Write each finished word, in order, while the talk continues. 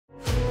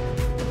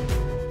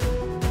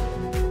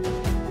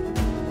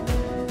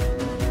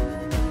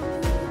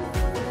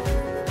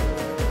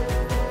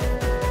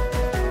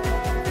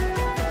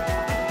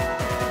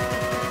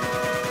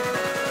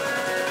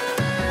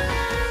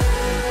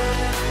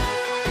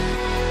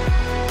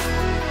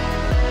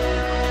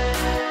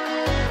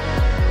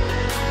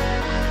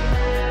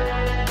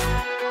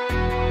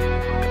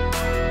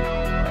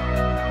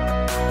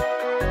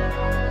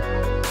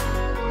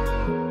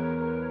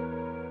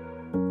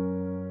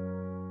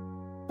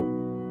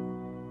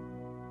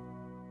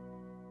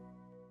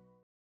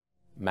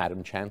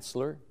Madam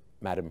Chancellor,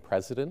 Madam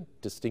President,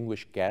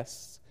 distinguished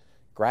guests,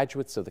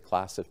 graduates of the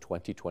class of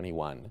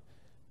 2021,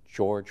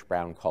 George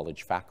Brown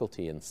College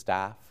faculty and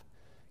staff,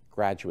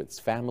 graduates'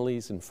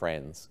 families and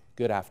friends,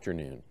 good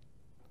afternoon.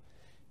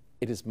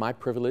 It is my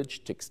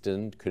privilege to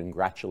extend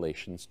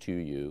congratulations to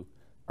you,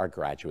 our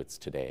graduates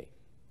today.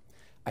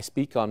 I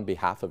speak on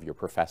behalf of your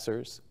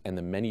professors and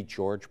the many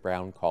George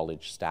Brown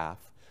College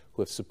staff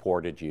who have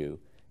supported you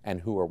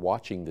and who are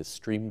watching this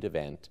streamed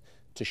event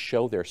to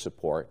show their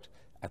support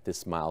at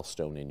this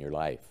milestone in your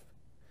life.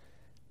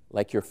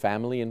 Like your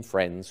family and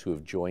friends who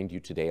have joined you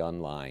today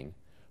online,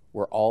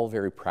 we're all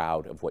very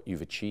proud of what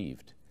you've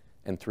achieved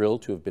and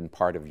thrilled to have been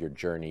part of your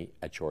journey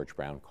at George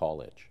Brown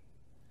College.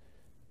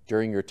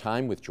 During your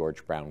time with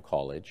George Brown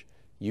College,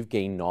 you've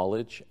gained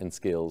knowledge and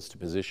skills to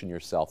position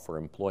yourself for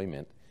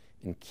employment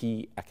in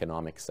key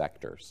economic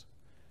sectors.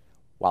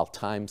 While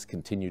times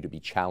continue to be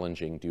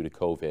challenging due to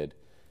COVID,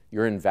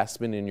 your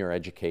investment in your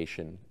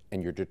education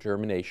and your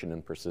determination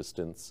and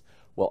persistence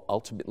will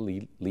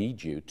ultimately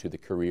lead you to the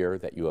career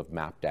that you have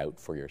mapped out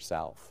for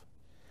yourself.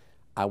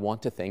 I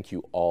want to thank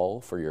you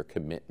all for your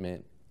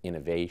commitment,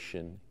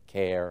 innovation,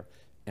 care,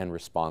 and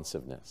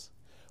responsiveness.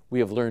 We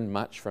have learned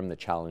much from the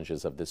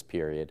challenges of this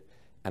period,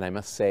 and I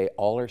must say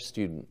all our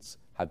students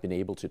have been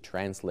able to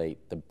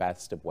translate the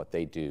best of what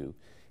they do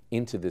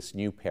into this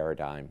new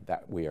paradigm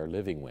that we are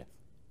living with.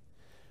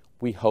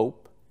 We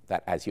hope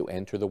that as you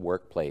enter the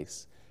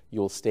workplace,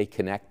 you will stay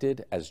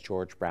connected as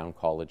George Brown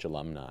College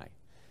alumni.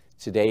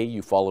 Today,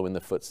 you follow in the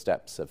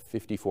footsteps of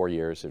 54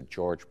 years of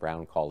George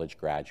Brown College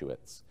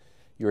graduates.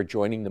 You are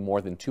joining the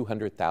more than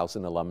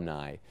 200,000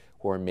 alumni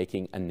who are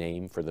making a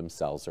name for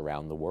themselves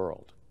around the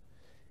world.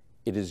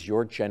 It is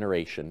your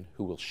generation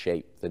who will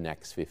shape the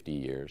next 50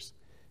 years,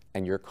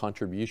 and your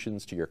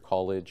contributions to your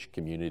college,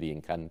 community,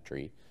 and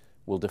country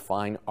will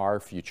define our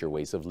future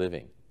ways of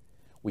living.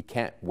 We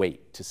can't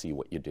wait to see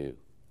what you do.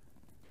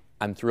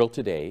 I'm thrilled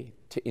today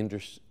to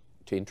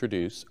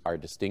introduce our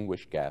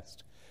distinguished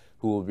guest,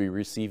 who will be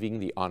receiving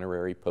the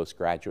honorary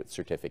postgraduate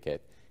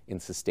certificate in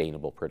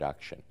sustainable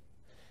production.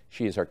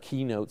 She is our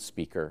keynote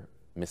speaker,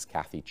 Ms.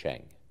 Kathy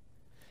Cheng.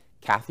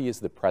 Kathy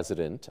is the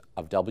president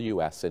of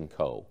WS &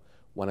 Co.,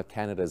 one of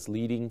Canada's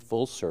leading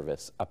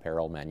full-service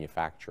apparel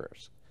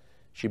manufacturers.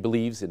 She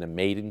believes in a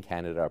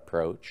made-in-Canada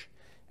approach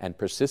and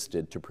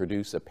persisted to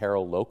produce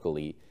apparel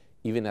locally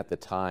even at the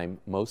time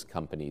most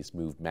companies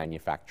moved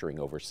manufacturing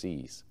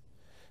overseas.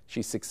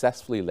 She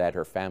successfully led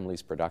her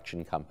family's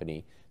production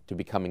company to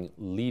becoming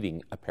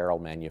leading apparel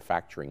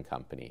manufacturing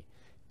company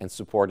and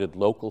supported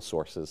local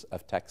sources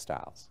of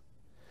textiles.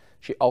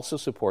 She also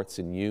supports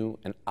a new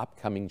and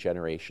upcoming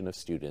generation of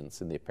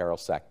students in the apparel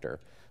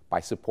sector by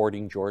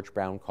supporting George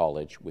Brown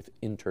College with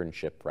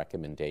internship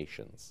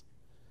recommendations.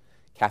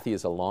 Kathy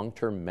is a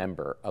long-term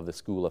member of the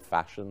School of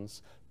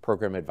Fashion's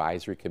Program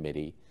Advisory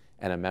Committee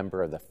and a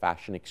member of the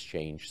Fashion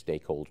Exchange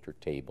Stakeholder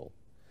Table.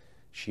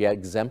 She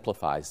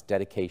exemplifies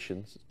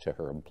dedication to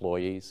her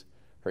employees,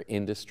 her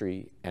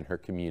industry, and her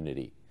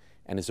community,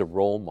 and is a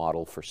role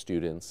model for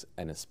students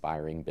and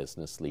aspiring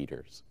business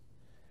leaders.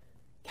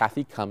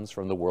 Kathy comes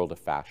from the world of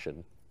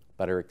fashion,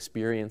 but her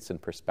experience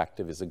and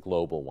perspective is a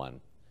global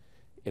one.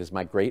 It is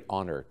my great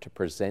honor to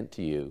present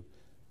to you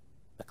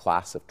the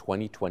class of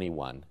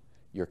 2021,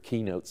 your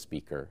keynote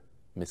speaker,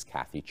 Ms.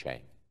 Kathy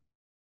Cheng.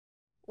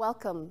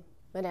 Welcome,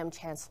 Madam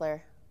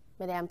Chancellor,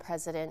 Madam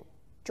President,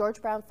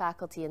 George Brown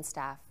faculty and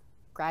staff,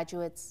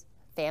 graduates,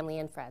 family,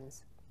 and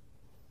friends.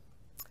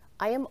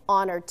 I am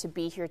honored to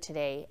be here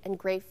today and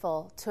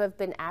grateful to have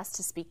been asked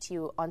to speak to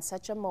you on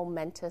such a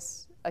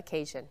momentous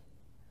occasion.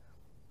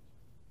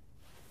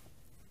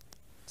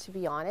 To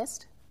be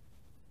honest,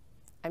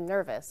 I'm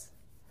nervous.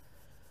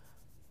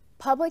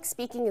 Public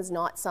speaking is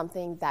not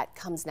something that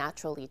comes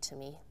naturally to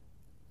me.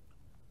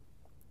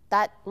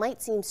 That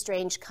might seem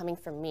strange coming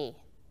from me.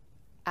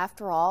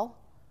 After all,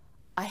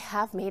 I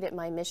have made it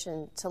my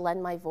mission to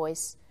lend my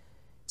voice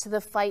to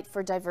the fight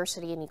for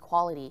diversity and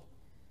equality,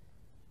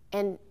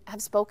 and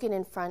have spoken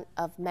in front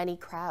of many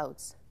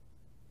crowds.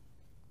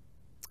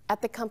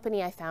 At the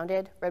company I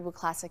founded, Redwood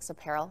Classics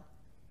Apparel,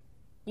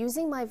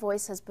 using my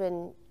voice has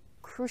been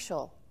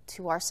crucial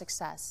to our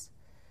success.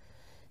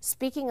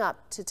 Speaking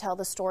up to tell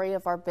the story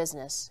of our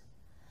business,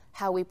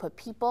 how we put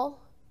people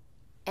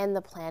and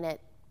the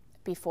planet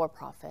before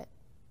profit,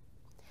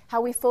 how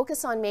we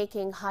focus on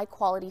making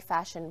high-quality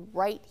fashion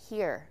right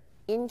here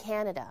in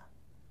Canada,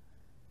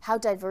 how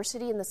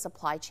diversity in the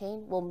supply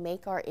chain will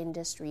make our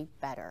industry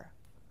better.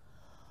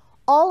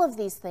 All of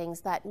these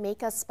things that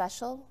make us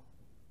special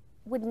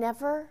would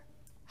never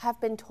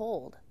have been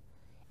told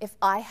if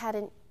I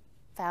hadn't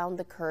found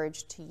the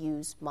courage to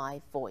use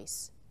my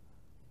voice.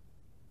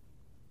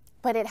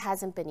 But it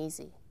hasn't been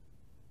easy.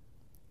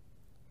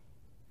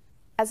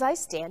 As I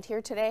stand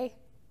here today,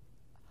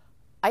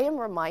 I am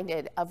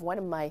reminded of one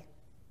of my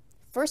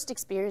first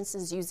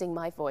experiences using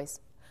my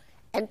voice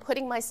and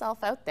putting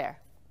myself out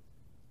there.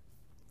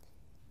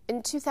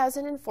 In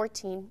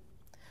 2014,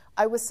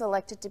 I was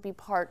selected to be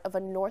part of a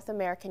North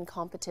American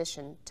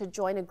competition to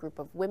join a group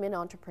of women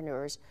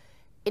entrepreneurs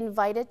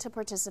invited to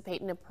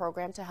participate in a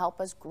program to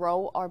help us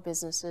grow our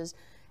businesses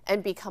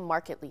and become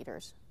market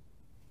leaders.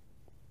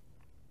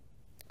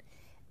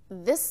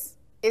 This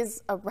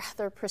is a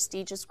rather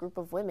prestigious group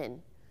of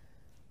women.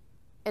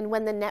 And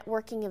when the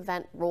networking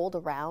event rolled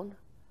around,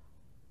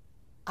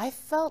 I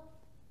felt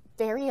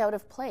very out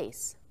of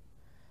place.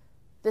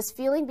 This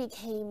feeling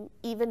became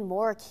even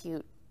more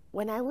acute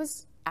when I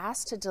was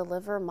asked to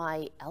deliver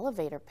my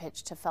elevator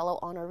pitch to fellow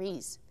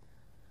honorees.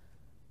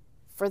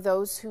 For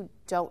those who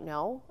don't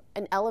know,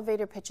 an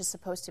elevator pitch is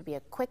supposed to be a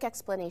quick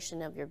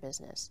explanation of your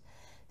business,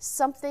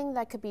 something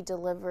that could be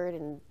delivered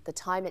in the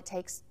time it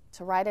takes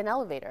to ride an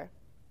elevator.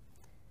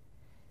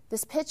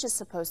 This pitch is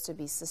supposed to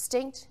be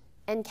succinct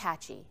and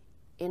catchy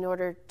in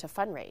order to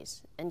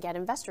fundraise and get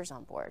investors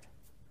on board.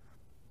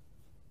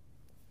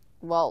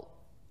 Well,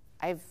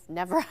 I've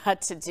never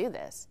had to do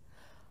this.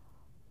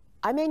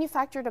 I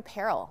manufactured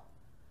apparel.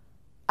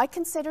 I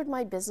considered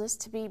my business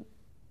to be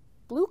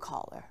blue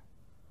collar.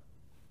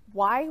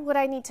 Why would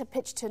I need to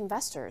pitch to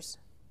investors?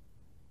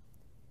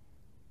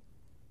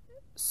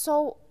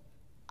 So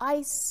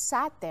I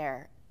sat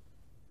there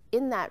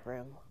in that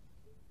room,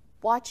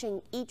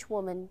 watching each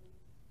woman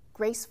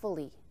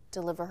gracefully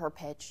deliver her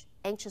pitch,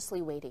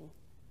 anxiously waiting.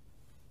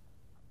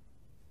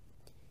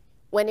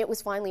 When it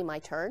was finally my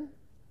turn,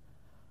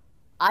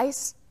 I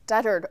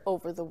stuttered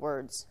over the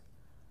words.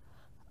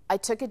 I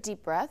took a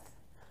deep breath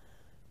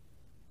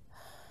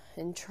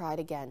and tried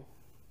again.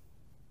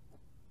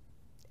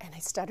 And I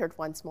stuttered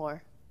once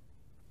more.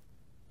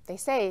 They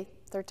say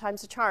third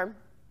time's a charm,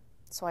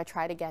 so I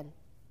tried again.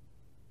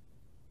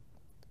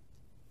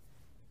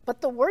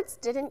 But the words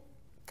didn't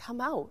come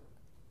out.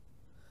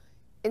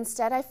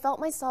 Instead, I felt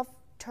myself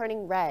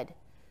turning red,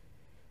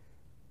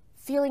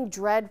 feeling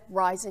dread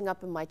rising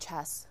up in my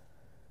chest.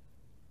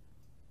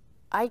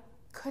 I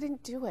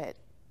couldn't do it.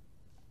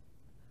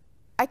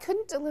 I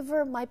couldn't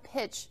deliver my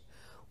pitch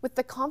with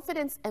the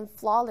confidence and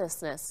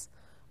flawlessness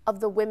of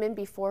the women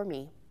before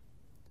me.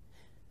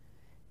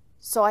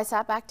 So I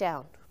sat back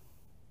down,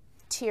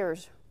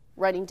 tears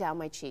running down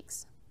my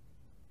cheeks.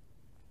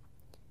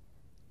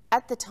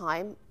 At the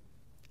time,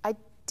 I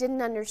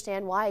didn't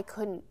understand why I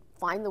couldn't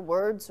find the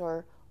words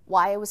or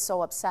why I was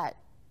so upset.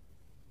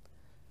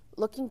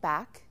 Looking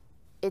back,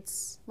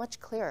 it's much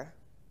clearer.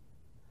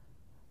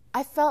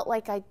 I felt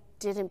like I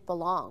didn't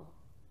belong.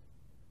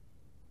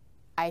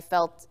 I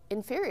felt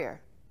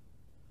inferior.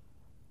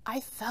 I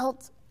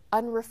felt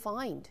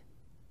unrefined.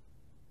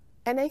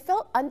 And I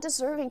felt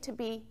undeserving to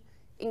be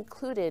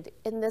included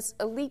in this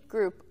elite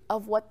group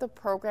of what the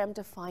program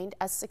defined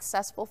as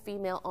successful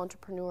female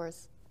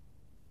entrepreneurs.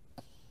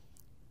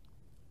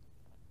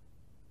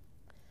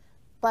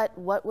 But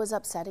what was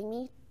upsetting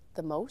me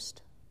the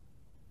most?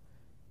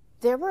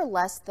 There were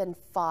less than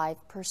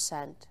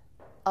 5%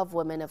 of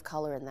women of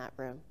color in that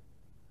room.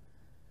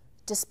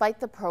 Despite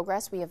the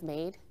progress we have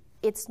made,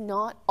 it's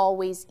not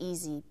always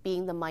easy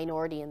being the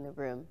minority in the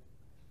room.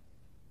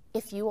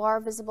 If you are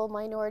a visible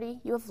minority,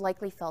 you have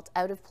likely felt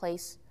out of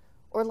place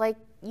or like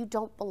you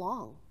don't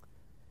belong.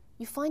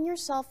 You find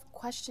yourself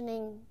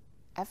questioning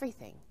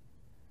everything.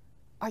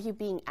 Are you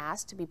being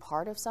asked to be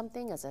part of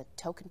something as a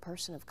token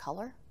person of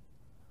color?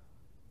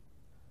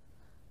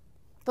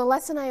 The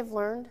lesson I have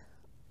learned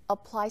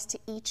applies to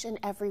each and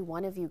every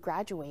one of you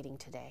graduating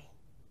today.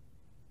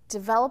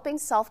 Developing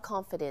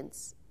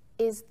self-confidence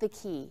is the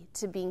key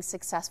to being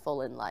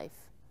successful in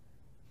life.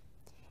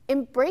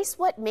 Embrace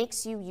what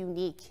makes you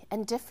unique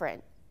and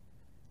different.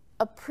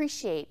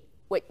 Appreciate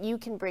what you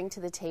can bring to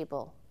the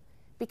table,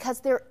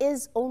 because there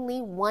is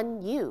only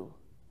one you.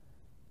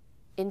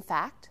 In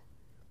fact,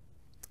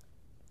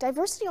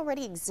 diversity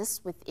already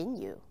exists within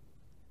you.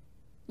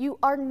 You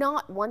are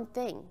not one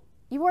thing.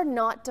 You are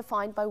not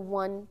defined by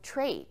one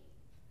trait.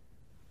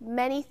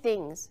 Many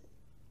things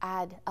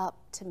add up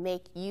to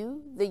make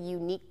you the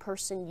unique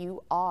person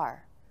you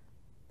are.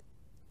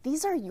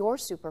 These are your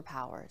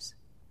superpowers.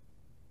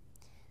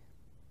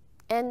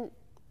 And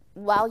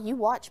while you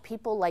watch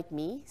people like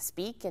me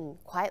speak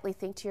and quietly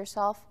think to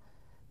yourself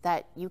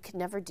that you can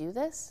never do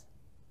this,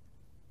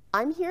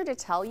 I'm here to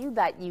tell you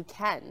that you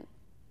can.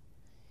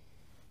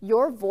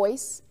 Your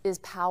voice is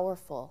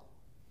powerful.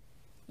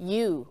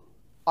 You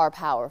are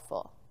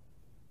powerful.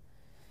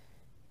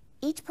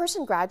 Each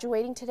person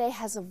graduating today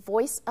has a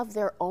voice of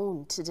their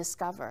own to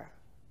discover.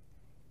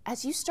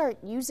 As you start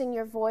using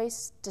your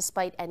voice,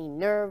 despite any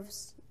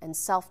nerves and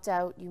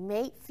self-doubt you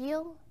may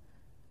feel,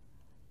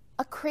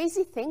 a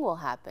crazy thing will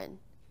happen.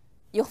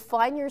 You'll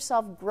find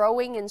yourself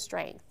growing in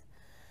strength,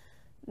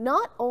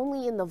 not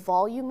only in the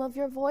volume of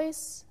your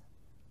voice,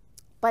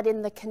 but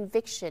in the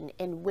conviction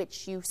in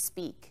which you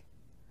speak.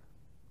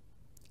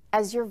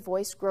 As your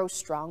voice grows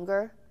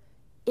stronger,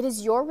 it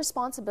is your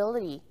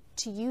responsibility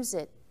to use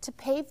it to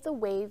pave the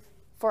way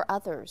for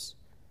others.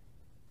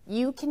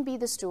 You can be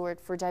the steward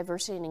for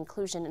diversity and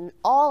inclusion in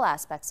all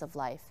aspects of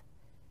life,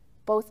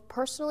 both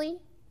personally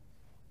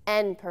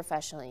and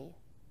professionally.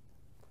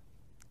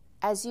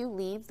 As you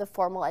leave the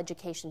formal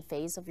education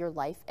phase of your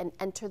life and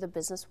enter the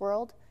business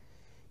world,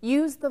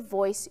 use the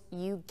voice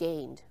you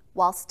gained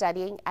while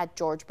studying at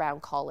George Brown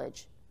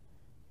College.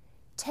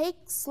 Take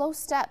slow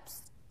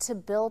steps to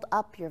build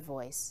up your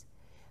voice.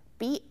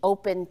 Be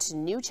open to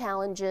new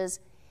challenges,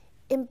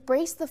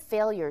 embrace the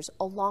failures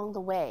along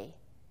the way,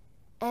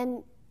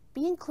 and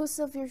be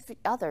inclusive of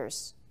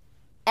others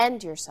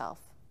and yourself.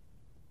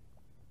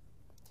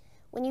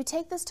 When you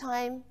take this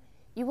time,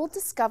 you will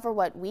discover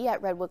what we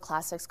at Redwood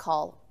Classics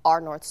call our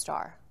North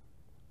Star.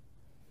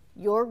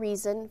 Your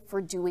reason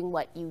for doing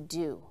what you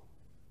do.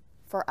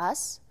 For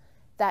us,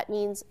 that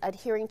means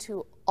adhering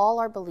to all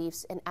our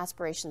beliefs and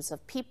aspirations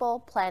of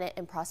people, planet,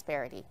 and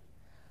prosperity.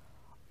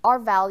 Our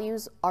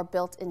values are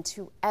built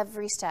into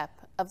every step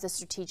of the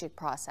strategic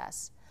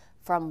process,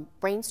 from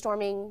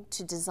brainstorming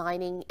to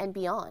designing and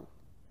beyond.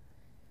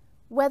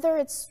 Whether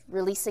it's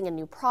releasing a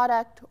new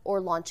product or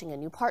launching a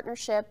new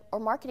partnership or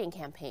marketing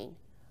campaign,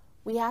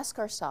 we ask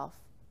ourselves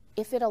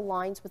if it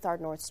aligns with our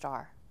North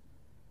Star.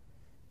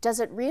 Does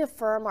it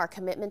reaffirm our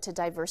commitment to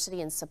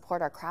diversity and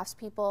support our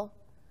craftspeople?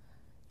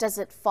 Does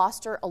it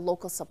foster a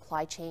local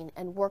supply chain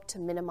and work to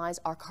minimize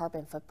our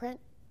carbon footprint?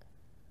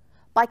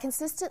 By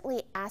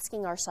consistently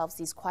asking ourselves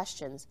these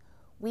questions,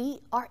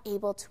 we are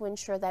able to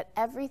ensure that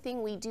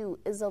everything we do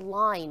is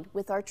aligned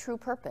with our true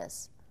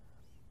purpose.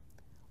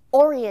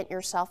 Orient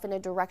yourself in a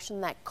direction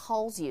that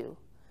calls you.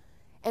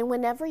 And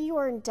whenever you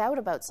are in doubt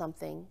about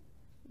something,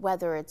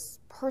 whether it's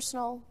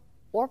personal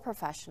or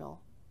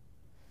professional,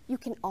 you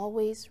can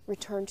always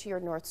return to your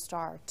North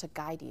Star to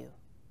guide you.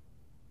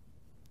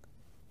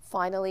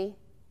 Finally,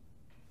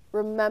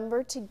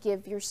 remember to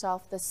give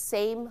yourself the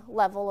same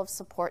level of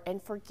support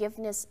and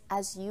forgiveness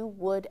as you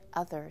would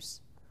others.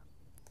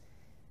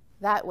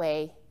 That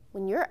way,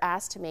 when you're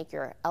asked to make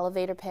your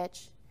elevator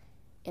pitch,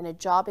 in a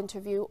job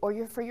interview,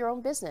 or for your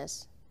own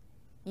business,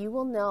 you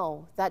will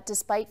know that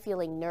despite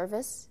feeling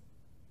nervous,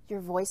 your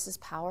voice is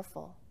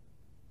powerful.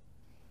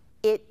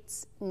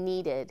 It's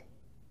needed.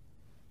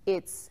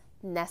 It's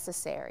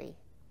necessary.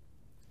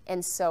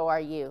 And so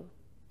are you.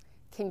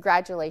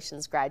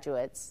 Congratulations,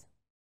 graduates.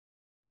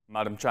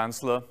 Madam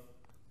Chancellor,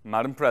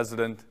 Madam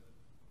President,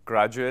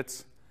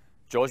 graduates,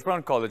 George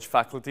Brown College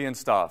faculty and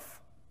staff,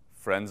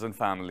 friends and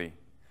family.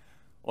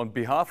 On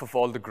behalf of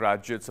all the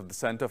graduates of the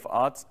Center of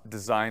Arts,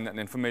 Design and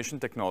Information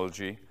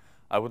Technology,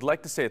 I would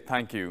like to say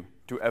thank you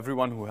to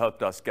everyone who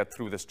helped us get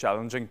through this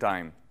challenging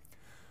time.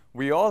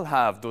 We all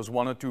have those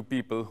one or two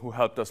people who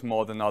helped us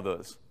more than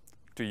others.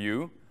 To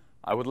you,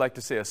 I would like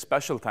to say a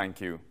special thank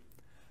you.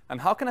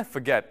 And how can I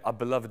forget our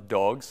beloved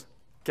dogs,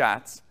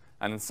 cats,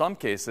 and in some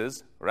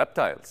cases,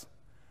 reptiles?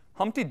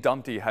 Humpty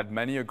Dumpty had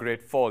many a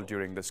great fall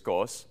during this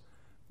course,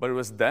 but it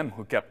was them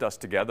who kept us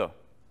together.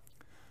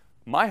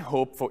 My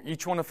hope for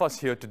each one of us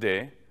here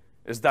today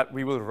is that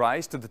we will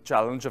rise to the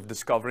challenge of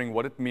discovering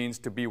what it means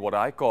to be what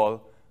I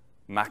call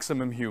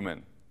maximum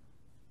human.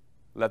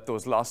 Let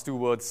those last two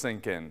words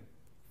sink in.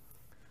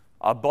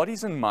 Our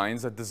bodies and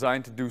minds are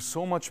designed to do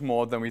so much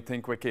more than we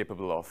think we're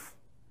capable of.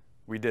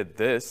 We did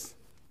this.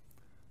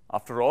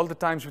 After all the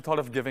times we thought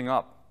of giving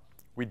up,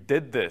 we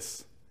did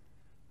this.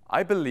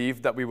 I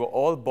believe that we were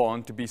all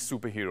born to be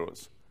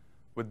superheroes,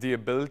 with the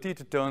ability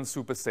to turn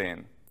super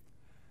sane.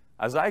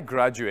 As I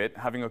graduate,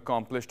 having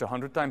accomplished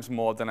 100 times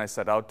more than I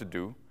set out to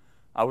do,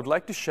 I would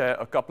like to share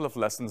a couple of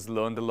lessons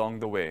learned along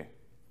the way.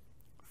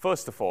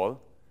 First of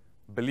all,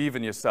 believe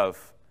in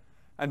yourself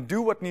and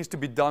do what needs to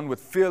be done with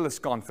fearless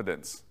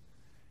confidence.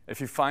 If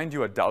you find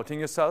you are doubting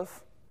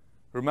yourself,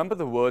 remember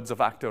the words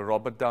of actor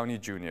Robert Downey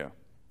Jr.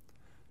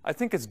 I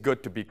think it's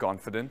good to be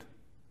confident.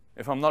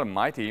 If I'm not on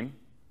my team,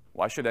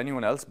 why should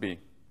anyone else be?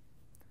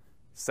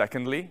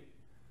 Secondly,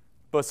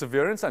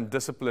 perseverance and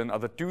discipline are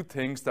the two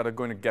things that are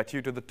going to get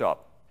you to the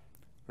top.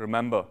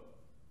 Remember,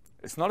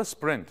 it's not a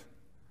sprint.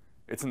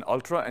 It's an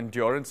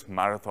ultra-endurance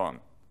marathon.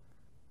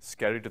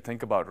 Scary to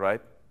think about,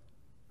 right?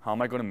 How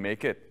am I going to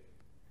make it?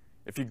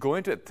 If you go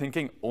into it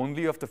thinking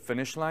only of the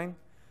finish line,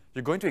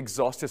 you're going to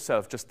exhaust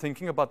yourself just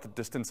thinking about the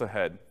distance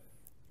ahead,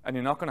 and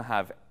you're not going to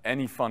have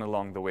any fun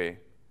along the way.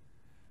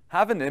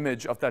 Have an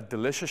image of that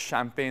delicious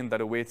champagne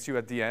that awaits you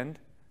at the end,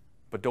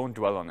 but don't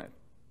dwell on it.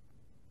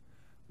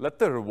 Let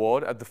the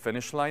reward at the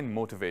finish line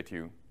motivate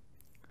you.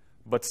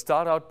 But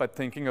start out by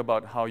thinking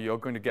about how you're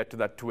going to get to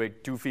that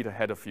twig 2 feet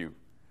ahead of you,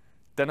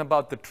 then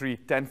about the tree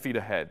 10 feet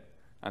ahead,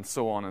 and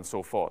so on and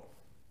so forth.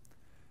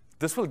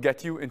 This will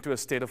get you into a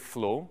state of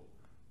flow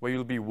where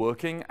you'll be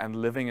working and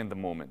living in the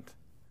moment.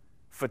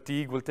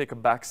 Fatigue will take a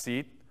back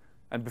seat,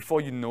 and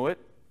before you know it,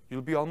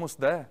 you'll be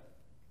almost there.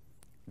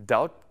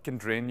 Doubt can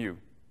drain you.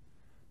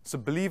 So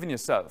believe in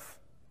yourself,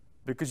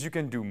 because you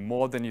can do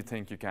more than you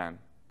think you can.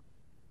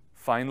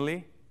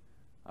 Finally,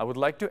 I would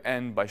like to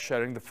end by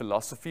sharing the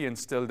philosophy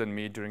instilled in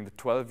me during the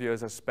 12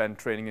 years I spent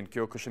training in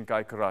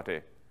Kyokushinkai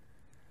Karate.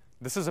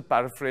 This is a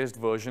paraphrased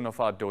version of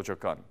our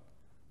Dojokan,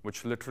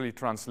 which literally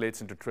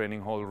translates into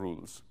training hall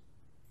rules.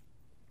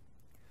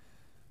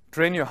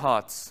 Train your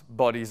hearts,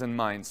 bodies, and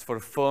minds for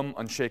a firm,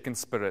 unshaken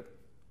spirit.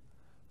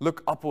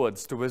 Look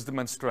upwards to wisdom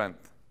and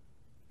strength.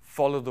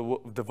 Follow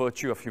the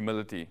virtue of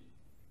humility.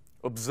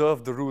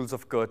 Observe the rules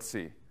of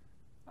courtesy.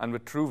 And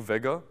with true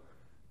vigor,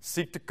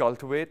 seek to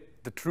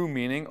cultivate the true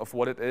meaning of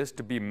what it is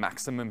to be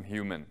maximum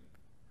human.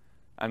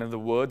 and in the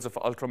words of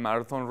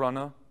ultra-marathon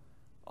runner,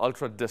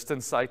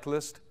 ultra-distance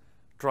cyclist,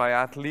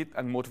 triathlete,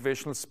 and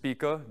motivational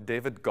speaker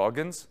David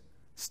Goggins,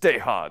 stay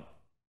hard.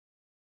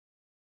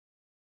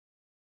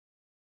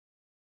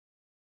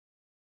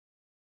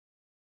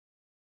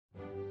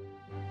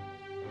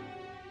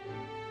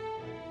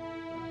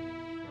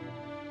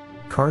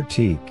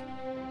 Kartik,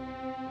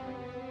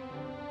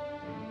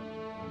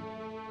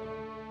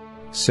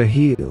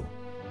 Sahil,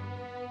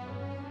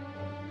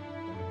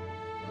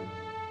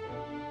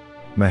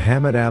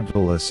 Muhammad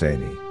Abdullah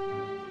Saini,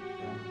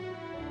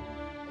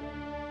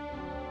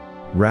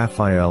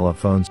 Rafael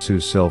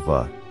Afonso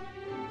Silva,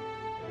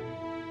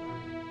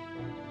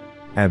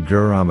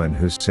 Abdurrahman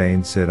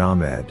Hussain Sid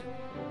Ahmed,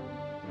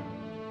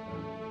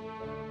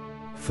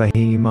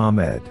 Fahim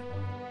Ahmed,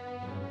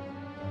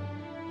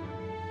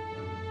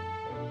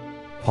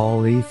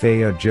 Pauli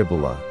Faya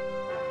Jibala,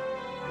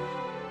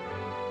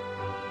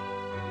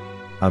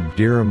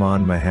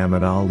 Abdirahman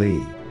Muhammad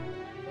Ali,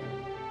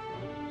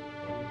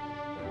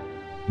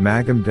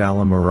 Magam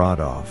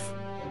Muradov,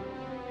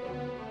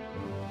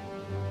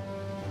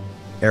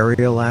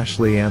 Ariel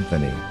Ashley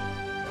Anthony,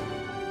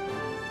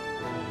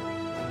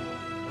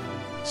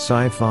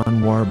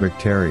 Saifan War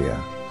Bacteria,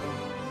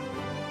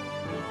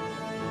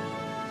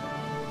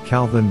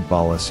 Calvin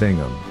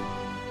Balasingham,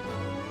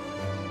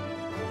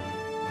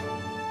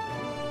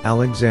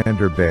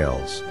 Alexander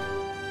Bales,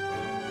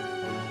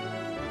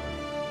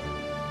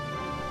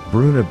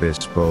 Bruna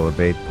Bispo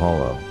Abate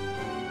Paulo,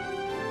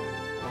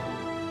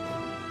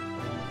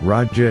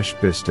 Rajesh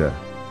Bista,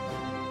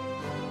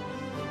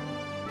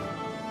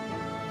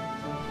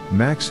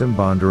 Maxim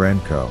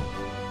Bondarenko,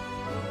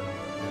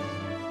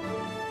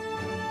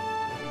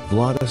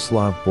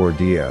 Vladislav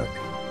Bordiag,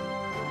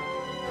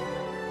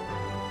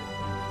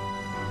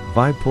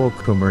 Vipul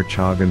Kumar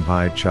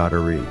Chaganpai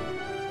Chaudhary,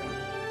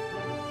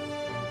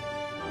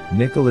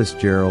 Nicholas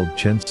Gerald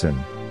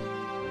Chinson,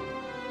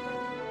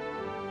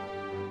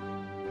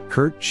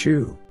 Kurt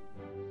Chu,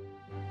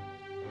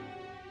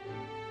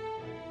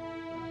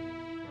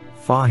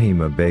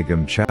 Fahima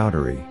Begum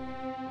Chowdhury,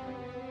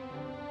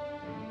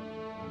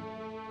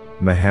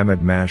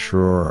 Mohammed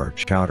Masroor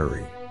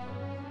Chowdhury,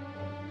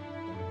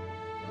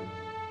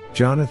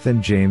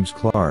 Jonathan James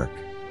Clark,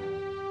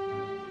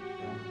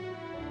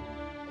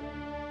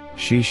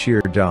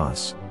 Shishir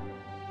Das,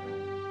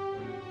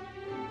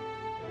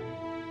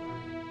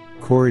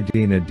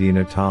 Koridina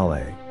Dina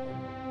Tale,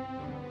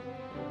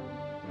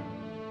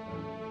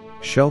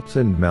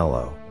 Shelton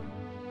Mello,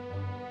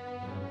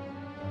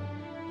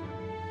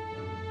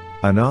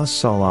 Anas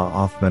Salah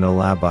Othman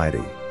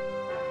Alabidi,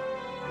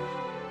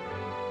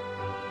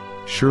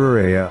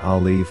 Shuraya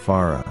Ali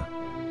Farah,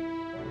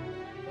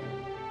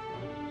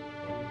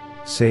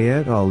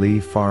 Sayed Ali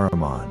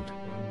Faramand,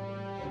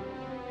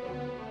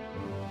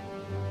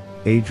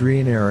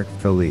 Adrian Eric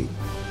Philippe,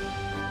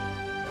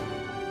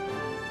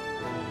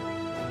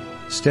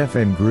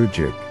 Stefan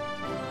Grujic,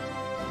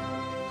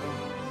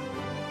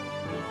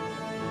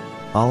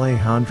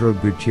 Alejandro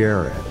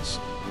Gutierrez,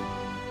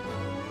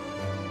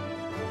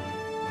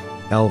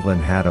 Elvin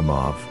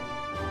Hadamov,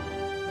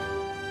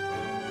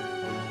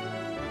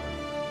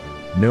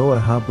 Noah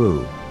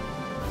Habu,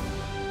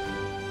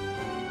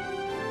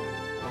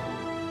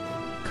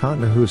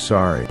 Kana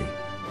Husari,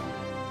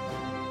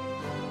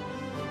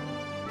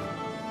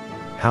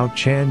 Hao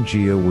Chan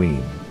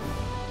Jiaween,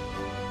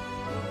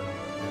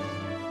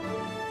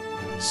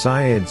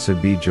 Syed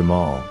Sabi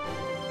Jamal,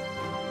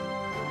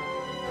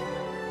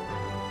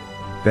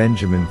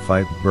 Benjamin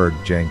Feitberg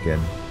Jenkin,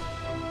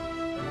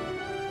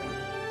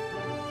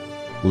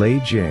 Lei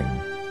Jing,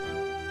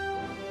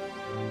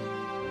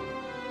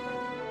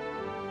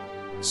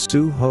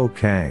 Su Ho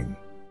Kang,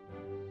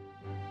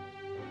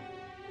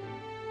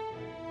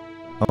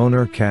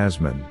 Onar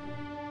Kazman,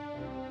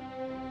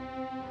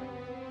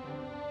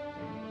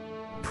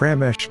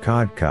 Pramesh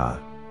Kadka,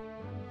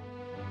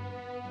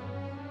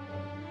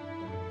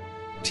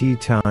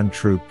 Titan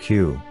Troop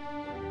Q,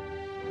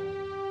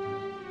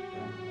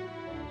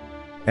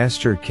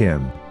 Esther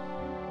Kim,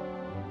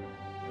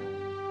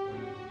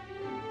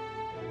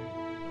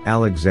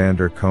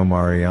 Alexander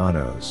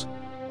Komarianos,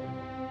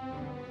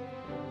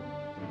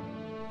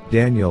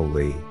 Daniel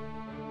Lee,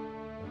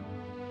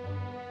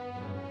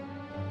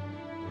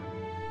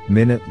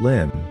 Minute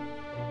Lim,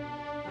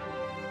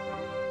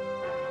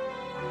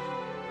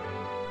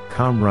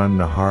 Kamran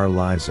Nahar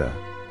Liza,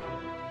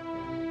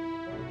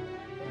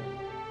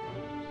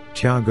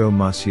 Thiago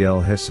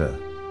Maciel Hissa,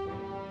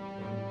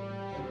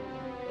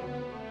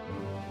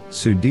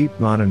 Sudeep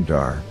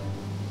Manandar,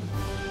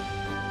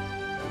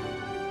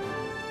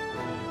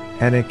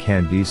 Henik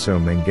Handiso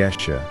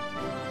Mengesha,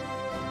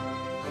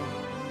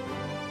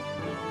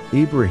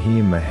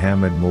 Ibrahim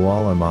Muhammad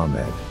Muallim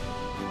Ahmed,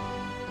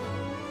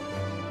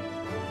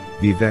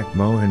 Vivek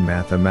Mohan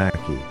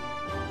Mathamaki,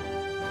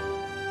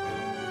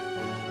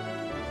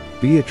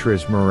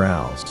 Beatrice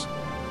Morales,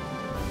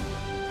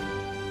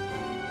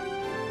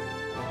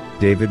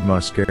 David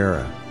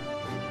Muscara,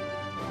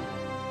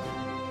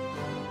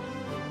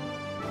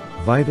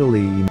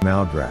 Vitali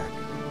Maudrak,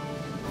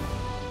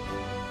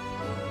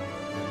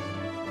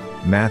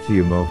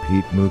 Matthew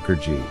Mohit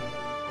Mukherjee,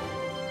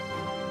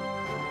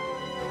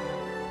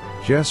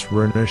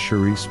 Jesruna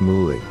Sharis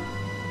Mooli,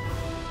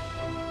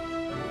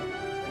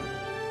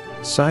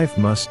 Saif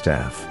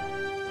Mustaf,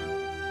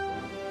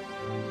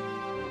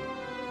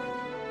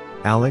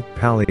 Alec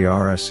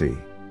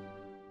Paliarasi,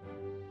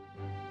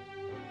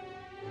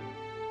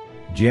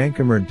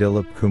 Jankamar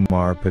Dilip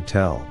Kumar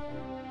Patel,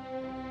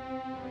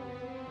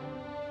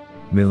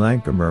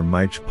 Milankamar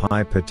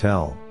Michpai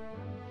Patel,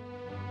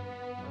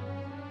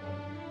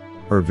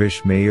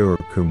 Urvish Mayur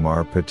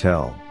Kumar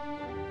Patel,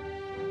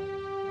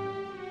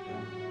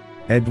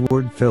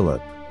 Edward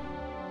Philip,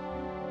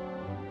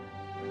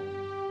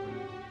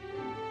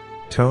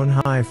 Ton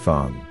Hai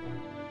Fung,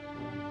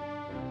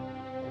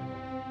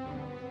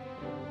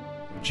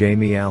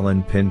 Jamie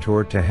Allen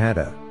Pintor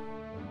Tejeda,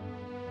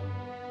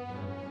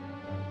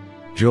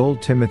 Joel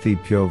Timothy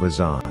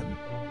Piovazan,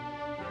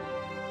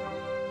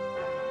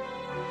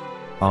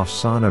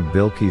 Afsana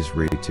Bilkis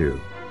Ritu,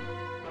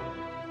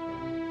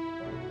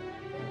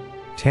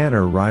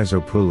 Tanner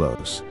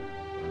Rhizopoulos,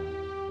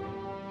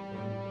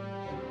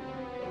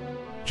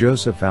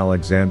 Joseph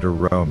Alexander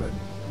Roman,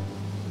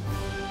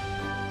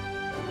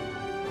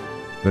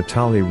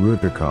 Vitaly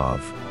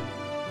Rudakov,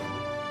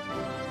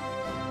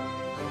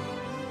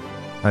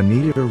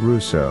 Anita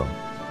Russo,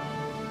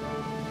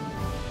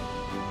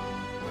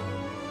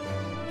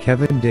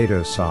 Kevin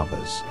Dato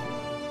Sabas,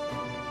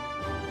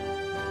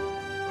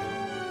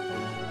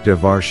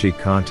 Devarshi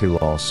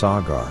Kantilal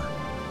Sagar,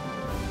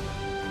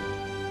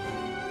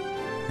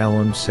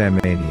 Elam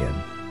Samanian,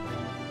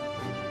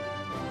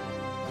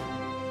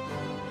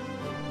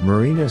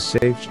 Marina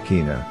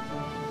Savchkina,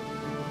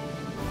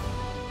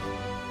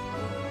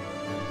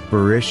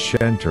 Barish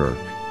Shenturk,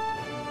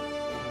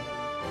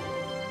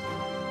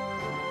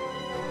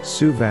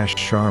 Suvash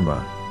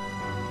Sharma,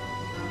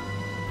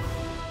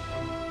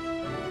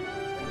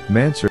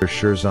 Mansur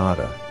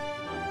Shirzada,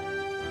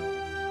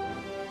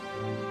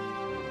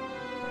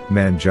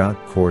 Manjot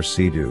Kaur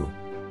Sidhu,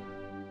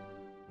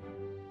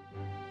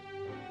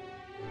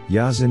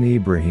 Yazan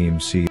Ibrahim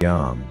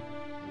Siyam,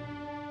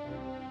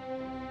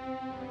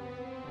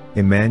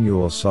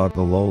 Emmanuel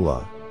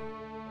Sagalola,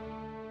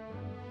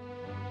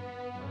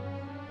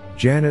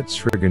 Janet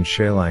Srigan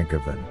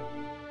Shalankovan,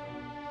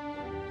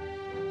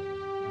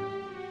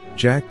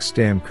 Jack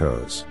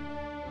Stamkos,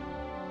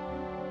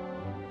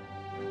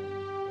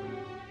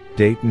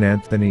 Dayton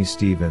Anthony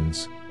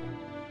Stevens,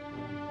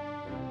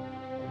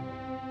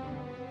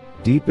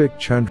 Deepak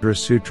Chandra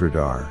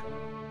Sutradhar,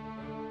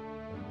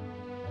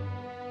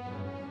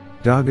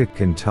 Dagat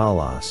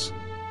Kantalas,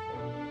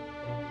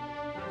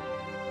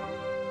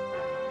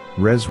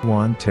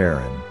 Rezwan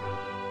Taran,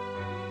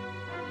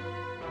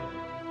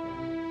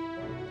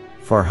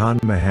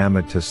 Farhan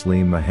Muhammad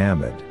Taslim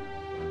Muhammad,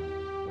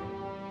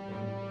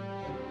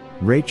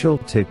 Rachel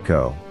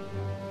Titko,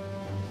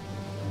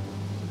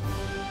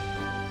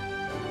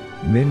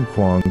 Min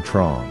Quang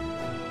Trong,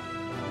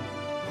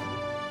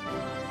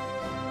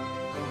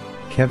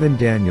 Kevin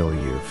Daniel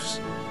Youfs,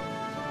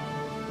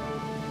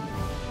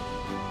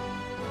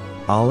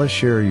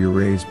 Alashir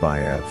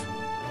Urazbayev,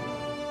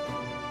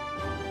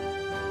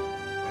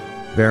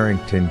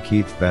 Barrington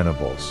Keith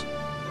Venables,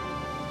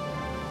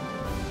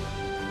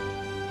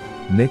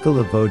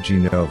 Nikola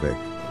Vojinovic,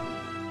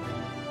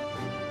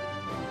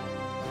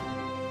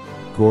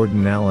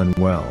 Gordon Allen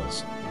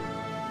Wells,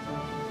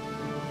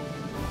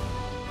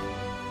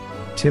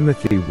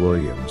 Timothy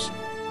Williams,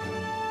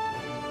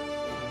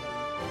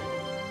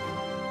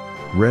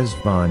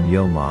 Rezvan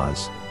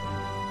Yilmaz,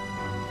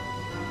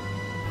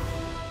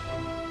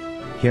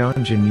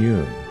 Hyunjin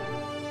Yoon,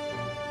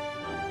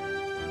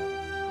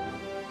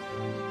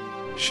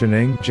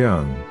 Sheneng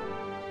Jung,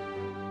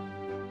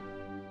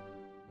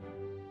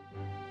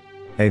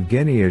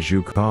 Evgenia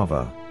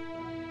Zhukova,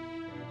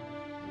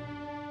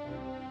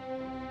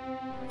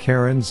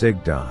 Karen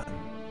Zigdon,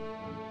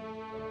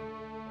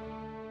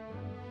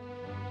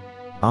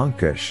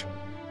 Ankush,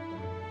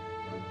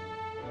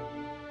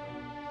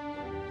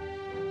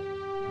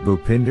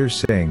 Bhupinder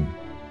Singh,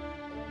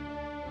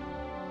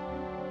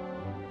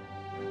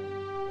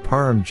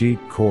 Paramjeet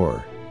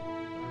Kaur,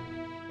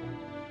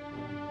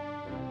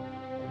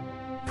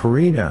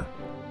 Parina,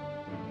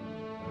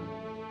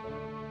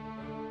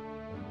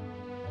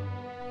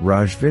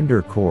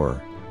 Rajvinder Kaur,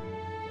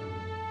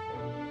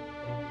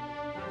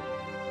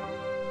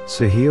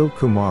 Sahil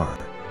Kumar,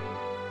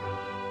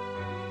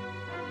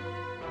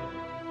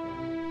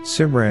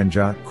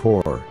 Simranjot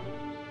Kaur,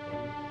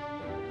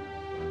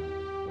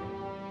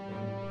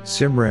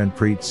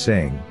 Simranpreet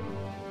Singh,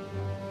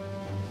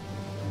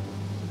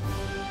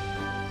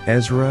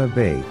 Ezra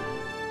Abate,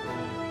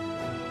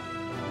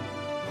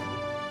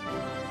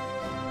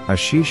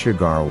 Ashish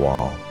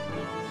Agarwal,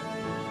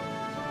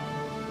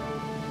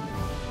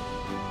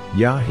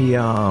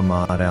 Yahya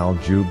Ahmad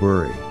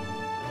Al-Juburi,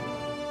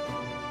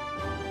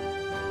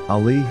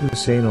 Ali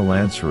Hussein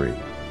Al-Ansari,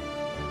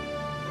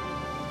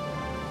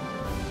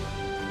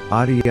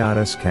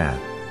 Adiatas Kat,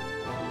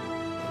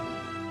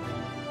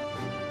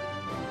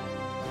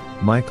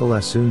 Michael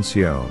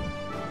Asuncion,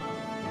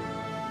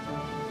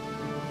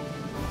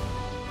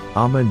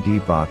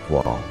 Amandeep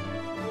Atwal,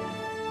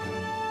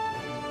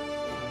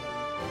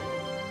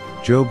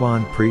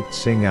 Jobanpreet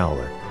Singh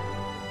Aulik,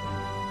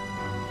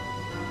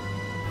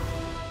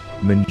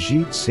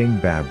 Manjeet Singh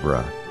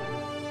Babra,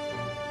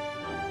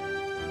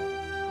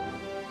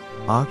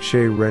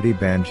 Akshay Reddy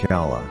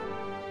Banjala,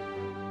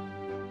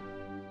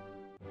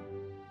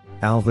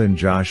 Alvin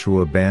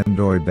Joshua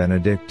Bandoy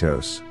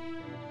Benedictos,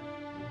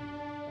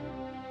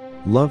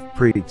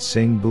 Lovepreet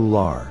Singh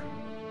Bular,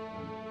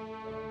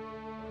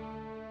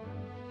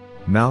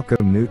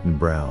 Malcolm Newton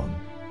Brown,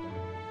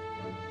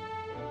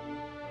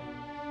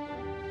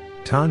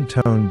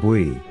 Tonton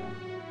Bui,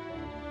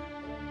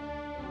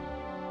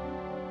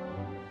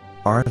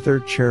 Arthur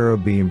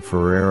Cherubim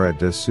Ferreira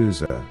de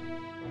Souza,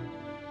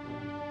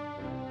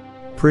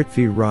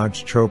 Prithvi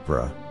Raj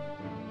Chopra,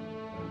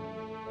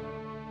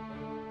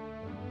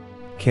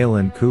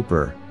 Kalen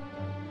Cooper,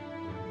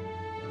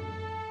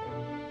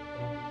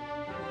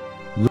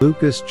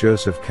 Lucas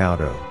Joseph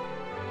Couto,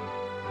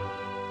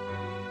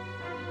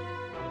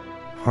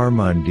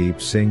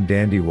 Harmandeep Singh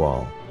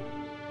Dandiwal,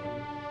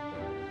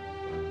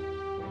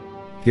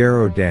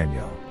 Garo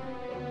Daniel,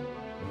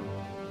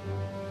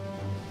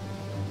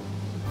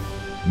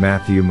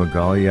 Matthew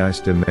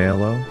Magalias de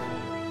Melo,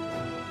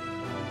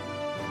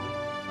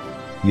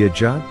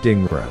 Yajat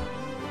Dingra,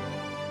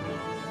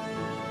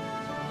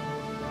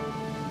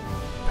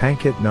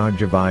 Pankit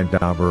Najavai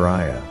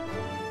Dabaraya,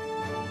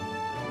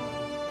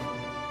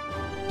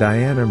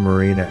 Diana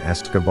Marina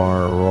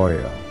Escobar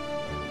Arroyo,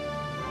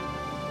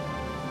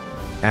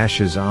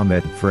 Ashes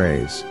Ahmed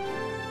Fraze,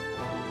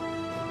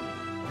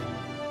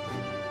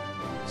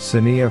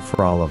 Sania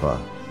Fralova,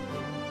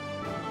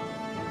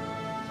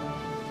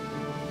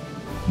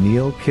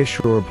 Neil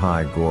Kishore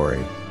Bhai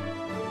Gori,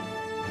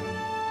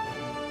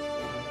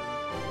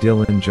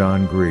 Dylan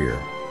John Greer,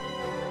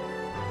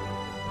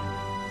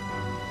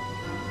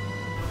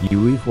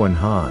 Yuif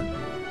Han,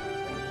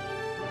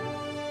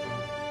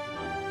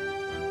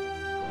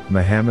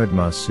 Mohammed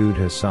Masood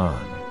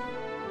Hassan,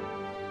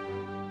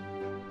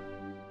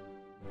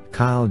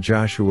 Kyle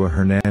Joshua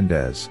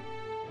Hernandez,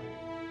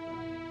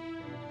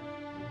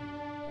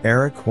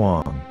 Eric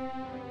Huang,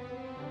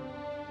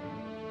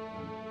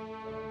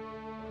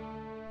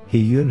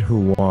 Hiyun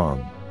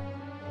Huang,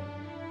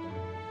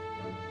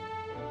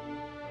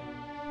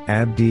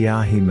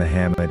 Abdiyahi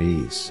Muhammad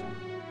Is,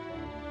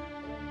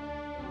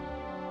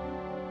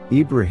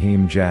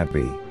 Ibrahim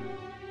Jabi,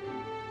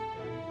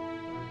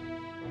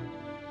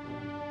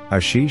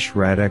 Ashish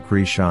Radek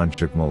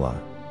Rishanchakmala,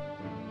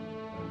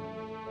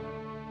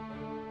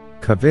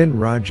 Kavin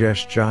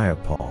Rajesh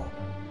Jayapal,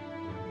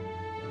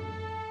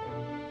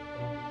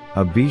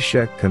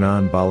 Abhishek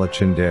Kanan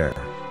Balachander,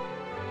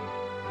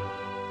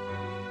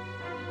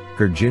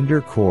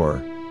 Gurjinder Kaur,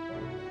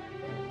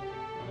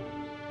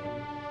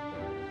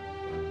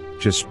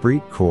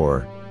 Jaspreet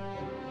Kaur,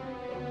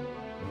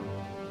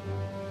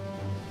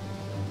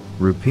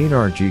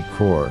 Rupinarjit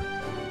Kaur,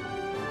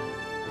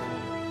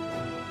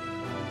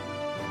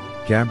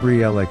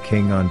 Gabriela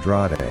King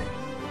Andrade,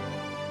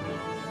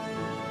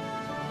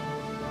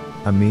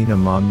 Amina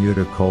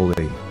Mamuda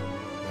Kohli,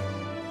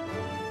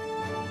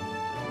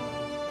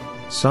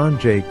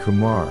 Sanjay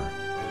Kumar,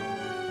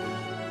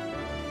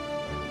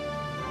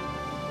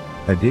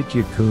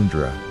 Aditya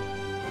Kundra,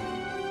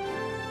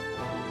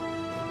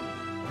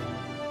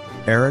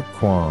 Eric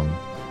Kwong,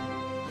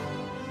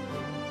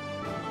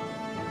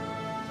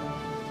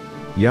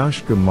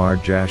 Yash Kumar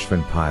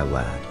Jashvan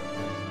Pilat,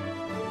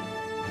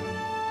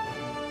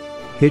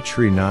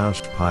 Hichri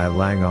Naust Pai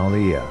Lang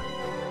Alia,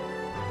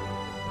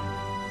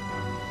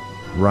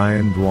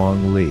 Ryan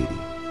Duong Lee,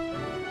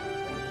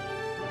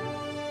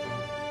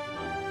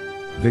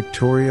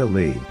 Victoria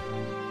Lee,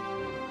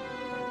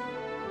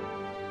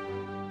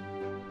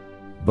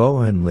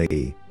 Bohan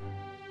Lee,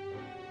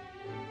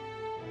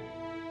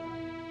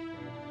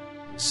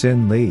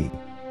 Sin Lee,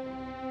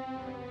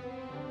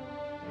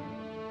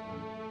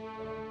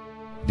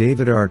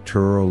 David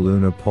Arturo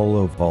Luna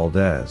Polo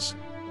Valdez,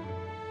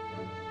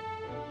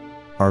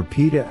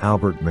 Arpita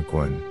Albert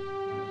McQuinn,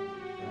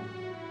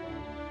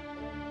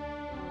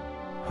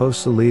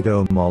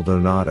 Joselito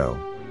Maldonado,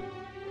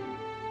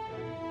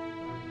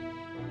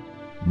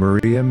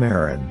 Maria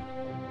Marin,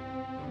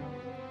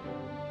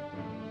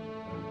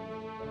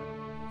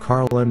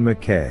 Carlin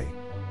McKay,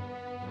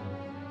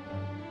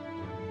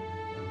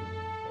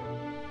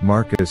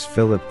 Marcus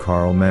Philip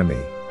Carl Memi,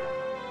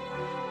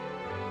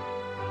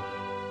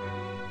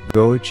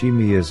 Goichi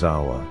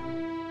Miyazawa,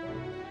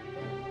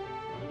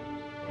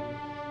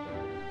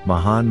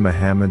 Mahan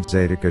Mohammed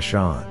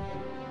Zadakashan,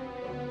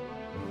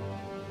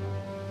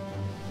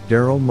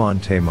 Daryl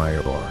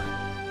Montemayor,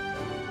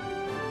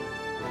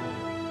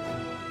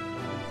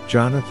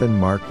 Jonathan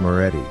Mark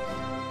Moretti,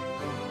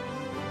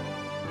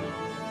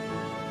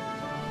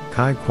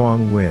 Kai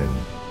Kwong Win,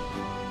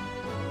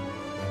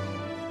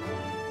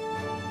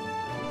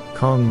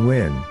 Kong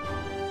Win,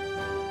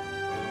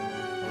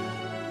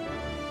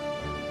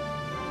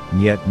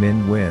 Nyet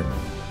Min Win,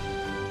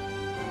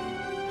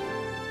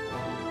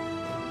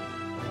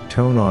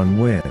 Tonon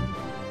Win,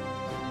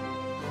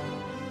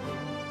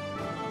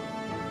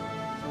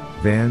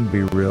 Van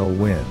Biril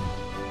Win,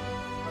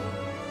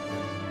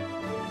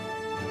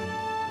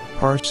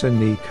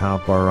 Parsani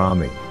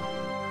Kaparami,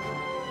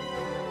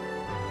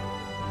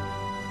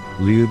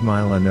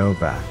 Lyudmila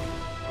Novak,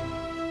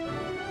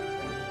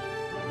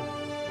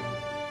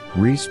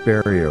 Reese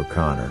Barry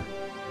O'Connor,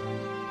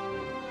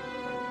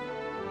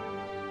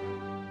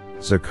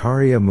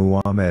 Zakaria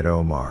Muhammad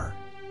Omar,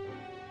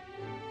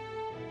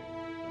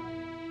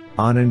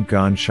 Anand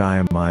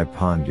Ghanshyamai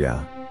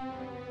Pandya,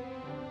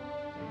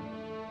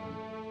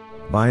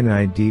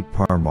 Vinay Deep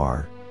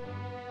Parmar,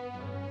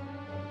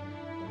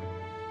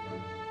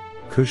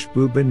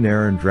 Kushbuban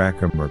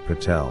Narendrakhamar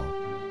Patel,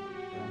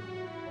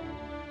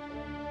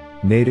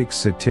 Natik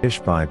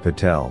Satish Bhai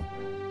Patel,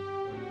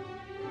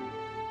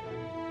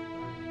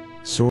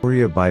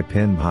 Surya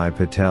Bipin Bhai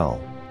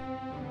Patel,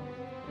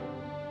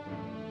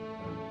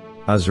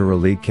 Azhar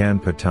Ali Khan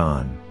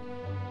Patan,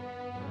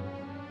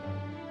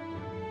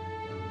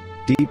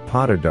 Deep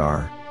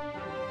Patadar,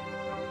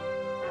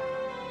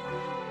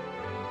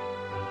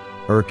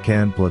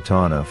 Erkan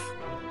Platonov,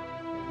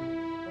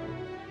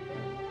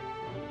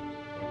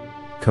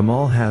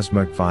 Kamal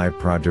Hasmak Vi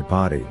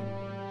Prajapati,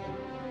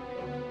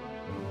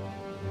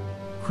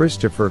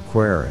 Christopher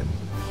Queren,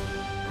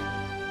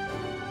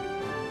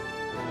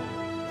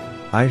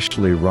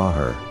 Aishli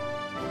Rahar,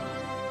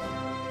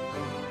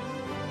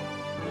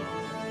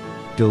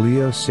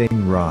 Dilio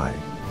Singh Rai,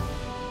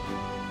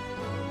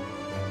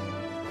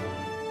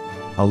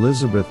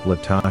 Elizabeth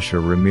Latasha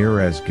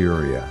Ramirez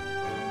Guria,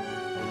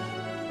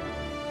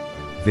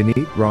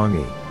 Vineet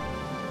Rangi,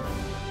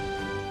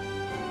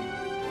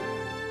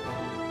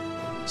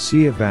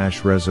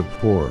 Siavash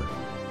Rezapour,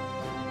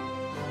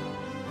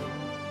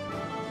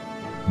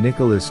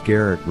 Nicholas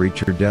Garrett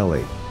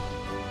Richardelli,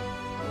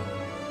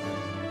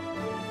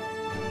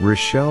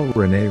 Rochelle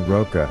Renee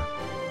Roca,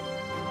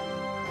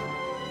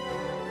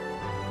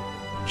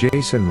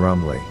 Jason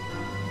Rumley,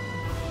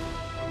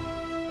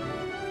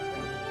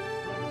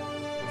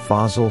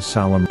 Fazil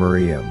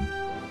Salamariam,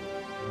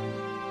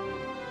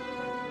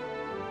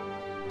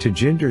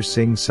 Tajinder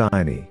Singh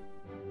Saini,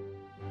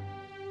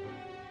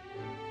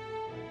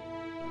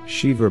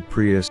 Shiva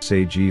Priya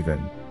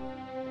Sajeevan,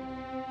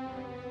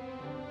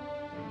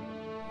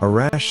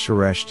 Arash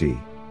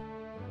Sureshti,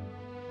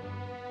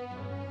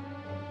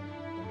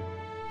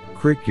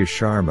 Krikya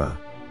Sharma,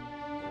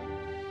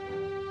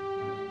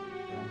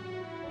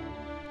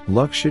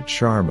 Lakshit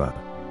Sharma,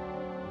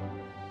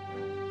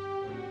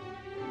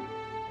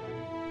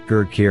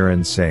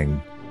 Gurkiran Singh,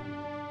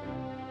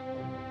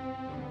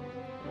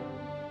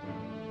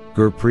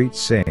 Gurpreet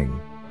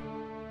Singh,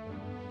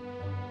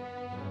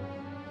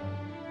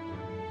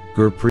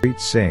 Gurpreet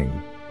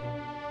Singh,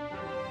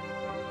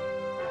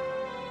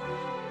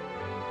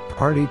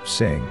 Pardeep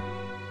Singh,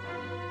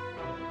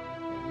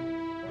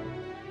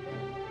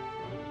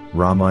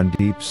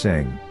 Ramandeep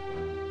Singh,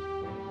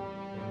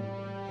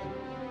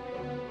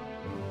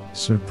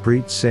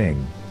 Smpreet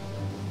Singh,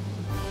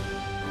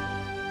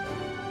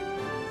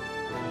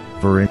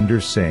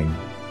 Verinder Singh,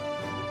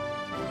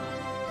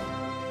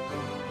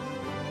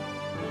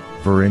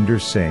 Verinder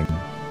Singh,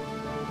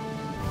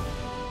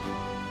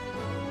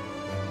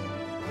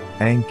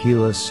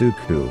 Ankila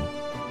Sukhu,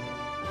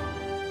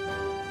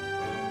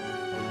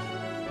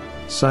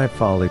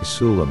 Saif Ali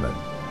Suleiman,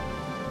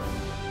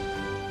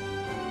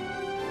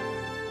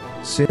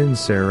 Sin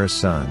Sarah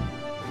Sun,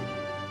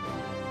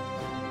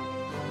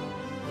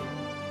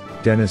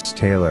 Dennis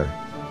Taylor,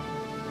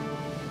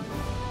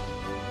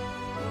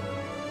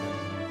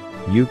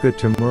 Yuka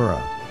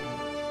Tamura,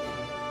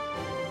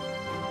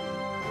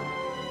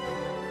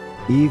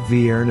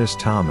 E.V. Ernest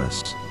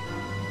Thomas,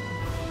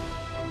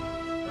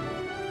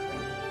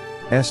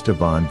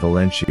 Esteban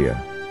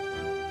Valencia,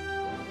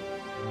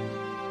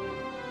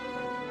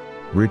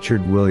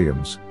 Richard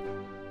Williams,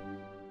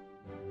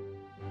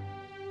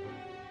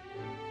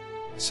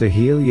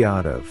 Sahil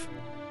Yadav,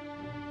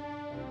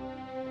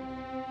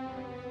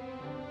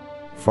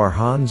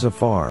 Farhan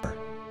Zafar,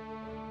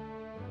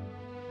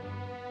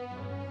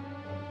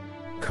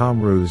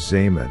 Kamruz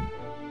Zaman,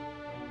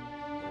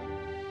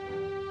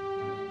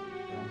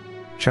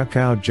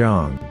 Chakao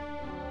Zhang,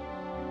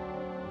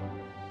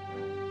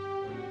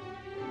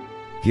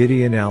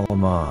 Gideon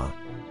Alama,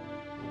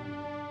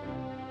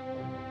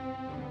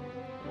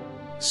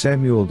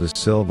 Samuel de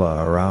Silva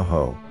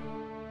Araujo,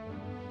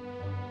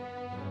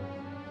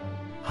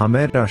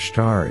 Hamed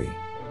Ashtari,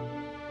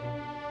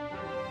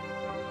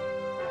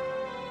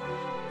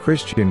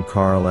 Christian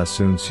Carl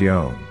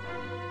Asuncion,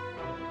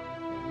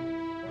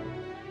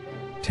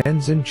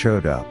 Tenzin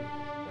Chodup,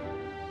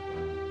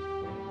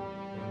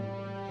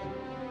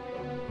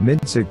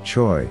 Minsik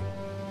Choi,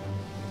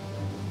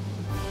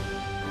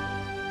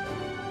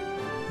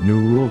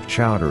 Nurul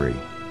Chowdhury,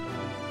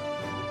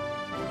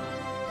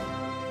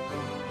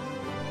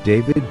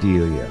 David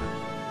Delia,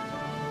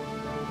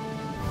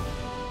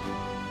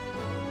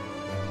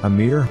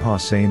 Amir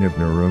Hossein of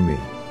Narumi,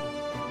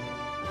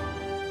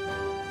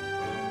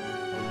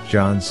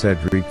 John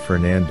Cedric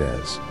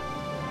Fernandez,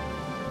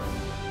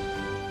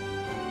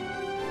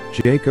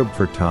 Jacob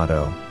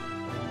Furtado,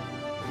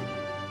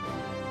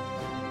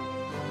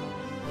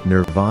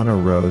 Nirvana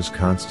Rose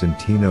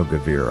Constantino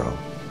Gaviro,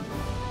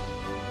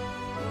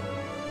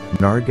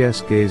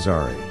 Narges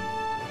Gazari,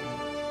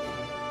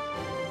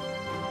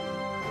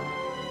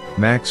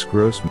 Max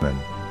Grossman,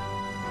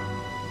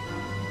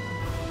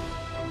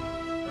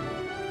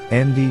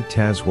 Md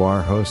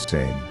Tazwar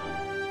Hossein,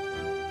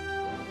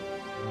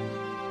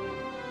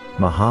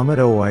 Muhammad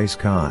Owais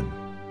Khan,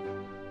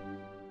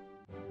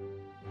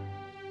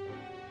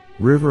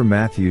 River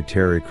Matthew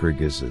Terry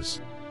Krigizes,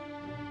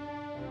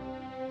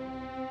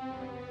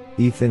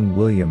 Ethan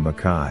William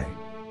Mackay,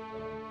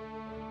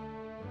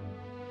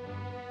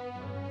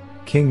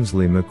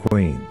 Kingsley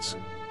McQueens,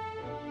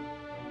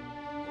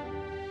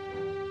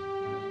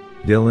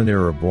 Dylan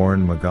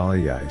Iraborn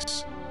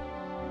Magalhães,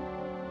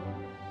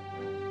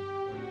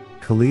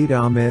 Khalid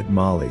Ahmed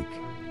Malik,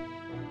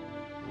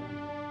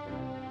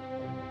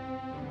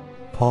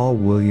 Paul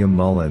William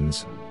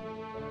Mullins,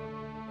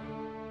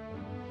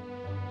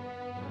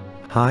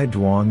 Hai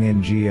Duong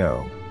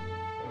Ngo,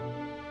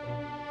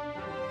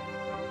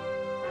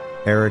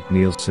 Eric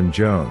Nielsen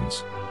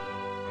Jones,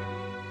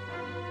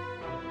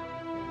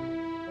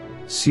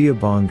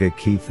 Siabonga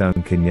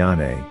Keithung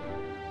Kenyane,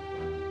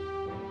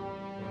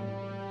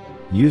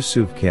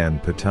 Yusuf Khan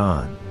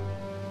Patan,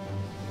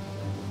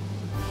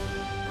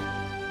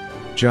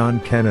 John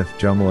Kenneth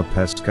Jumla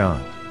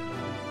Pescant,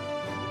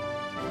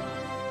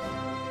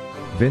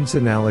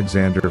 Vincent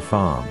Alexander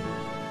Pham,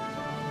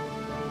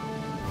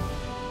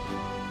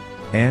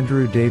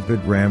 Andrew David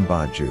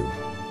Rambaju,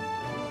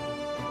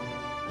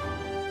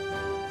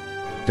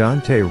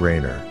 Dante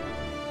Rayner,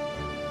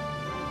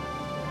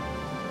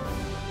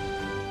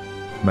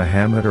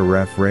 Muhammad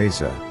Aref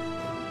Reza,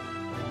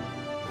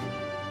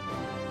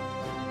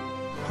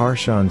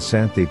 Harshan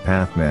Santhi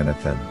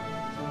Pathmanathan,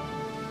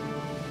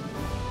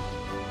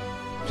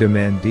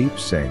 Damandeep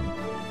Singh,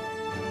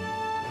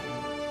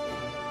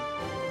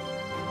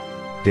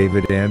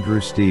 David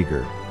Andrew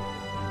Steger,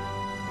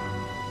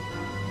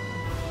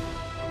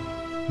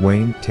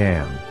 Wayne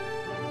Tam,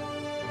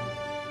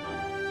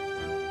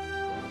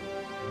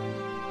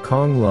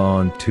 Kong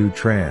Laon Tu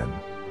Tran,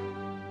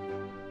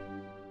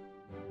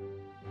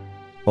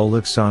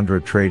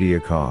 Alexandra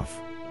Tradiakov,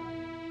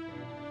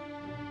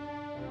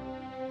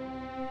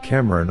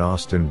 Cameron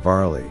Austin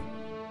Varley,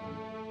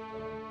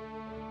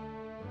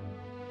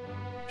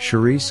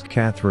 Charisse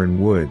Catherine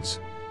Woods,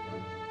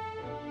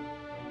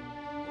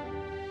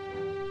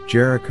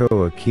 Jericho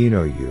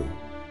Aquinoyu,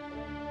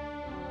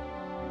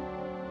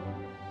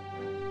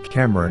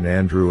 Cameron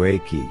Andrew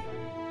Aki,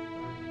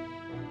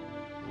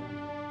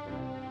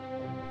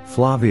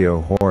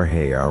 Flavio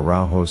Jorge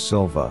Araujo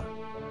Silva,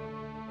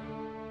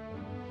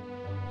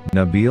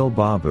 Nabil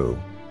Babu,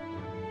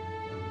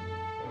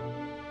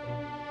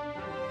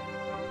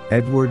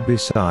 Edward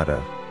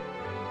Bisada,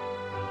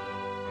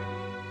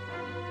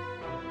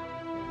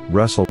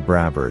 Russell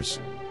Brabbers,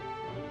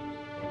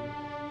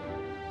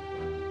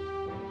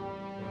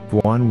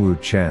 Guanwu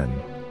Chen,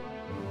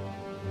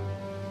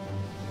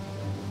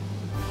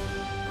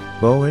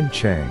 Bowen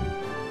Cheng,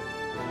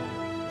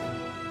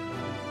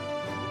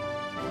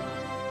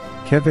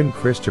 Kevin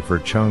Christopher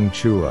Chung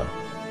Chua,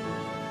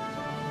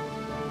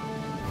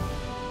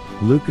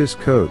 Lucas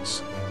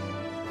Coates,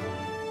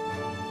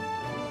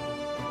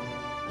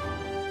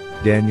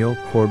 Daniel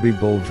Corby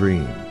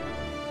Boldreen,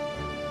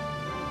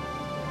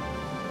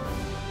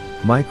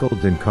 Michael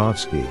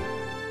Dinkowski,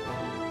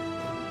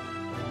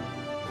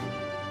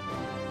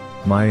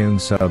 Mayung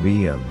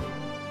Sabiyam,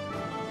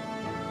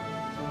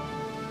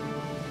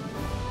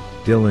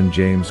 Dylan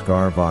James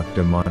Garvok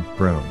de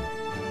Montbrun,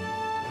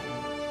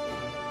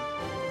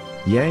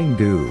 Yang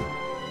Du,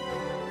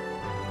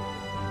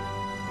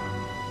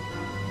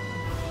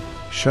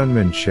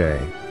 Shunmin Shea,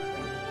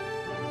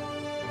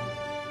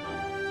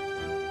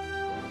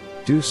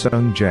 Du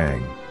Sung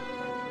Jang,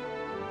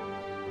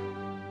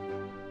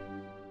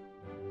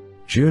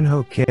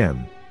 Junho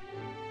Kim,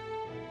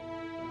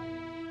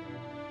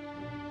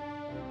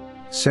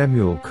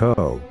 Samuel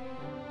Ko,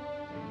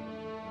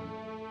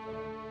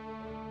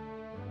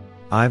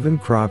 Ivan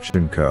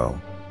Kropchenko,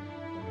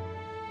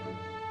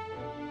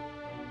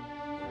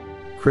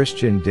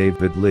 Christian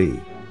David Lee,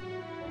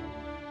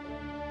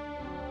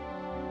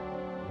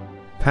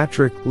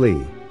 Patrick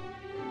Lee,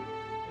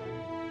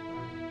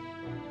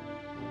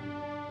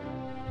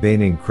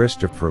 Baining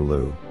Christopher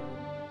Liu,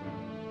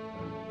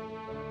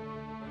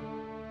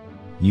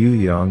 Yu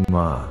Young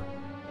Ma,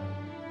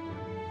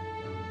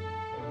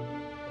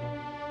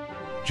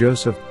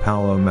 Joseph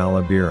Paulo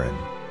Malabiran,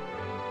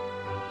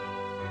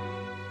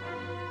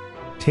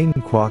 Ting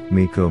Kwok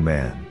Miko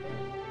Man,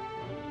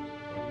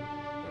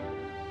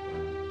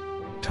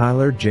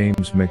 Tyler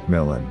James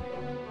McMillan,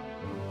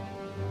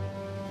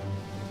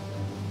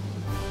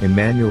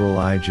 Emmanuel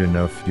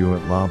Ija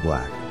Fuent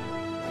LaBlack,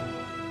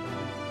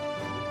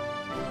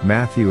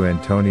 Matthew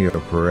Antonio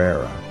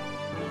Pereira,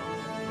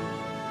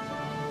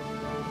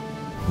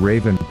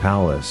 Raven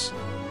Palace,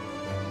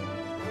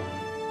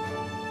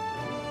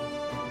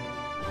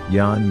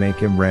 Jan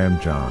Makim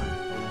Ramjan,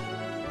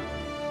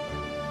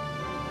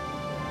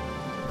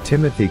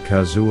 Timothy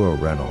Kazuo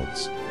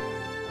Reynolds,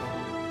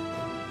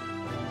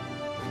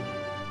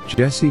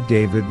 Jesse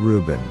David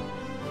Rubin,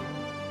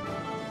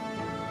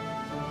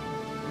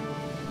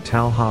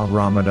 Talha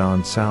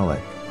Ramadan Salik,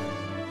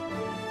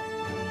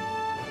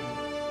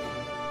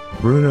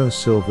 Bruno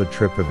Silva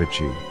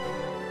Tripovici,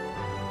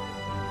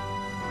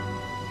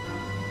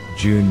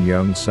 Jun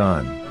Young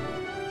Sun,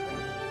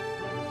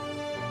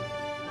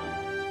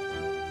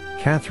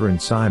 Catherine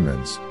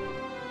Simons,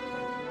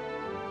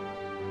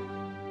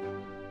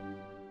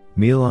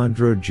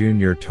 Milandro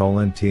Jr.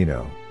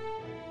 Tolentino,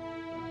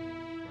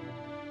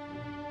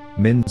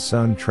 Min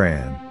Sun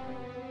Tran,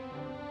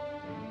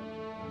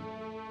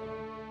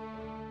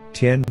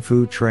 Tien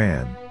Fu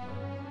Tran,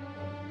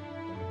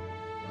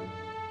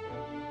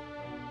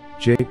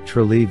 Jake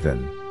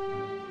Treleaven,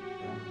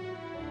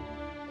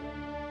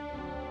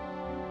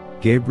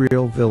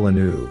 Gabriel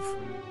Villeneuve,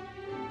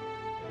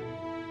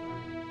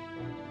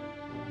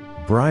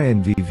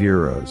 Brian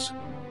Viveros,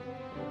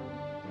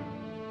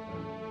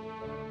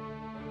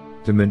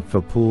 Demint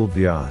Fapul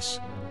Vyas,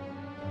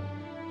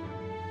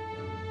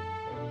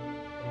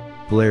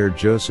 Blair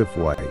Joseph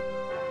White,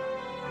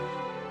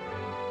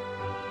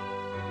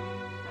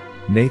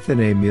 Nathan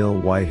Emil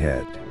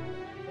Whitehead,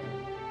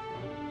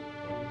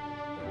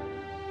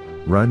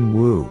 Run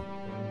Wu,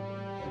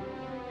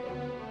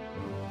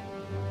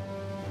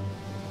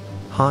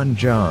 Han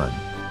John,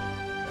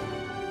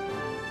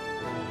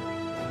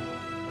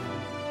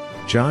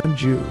 John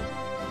Ju,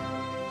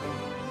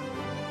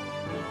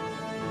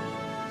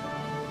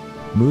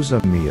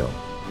 Muzamil,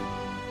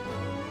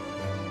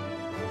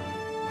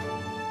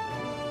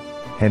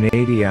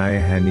 Hanadi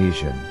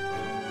Hanesian,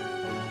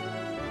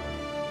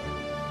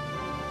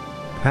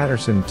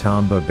 Patterson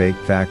Tamba Bake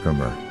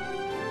Thakramer,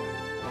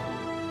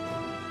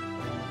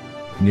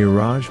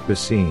 Niraj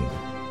Basin,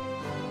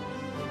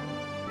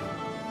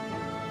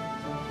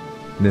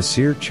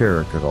 Nasir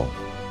Charikadal,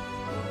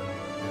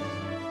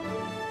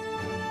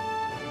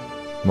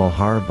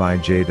 Malhar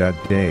Vijay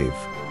Dave,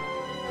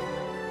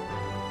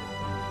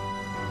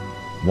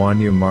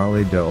 Wanya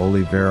Marley de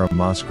Oliveira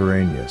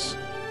Mascarenhas,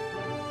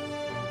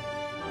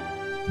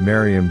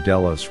 Miriam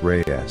Delos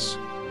Reyes,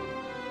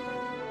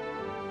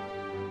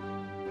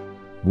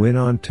 Win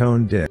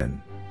Antone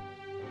Din,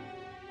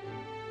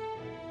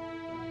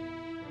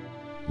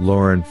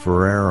 Lauren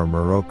Ferreira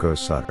Morocco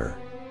Sutter,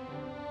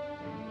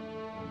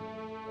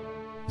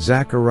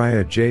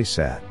 Zachariah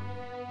Jsat,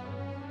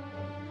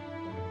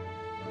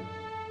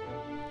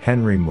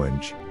 Henry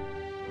Munj,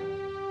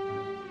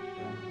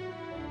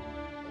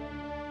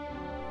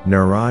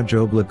 Niraj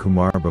Obla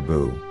Kumar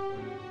Babu,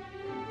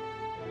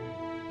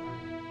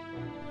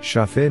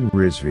 Shafin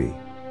Rizvi,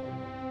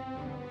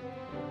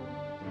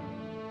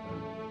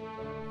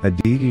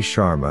 Aditi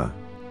Sharma,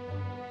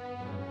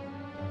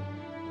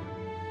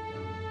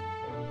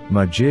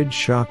 Majid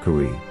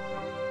Shakui,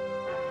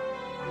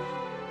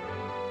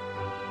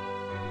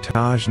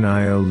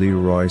 Tajnayo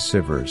Leroy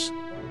Sivers,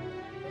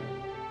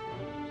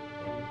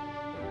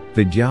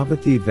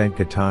 Vidyavati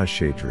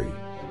Venkatashadri,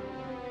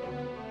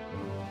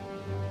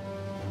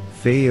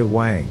 Faya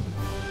Wang,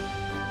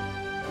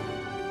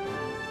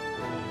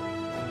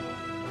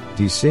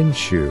 Disin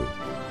Shu,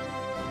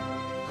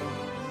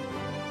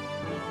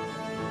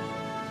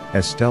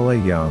 Estella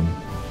Young,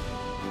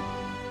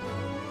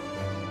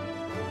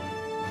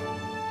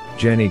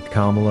 Jenny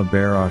Kamala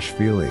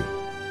Barashvili,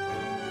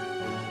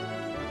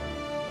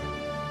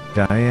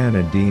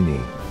 Diana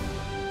Dini,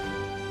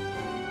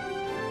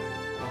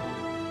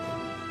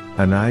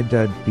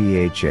 Anaidud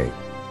Bha,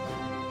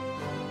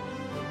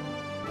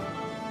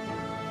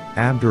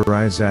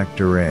 Abdurizak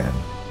Duran,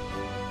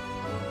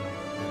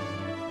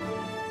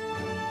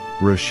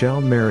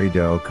 Rochelle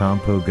Merida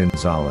Ocampo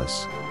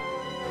Gonzalez,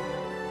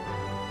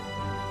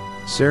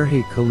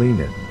 Serhi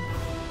Kalinin,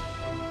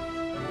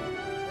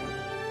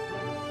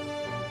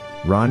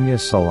 Rania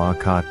Salah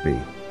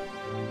Kotbi,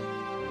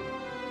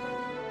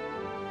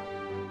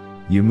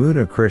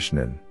 Yamuna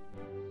Krishnan,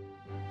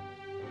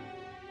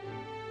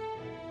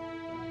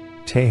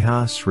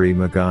 Teha Sri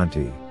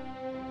Maganti,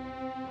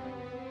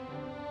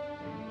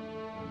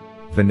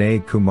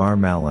 Vinay Kumar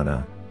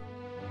Malana,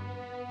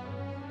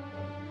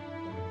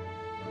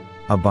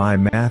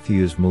 Abai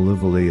Matthews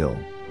Maluvalil,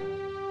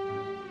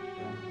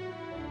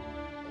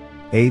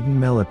 Aiden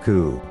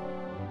Melaku,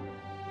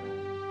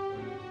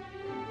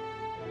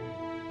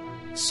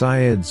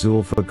 Syed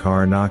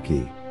Zulfikar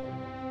Naki,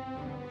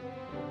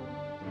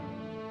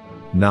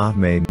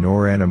 Nahme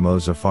Norana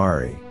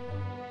Mozafari,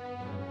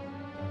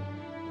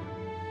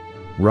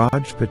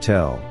 Raj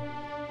Patel,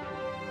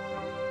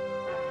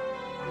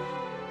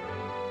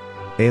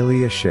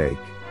 Alia Sheikh,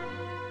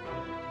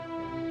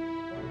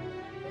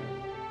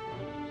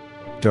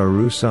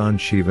 Darusan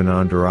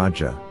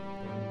Shivanandaraja,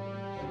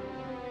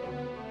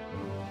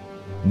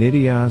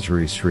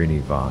 Nityasri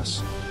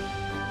Srinivas,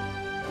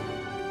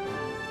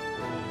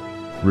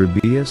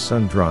 Rabia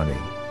Sundrani,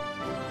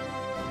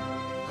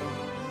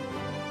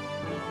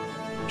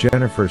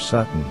 Jennifer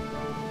Sutton,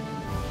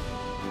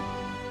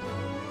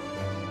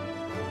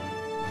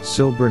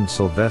 Silbran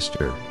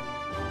Sylvester,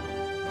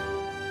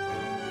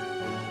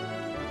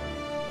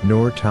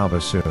 Noor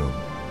Tabassum,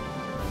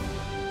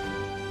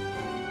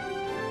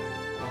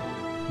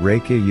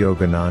 Rekha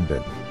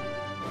Yoganandan,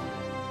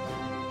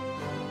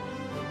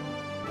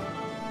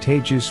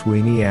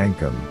 Tejaswini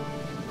Ankam,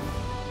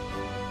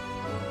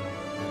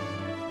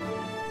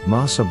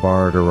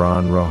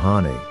 Masabharadaran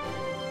Rohani,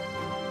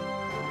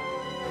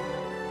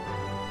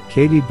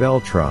 Katie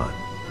Beltran,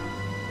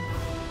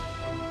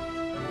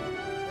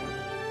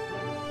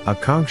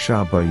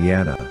 Akanksha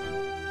Bayana,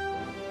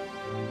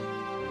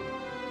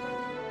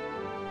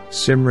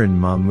 Simran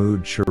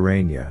Mahmood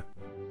Sharanya,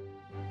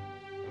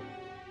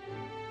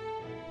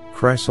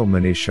 Chrysal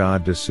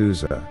Manisha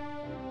D'Souza,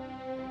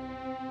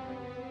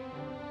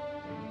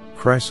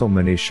 Chrysal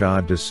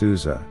Manisha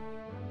D'Souza,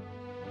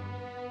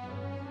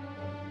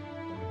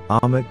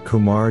 Amit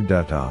Kumar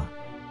Dutta,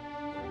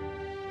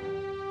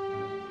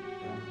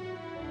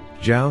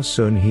 Zhao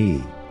Sun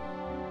Hee,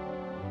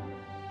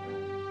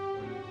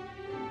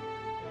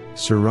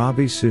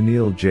 Sarabi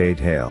Sunil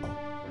Jadhail,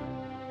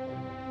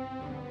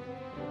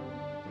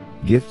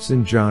 Gifts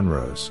and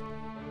Genres,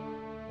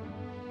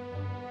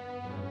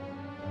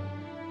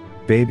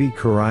 Baby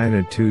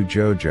Karayana 2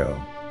 Jojo,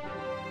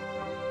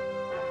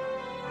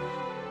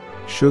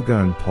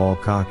 Shugun Paul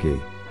Kaki,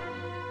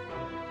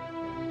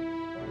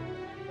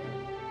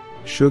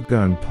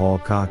 Shugun Paul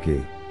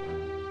Kaki,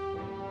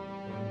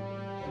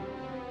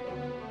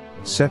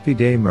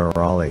 Sepide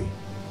Murali,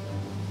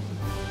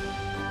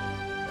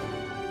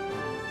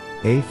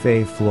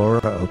 Afe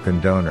Flora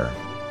Okandonar,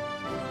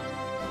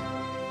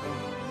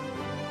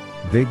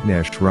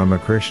 Vignesh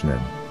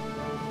Ramakrishnan,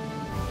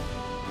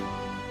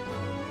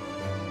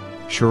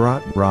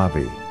 Sharat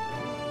Ravi,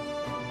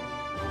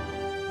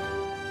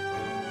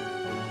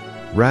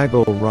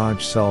 Raghul Raj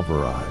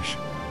Selvaraj,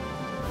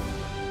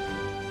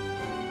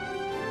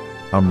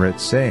 Amrit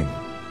Singh,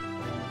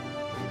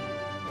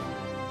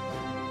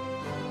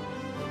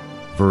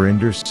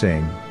 Verinder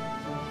Singh,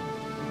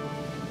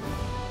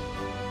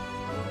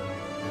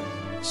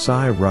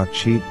 Sai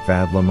Rakshit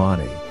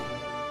Vadlamani,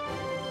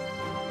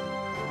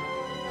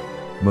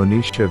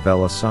 Monisha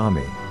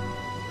Velasamy,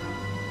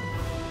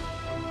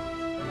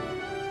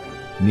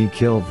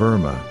 Nikhil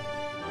Verma,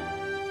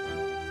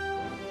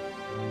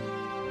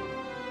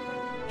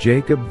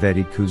 Jacob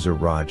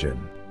Vetikuzarajan,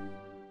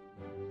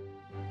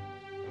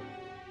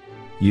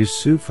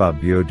 Yusufa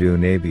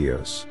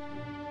Biodunabios,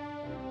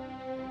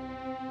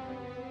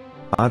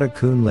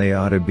 Adakunle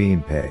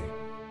Adabimpe,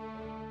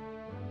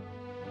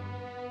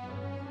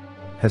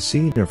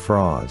 Hasina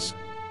Fraz,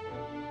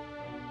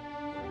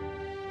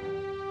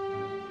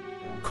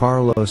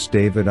 Carlos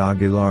David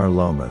Aguilar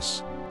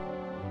Lomas,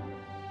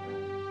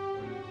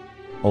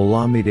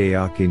 Olamide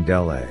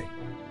Akindele,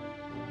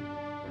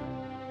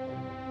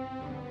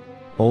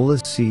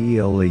 Olasi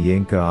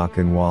Olayinka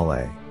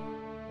Akinwale,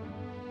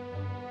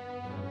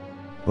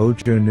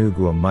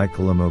 Ojonugwa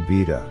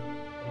Michaelamobita,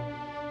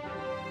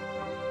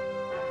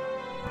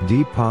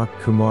 Deepak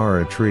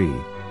Kumar Atri,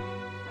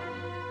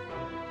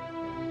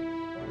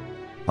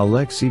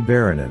 Alexei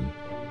Baranin,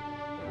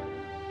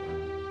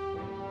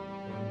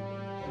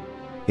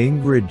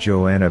 Ingrid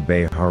Joanna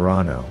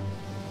Bejarano,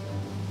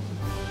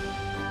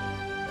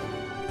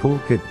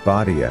 Pulkit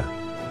Bhatia,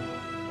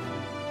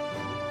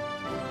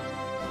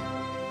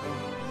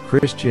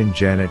 Christian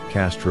Janet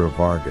Castro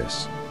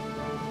Vargas,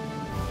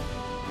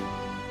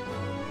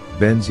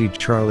 Benzi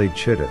Charlie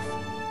Chitteth,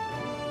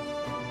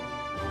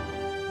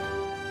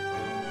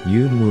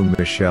 Yunwoo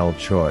Michelle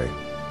Choi,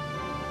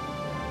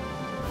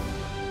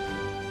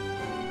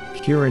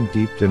 Kiran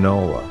Deep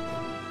Danola,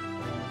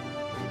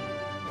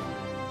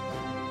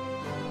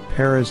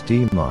 Paris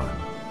Demon,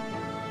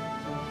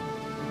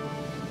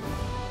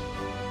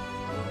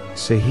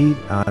 Sahid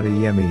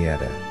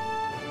Adiyemieta,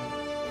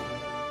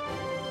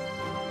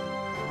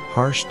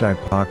 Harsh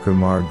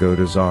Dipakumar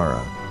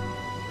Godazara,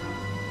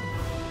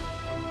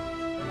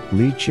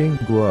 Li Ching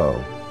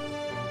Guo,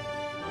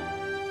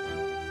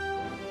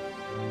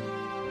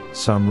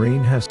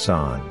 Samreen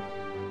Hassan,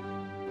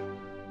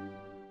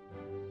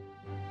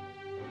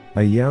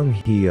 Ayung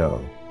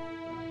Hyo,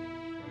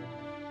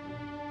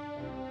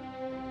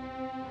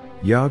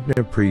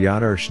 Yagna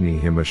Priyadarshini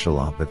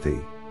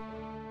Himashalapathy,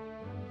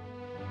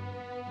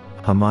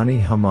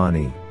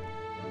 Hamani,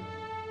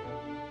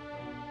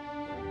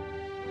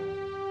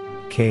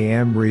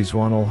 KM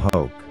Rizwanul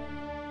Hoke,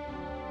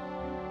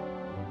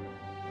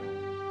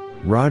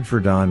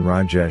 Rajvardhan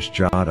Rajesh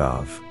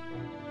Jadhav,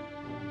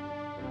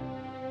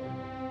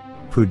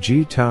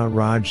 Pujita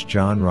Raj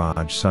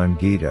Janraj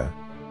Sangeeta,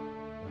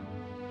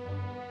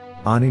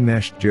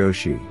 Animesh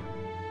Joshi,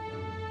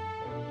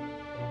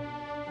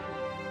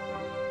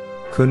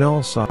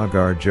 Kunal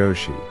Sagar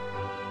Joshi,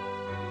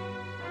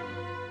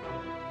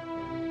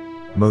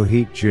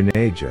 Mohit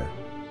Juneja,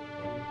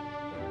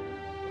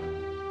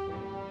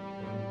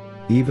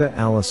 Eva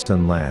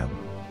Allison Lamb,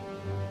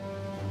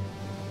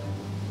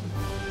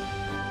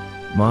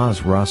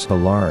 Maz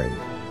Rasalari,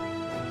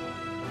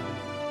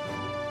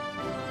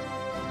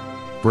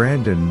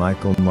 Brandon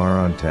Michael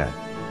Marontet,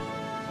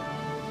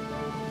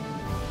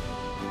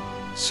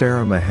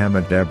 Sarah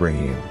Mohammed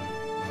Ibrahim,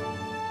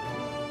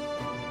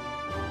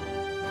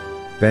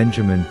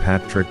 Benjamin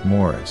Patrick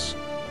Morris,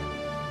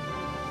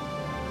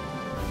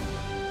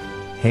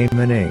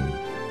 Haymaning,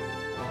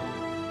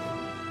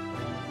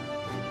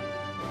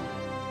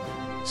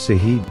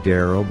 Sahid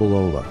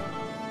Darobalola,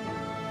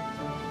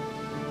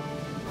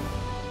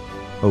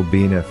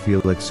 Obina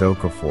Felix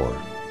Okafor,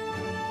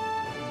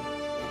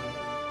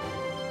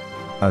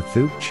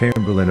 Athuk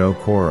Chamberlain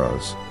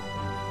Okoros,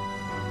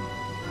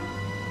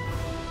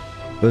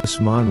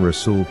 Usman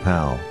Rasul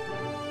Pal,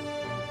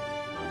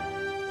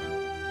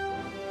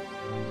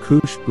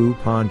 Kushbu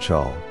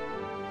Panchal,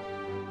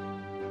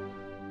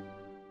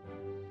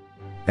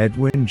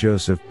 Edwin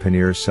Joseph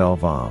Panir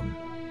Selvam,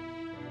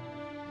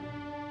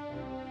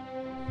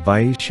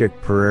 Vaishik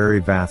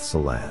Pereri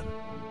Vatsalan,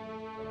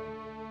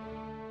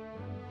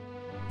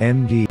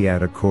 MD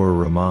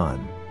Atakur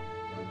Rahman,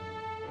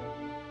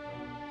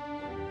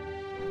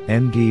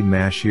 MD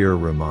Mashir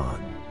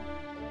Rahman,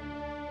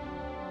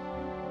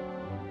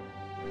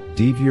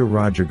 Divya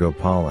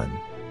Rajagopalan,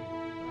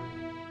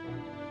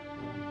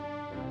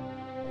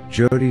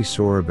 Jyoti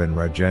Saurabhan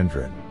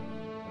Rajendran,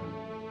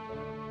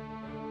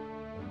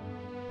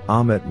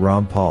 Amit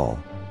Rampal,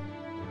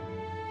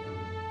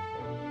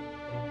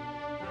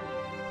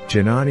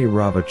 Janani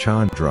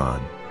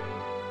Ravichandran,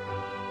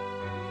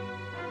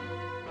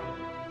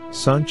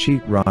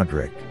 Sanchit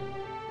Roderick,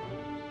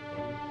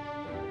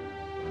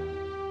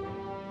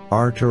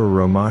 Artur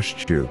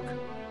Romashchuk,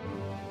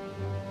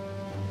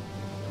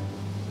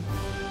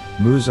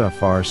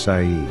 Muzaffar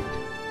Saeed,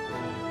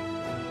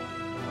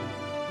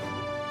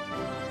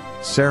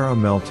 Sarah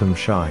Meltem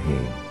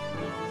Shaheen,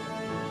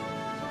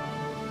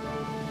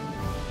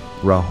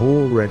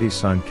 Rahul Reddy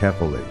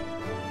Sankepali,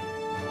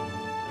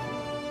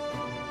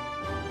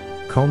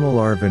 Komal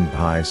Arvind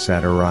Bhai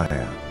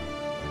Sataraya,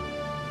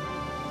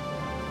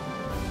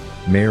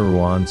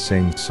 Meherwan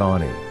Singh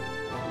Sawhney,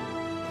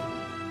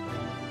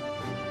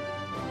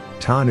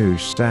 Tanuj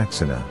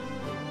Saxena,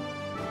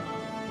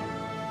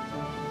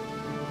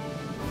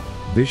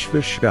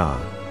 Vishva Shah,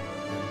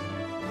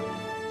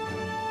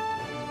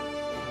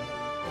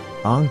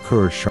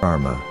 Ankur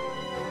Sharma,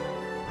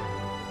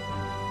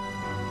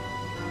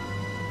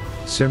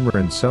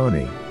 Simran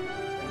Soni,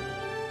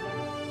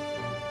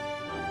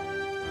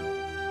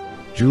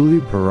 Julie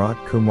Bharat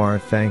Kumar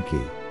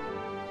Thanki,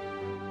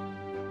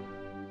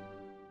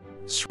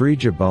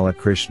 Srija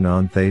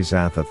Balakrishnan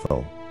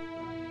Thazathathal,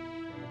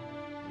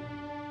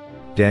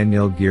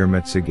 Daniel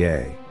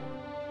Girmatsagay,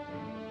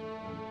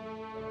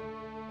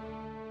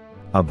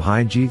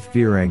 Abhijit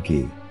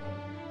Virenki,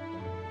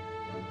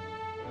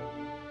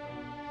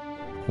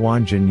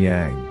 Huanjin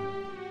Yang,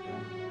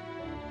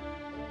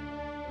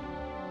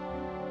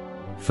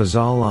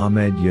 Fazal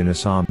Ahmed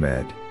Yunus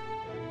Ahmed,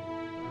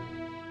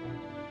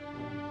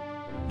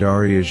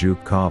 Daria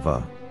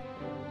Zhukova,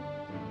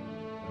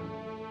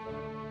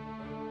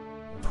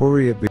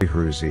 Puria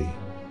Bihruzi,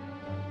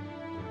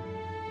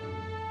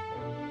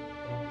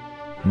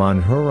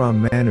 Manhura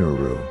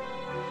Manuru,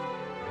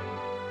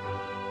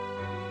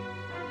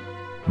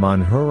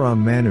 Manhura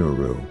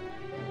Manuru,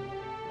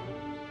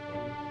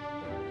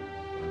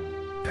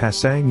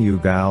 Pasang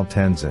Yugal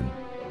Tenzin,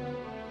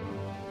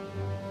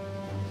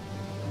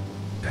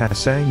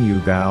 Pasang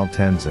Yugal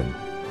Tenzin,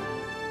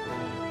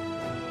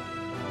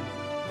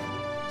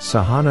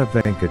 Sahana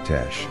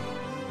Venkatesh,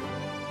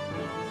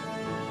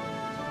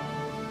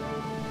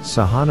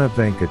 Sahana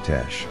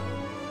Venkatesh,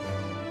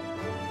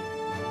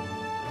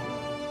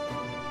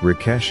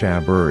 Rakesh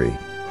Aburi,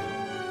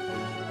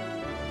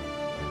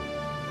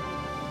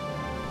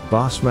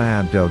 Basma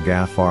Abdel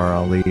Ghaffar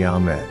Ali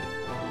Ahmed,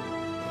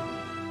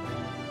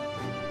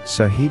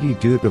 Sahidi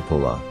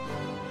Dudapula,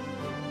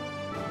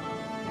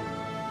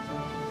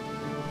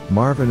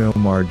 Marvin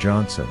Omar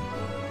Johnson,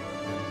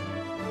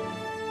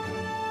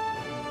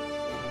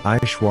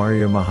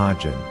 Aishwarya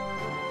Mahajan,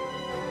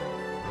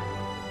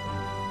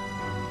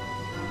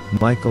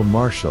 Michael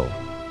Marshall,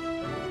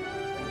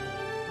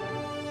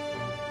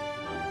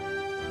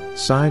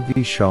 Sai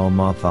Vishal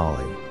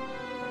Mathali,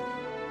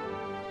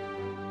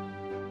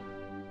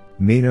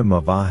 Meena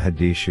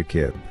Mavahadi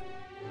Shakib,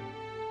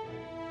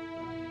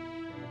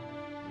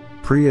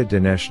 Priya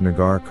Dinesh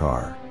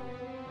Nagarkar,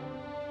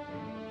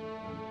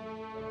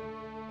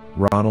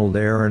 Ronald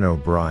Aaron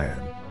O'Brien,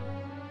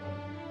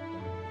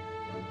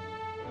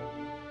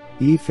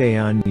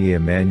 Ifeanyi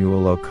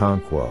Emmanuel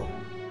Okonkwo,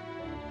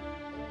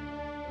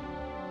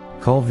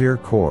 Kulveer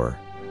Kaur,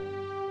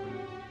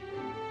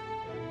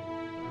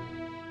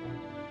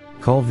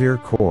 Kulveer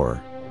Kaur,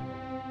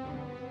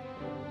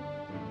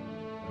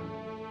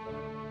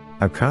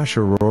 Akash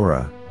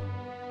Arora,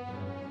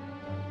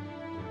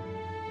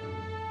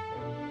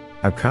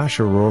 Akash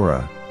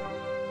Arora,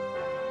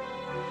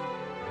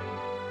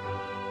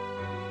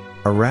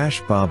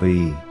 Arash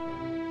Babai,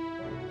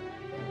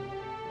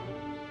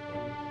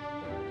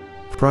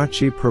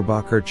 Prachi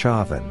Prabhakar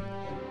Chavan,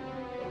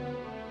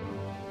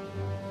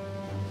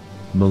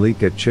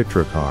 Malika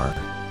Chitrakar,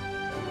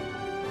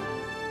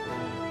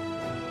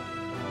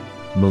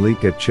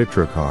 Malika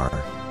Chitrakar,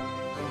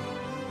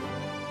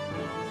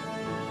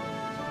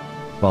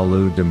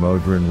 Balu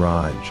Damodran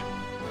Raj,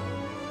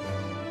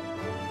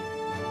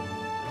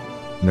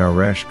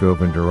 Naresh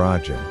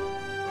Govindarajan,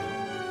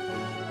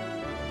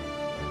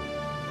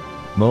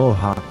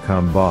 Mohak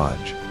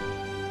Kamboj,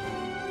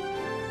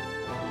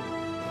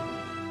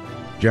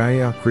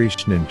 Jaya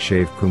Krishnan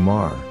Shiv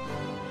Kumar,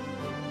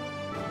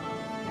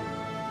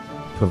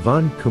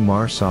 Pavan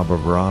Kumar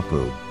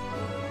Sabavarapu,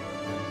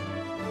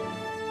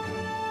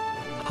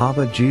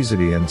 Hava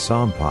Jizadi and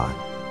Sampat,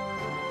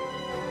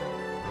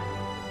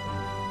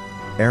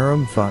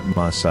 Aram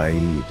Fatma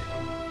Saeed,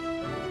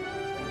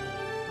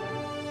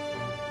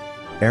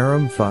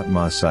 Aram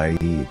Fatma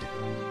Saeed,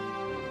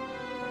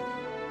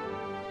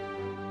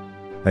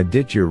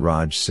 Aditya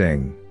Raj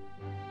Singh,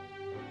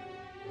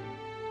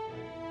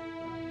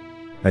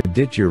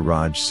 Aditya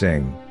Raj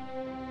Singh,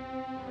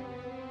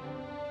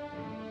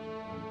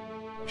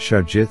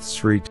 Shajith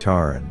Sri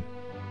Taran,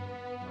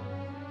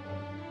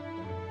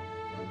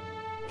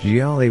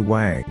 Jiali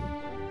Wang,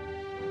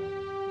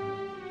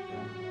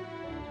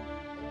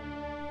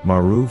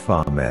 Maruf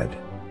Ahmed,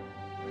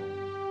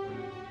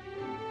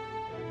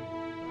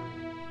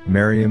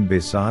 Mariam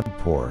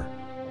Bisadpur,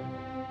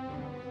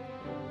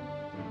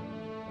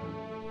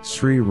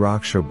 Sri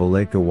Raksha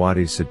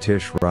Balekawati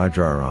Satish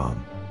Rajaram,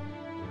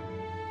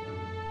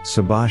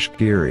 Sabash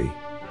Giri,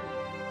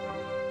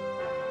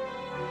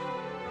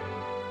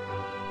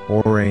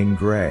 Orain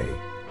Gray,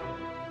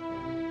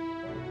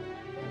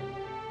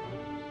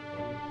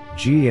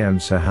 GM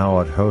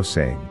Sahawat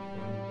Hossain,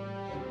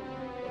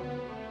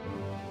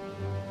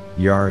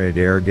 Yared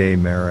Ergay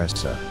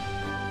Marissa,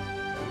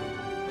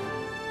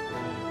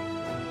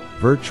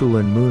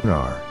 Virtulan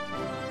Munar,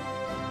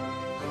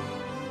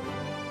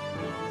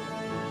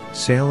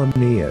 Salem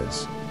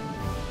Niaz,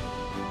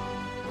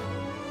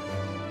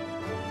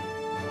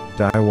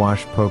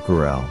 Daiwash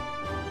Pokarel,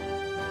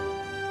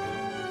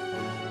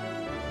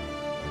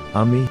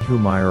 Ami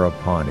Humaira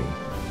Pani,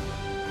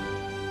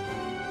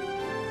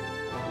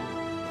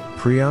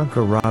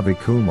 Priyanka Ravi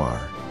Kumar,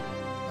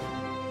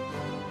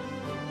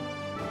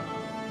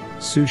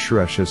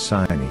 Sushresha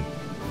Saini,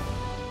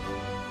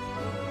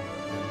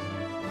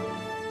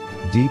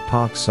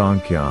 Deepak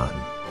Sankyan,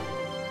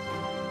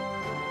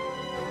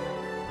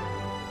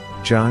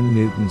 John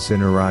Newton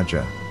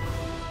Sinaraja,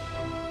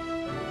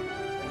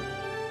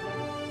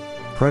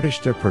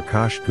 Pratishta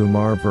Prakash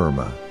Kumar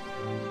Verma,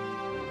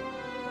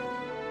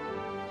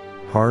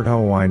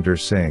 Hardhawinder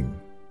Singh,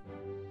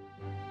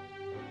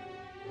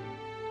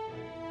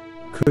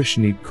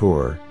 Kushneet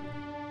Kaur,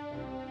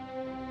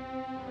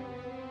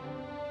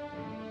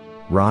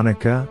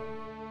 Ronika,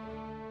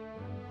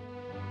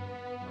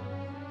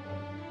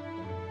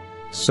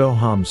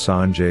 Soham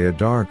Sanjay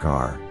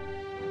Adarkar,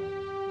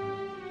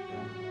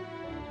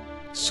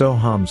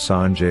 Soham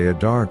Sanjay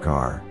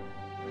Adarkar,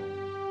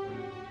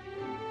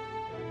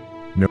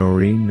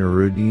 Noreen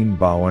Nuruddin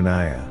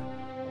Bawanaya,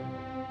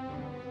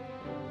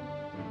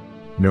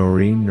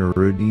 Noreen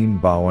Nuruddin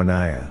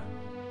Bawanaya,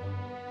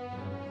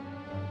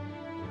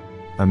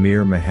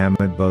 Amir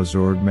Mohammed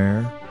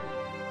Bozordmer,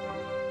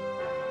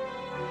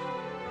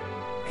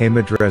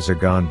 Hamadreza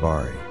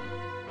Ganbari,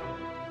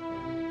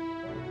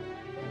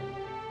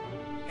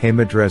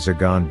 Hamadreza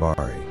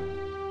Ganbari,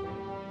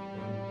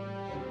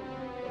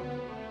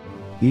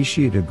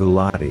 Ishita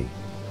Gulati,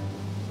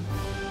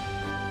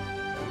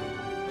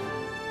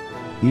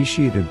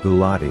 Ishita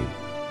Gulati,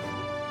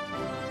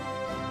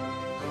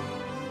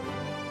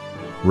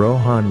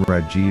 Rohan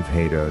Rajiv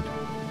Hadod,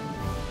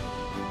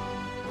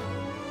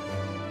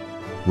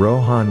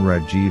 Rohan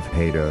Rajiv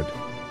Hadod,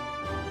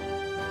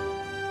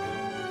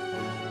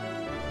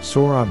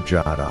 Saurabh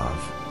Jadhav,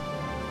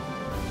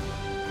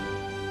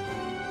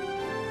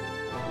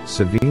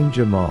 Saveen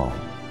Jamal,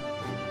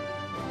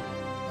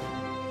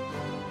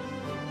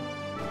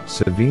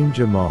 Saveen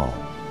Jamal,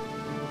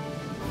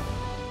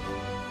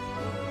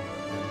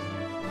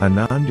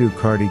 Anandu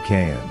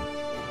Kartikeyan,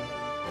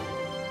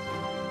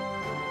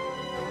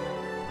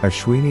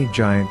 Ashwini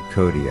Giant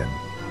Kodian,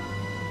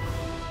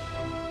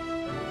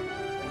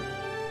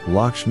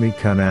 Lakshmi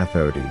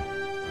Kanathodi,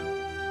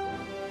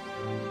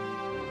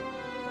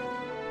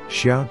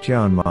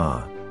 Xiaotian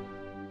Ma,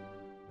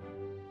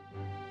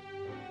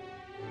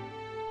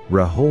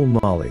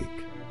 Rahul Malik,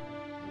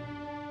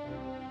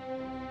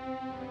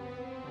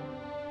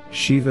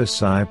 Shiva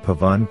Sai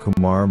Pavan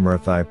Kumar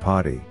Murthai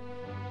Pati,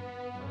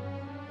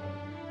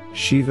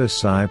 Shiva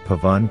Sai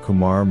Pavan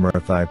Kumar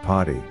Murthai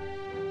Pati,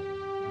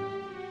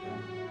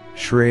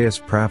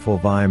 Shreyas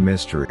Prafulvai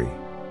Mystery,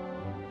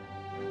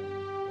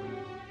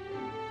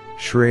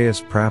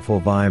 Shreyas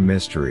Prafulvai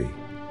Mystery,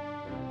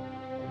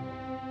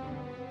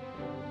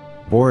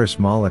 Boris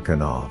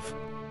Malikanov,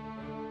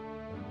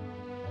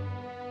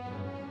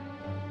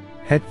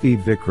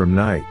 Hetvi Vikram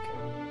Naik,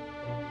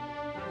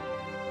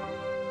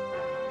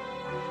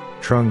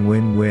 Trung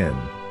Win Win,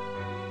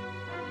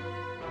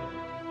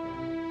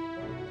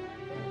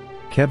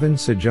 Kevin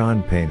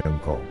Sajan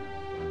Painumkal,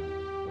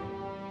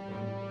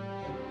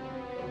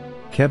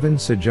 Kevin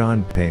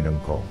Sajan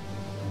Painumkal,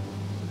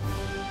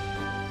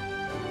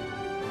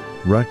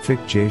 Rutvik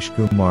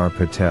Jeshkumar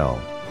Patel,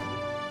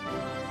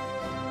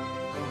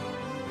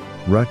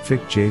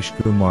 Rutvik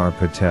Jeshkumar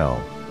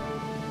Patel,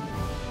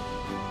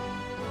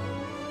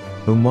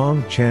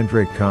 Umang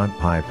Chandrakant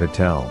Pai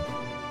Patel,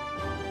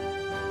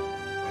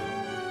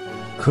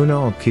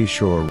 Kunal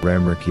Kishore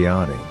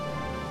Ramrakiani,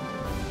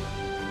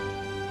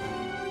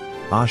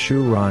 Ashu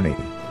Rani,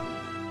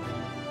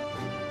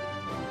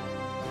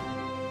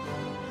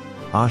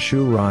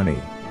 Ashu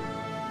Rani,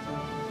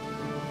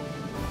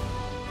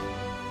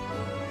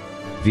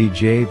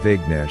 Vijay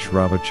Vignesh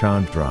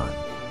Ravichandran,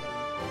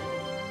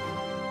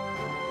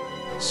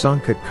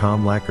 Sankat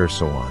Kamlakar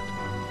Sawant,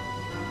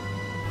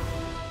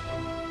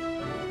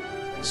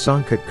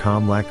 Sankat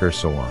Kamlakar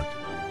Sawant,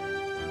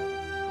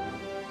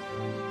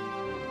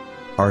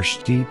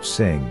 Arshdeep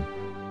Singh,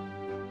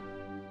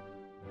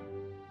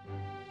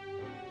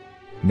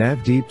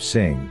 Navdeep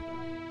Singh,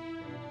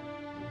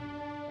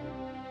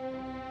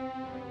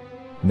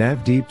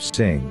 Navdeep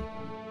Singh,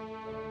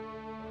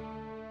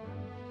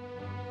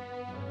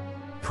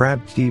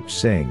 Prabdeep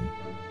Singh,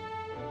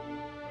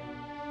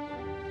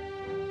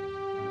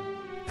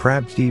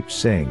 Prabdeep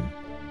Singh,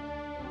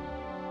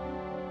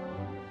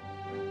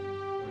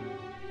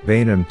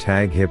 Vainam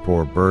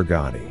Taghipur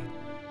Burgani,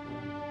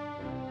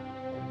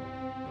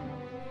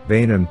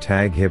 Vainam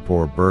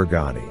Taghipur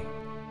Burgani,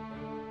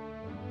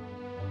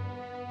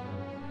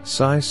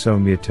 Sai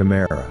Somya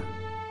Tamara,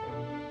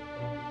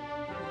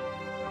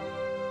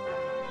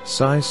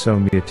 Sai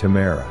Somya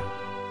Tamara,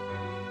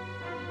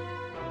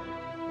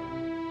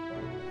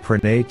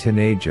 Pranay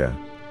Taneja,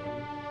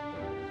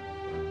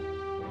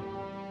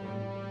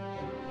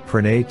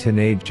 Pranay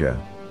Taneja,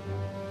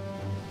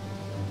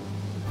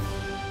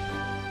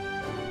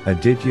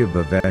 Aditya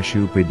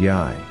Bhavesh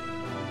Upadhyay,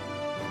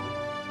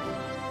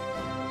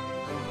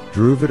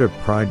 Dhruvida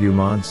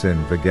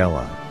Pradyumansan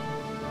Vagela,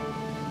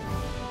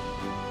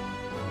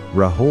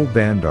 Rahul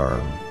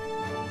Bandaram,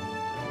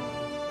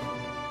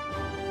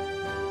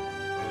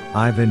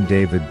 Ivan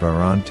David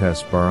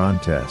Barantes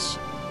Barantes,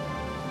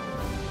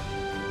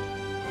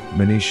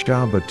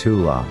 Manisha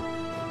Batula,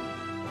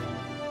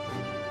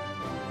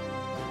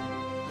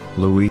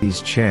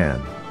 Louise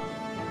Chan,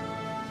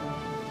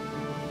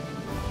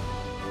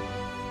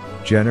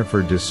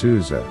 Jennifer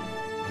D'Souza,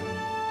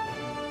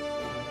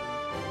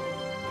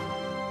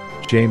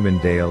 Jamin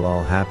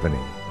Dayalal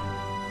Hapani,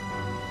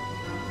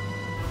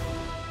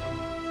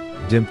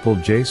 Dimple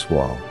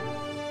Jaiswal,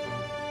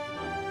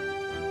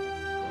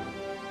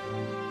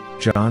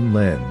 John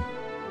Lin,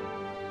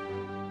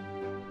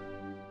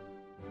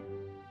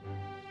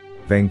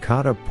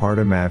 Venkata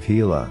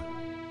Partamavhila,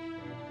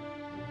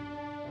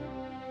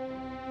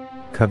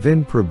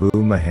 Kavin Prabhu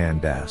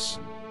Mahandas,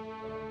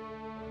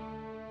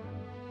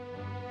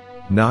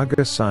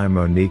 Naga Sai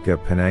Monika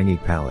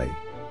Panangipalli,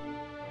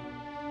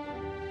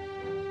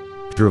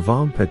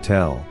 Dhruvam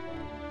Patel,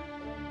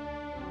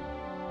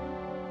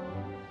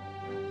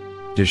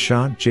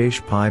 Dishant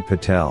Jeshpai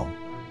Patel,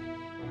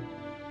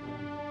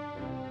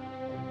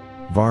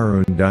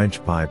 Varun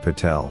Dinchpai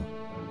Patel,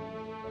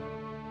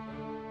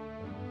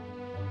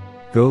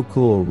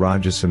 Gokul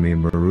Rajasamy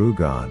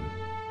Murugan,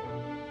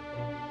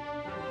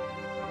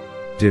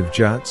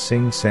 Divjat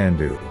Singh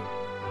Sandhu,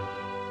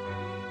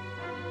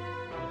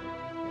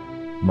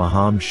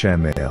 Maham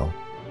Shamil,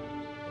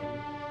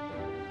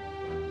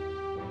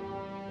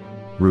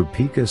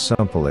 Rupika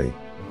Sampali,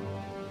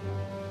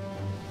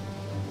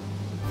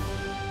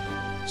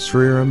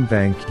 Sriram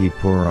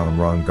Vankipuram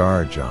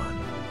Rangarjan,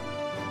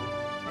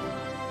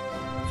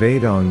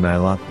 Vedang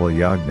Nilatpal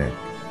Yagnik,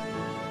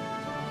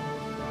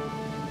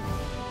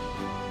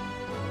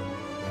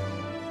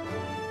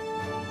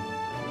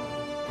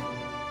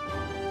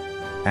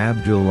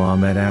 Abdul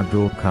Ahmed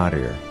Abdul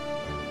Qadir,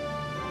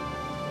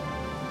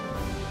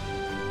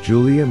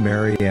 Julia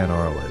Marianne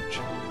Arledge,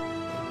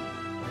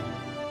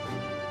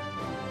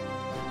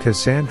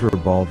 Cassandra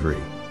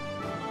Baldry,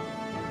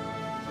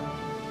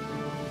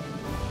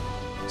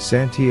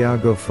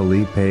 Santiago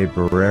Felipe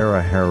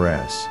Barrera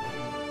Jerez,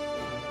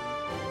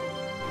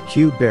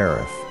 Hugh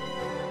Barrett,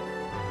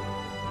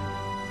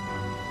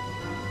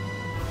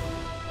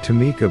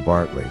 Tamika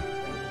Bartley,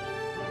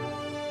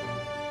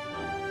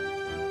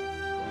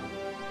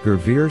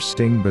 Gurveer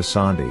Singh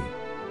Basandi,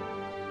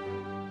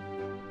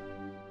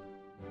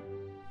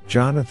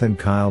 Jonathan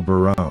Kyle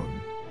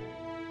Barone,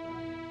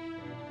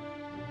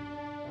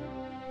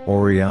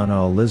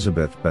 Oriana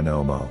Elizabeth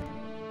Bonomo,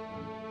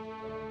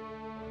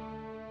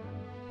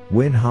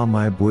 Win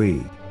Hamai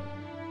Bui,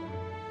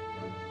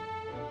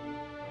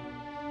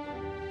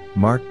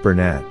 Mark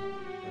Burnett,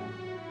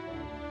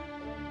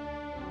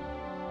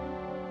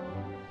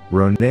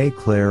 Renee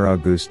Claire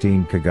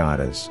Augustine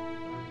Kagadas,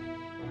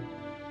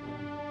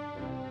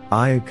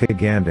 Ayaka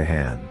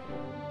Gandahan,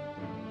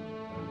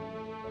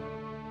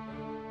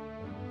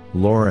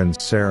 Lauren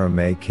Sarah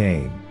May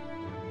Kane,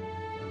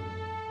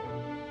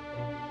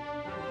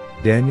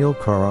 Daniel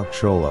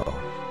Karakcholo,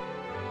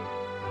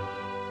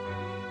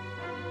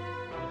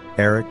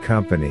 Eric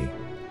Company,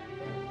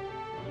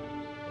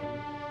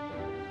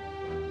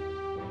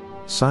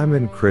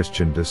 Simon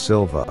Christian Da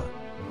Silva,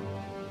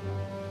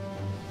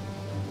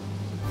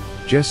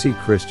 Jesse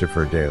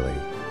Christopher Daly,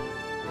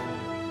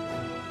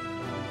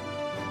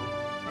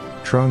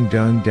 Trung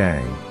Dung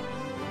Dang,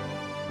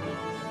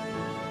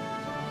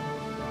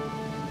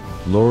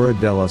 Laura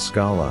Della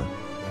Scala,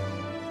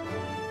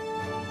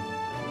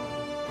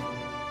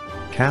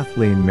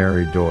 Kathleen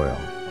Mary Doyle,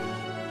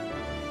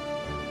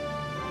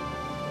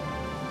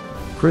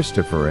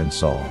 Christopher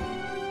Insall,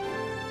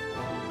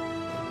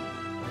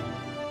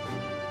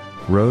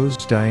 Rose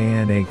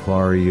Diane A.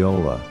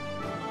 Clariola,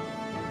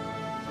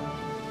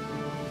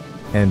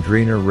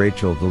 Andrina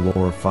Rachel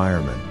Delore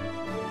Fireman,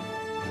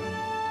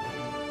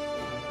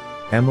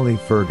 Emily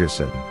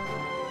Ferguson,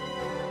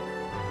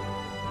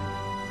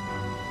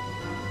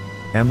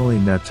 Emily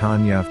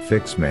Natanya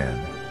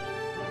Fixman,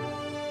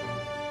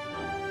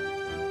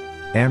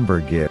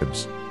 Amber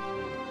Gibbs,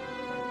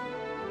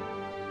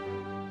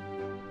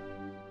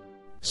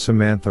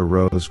 Samantha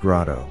Rose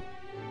Grotto,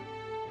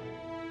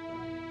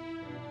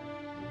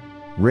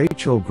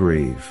 Rachel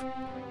Grieve,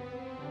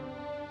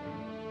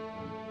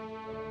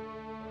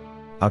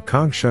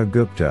 Akanksha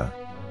Gupta,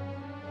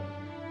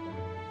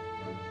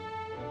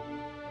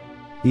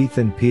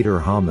 Ethan Peter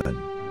Haman,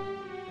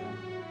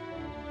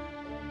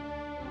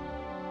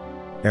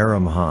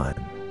 Aram Han,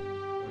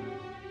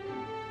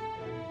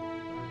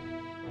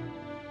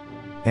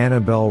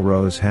 Annabelle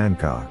Rose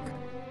Hancock,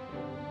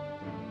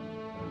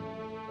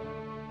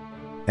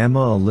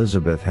 Emma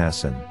Elizabeth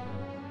Hassan,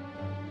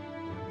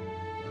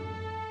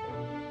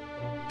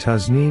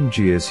 Tasneem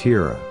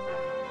Giazhira,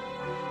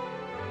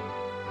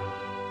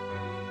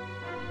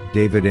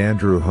 David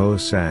Andrew Ho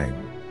Sang,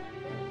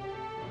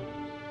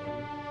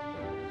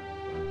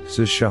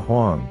 Sisha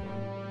Huang,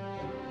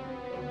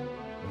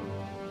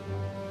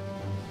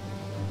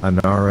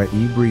 Anara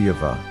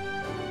Ibrieva,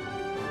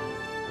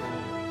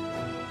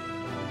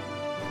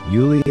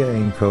 Yulia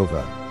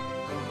Inkova,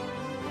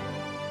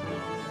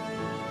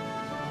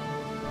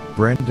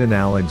 Brendan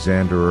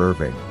Alexander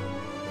Irving,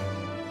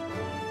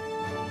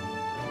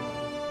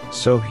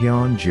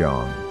 Sohyun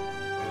Jeong,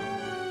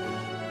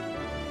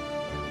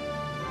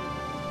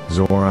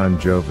 Zoran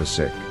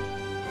Jovicic,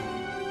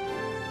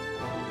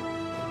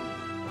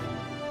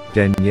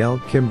 Danielle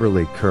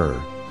Kimberly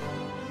Kerr,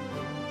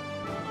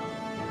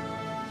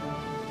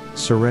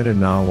 Sareta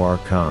Nawar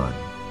Khan,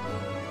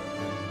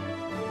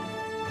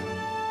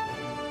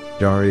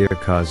 Daria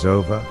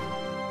Kozova,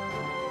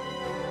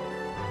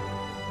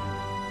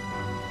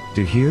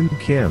 Dahyun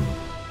Kim,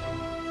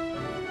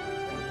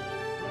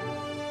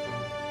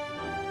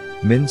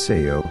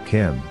 Minseo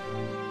Kim,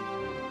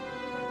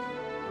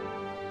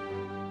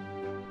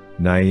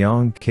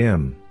 Nayong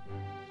Kim,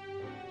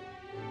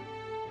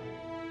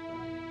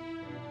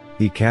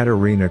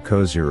 Ekaterina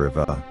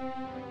Kozyreva,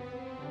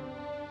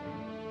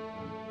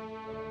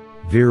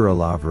 Vera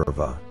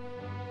Lavrova,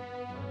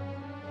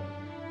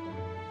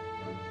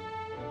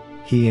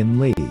 Hien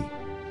Lee,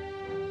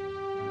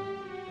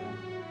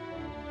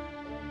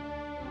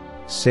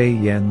 Say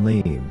Yen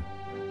Lim,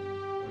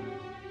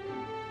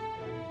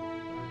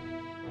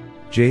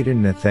 Jaden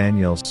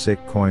Nathaniel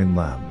Sitcoin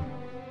Lam,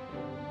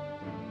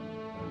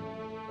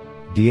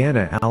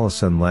 Deanna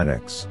Allison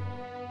Lennox,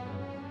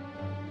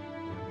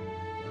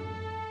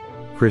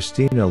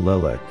 Christina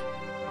Lilick,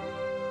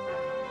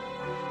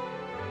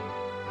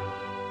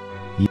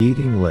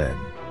 Yeating Lin,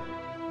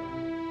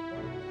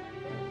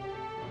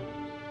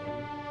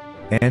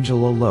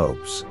 Angela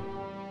Lopes,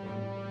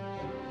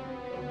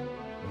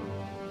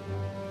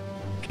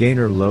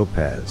 Gaynor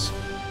Lopez,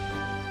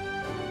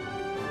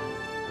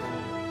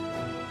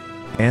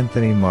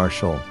 Anthony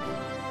Marshall,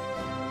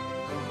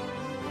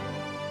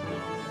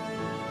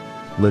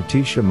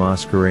 Leticia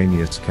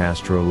Mascareñas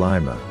Castro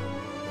Lima,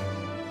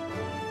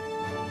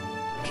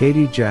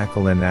 Katie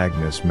Jacqueline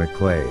Agnes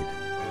McClade,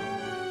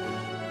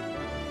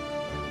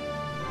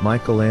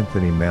 Michael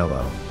Anthony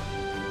Mello,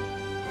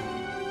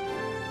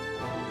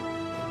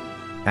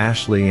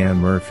 Ashley Ann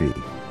Murphy,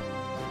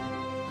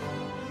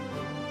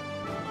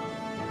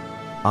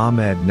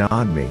 Ahmed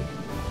Nadmi,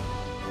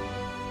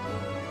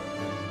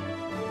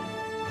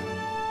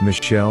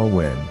 Michelle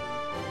Wynn,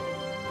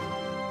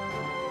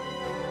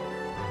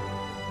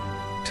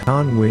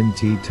 Tan Win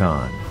T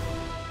Tan,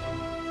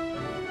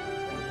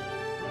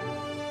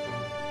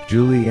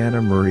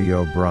 Juliana Marie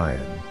O'Brien,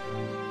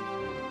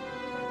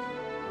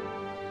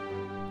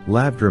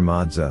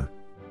 Lavdramadza,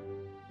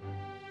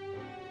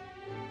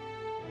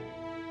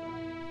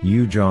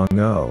 Yu Jong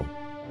O,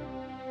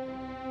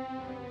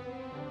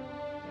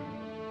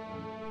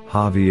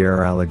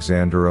 Javier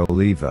Alexander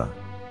Oliva,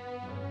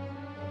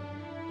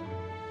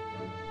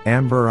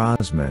 Amber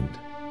Osmond,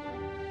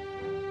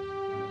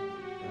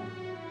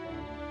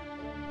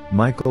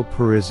 Michael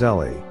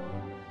Perizzelli,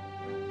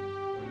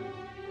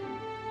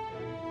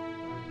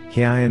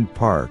 Hyen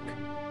Park,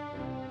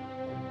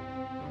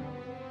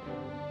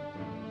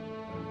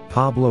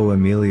 Pablo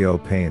Emilio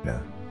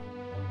Pena,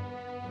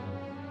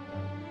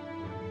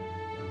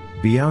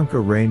 Bianca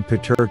Rain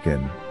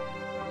Peturkin,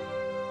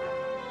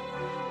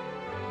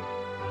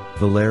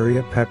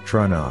 Valeria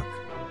Petronok,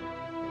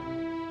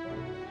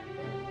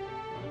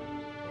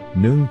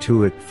 Nung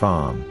Tuat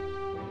Pham,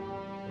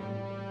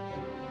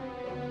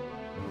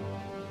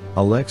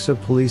 Alexa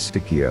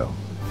Polistikio,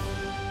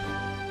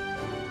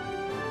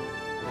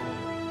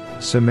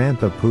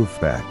 Samantha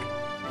Poofbeck,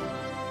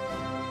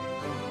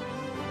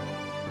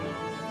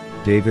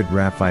 David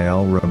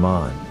Raphael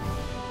Rahman,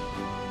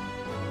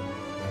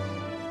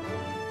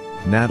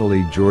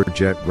 Natalie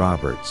Georgette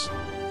Roberts,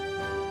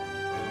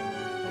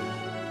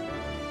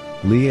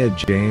 Leah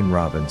Jane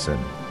Robinson,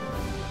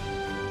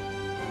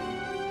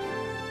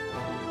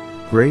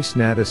 Grace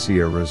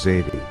Natasia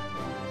Rosati,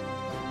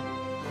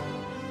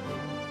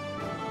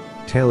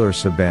 Taylor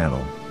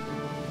Sabanel,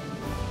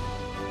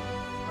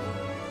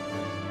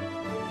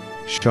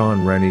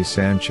 Sean Rennie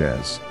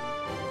Sanchez,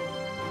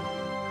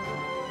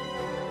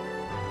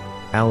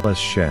 Alice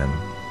Shen,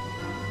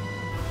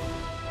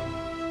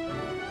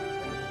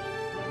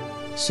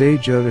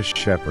 Sage Otis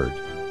Shepherd,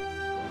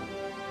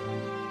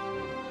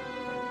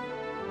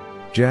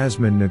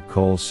 Jasmine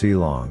Nicole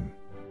Seelong,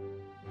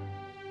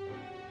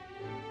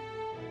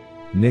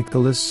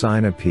 Nicholas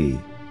Sina P,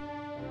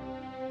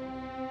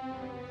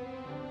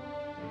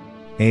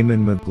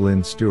 Eamon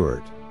McGlynn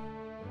Stewart,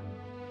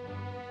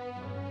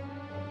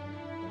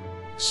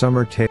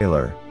 Summer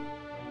Taylor,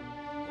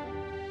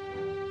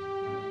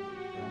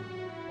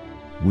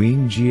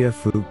 Ween Jia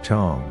Phuc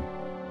Tong,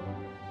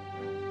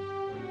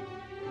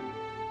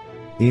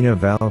 Ina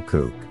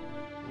Valkook,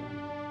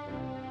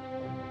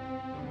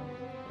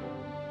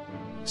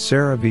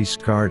 Sarah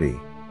Viscardi,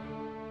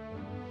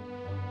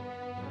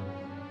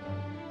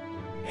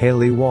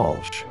 Haley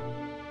Walsh,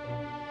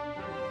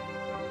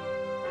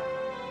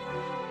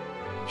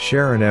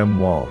 Sharon M.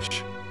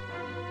 Walsh,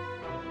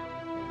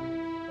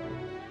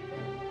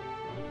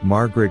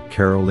 Margaret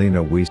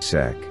Carolina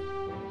Wiesek,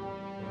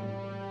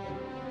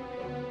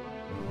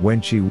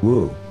 Wenqi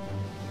Wu,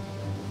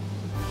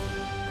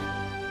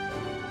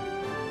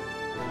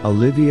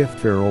 Olivia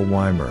Farrell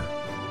Weimer,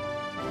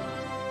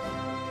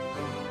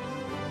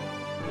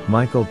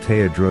 Michael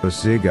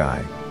Teodros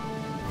Zigai,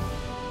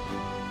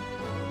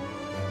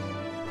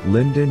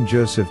 Lyndon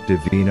Joseph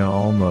Divina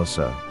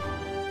Almosa,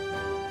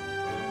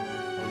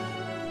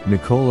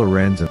 Nicola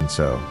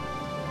Ranzenso,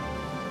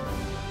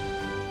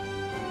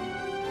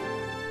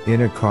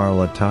 Ina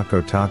Carla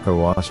Taco Taco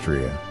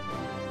Austria,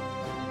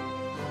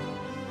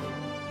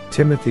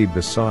 Timothy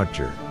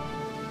Besodger,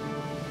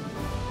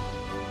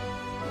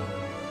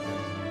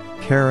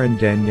 Karen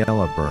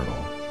Daniela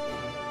Bernal,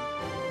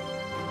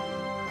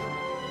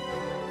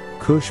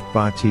 Kush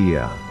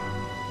Bhatia,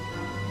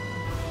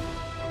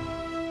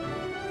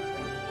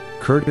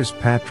 Curtis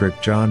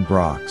Patrick John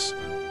Brox,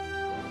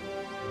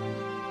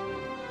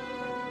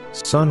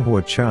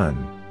 Sunhua Chun,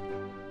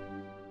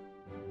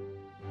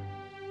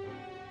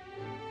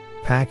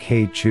 Pak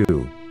Hei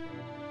Chu,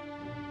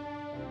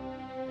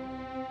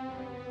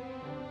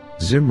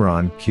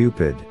 Zimran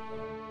Cupid,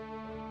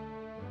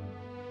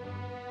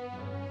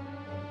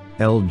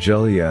 El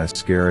Julia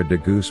Esquera de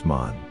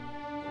Guzman,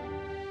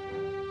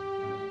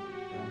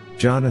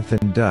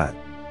 Jonathan Dutt,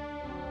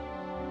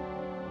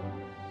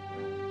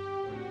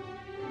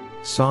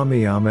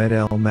 Sami Ahmed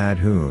El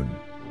Madhoun,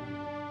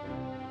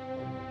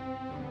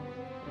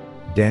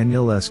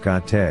 Daniel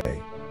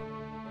Escate,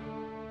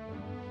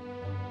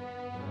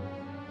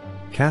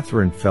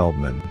 Catherine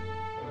Feldman,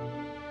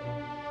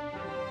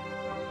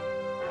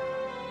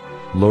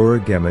 Laura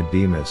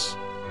Gemadimas,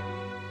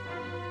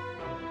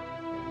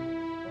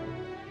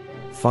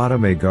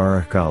 Fatime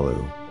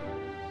Garakalu,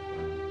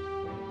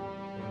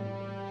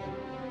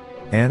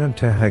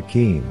 Ananta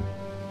Hakim,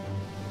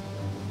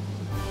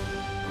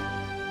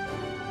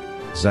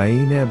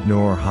 Zainab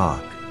Noor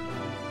Haq,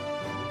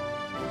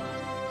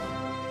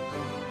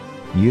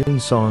 Yoon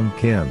Song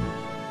Kim,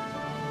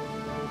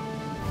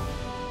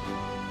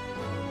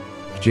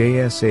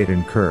 J.S.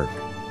 Aiden Kirk,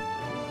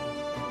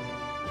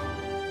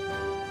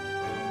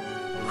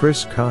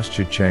 Chris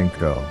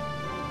Kostyachenko,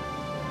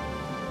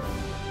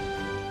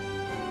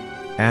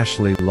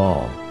 Ashley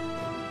Law,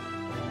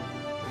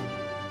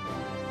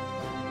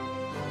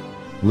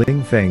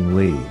 Ling Feng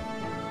Li,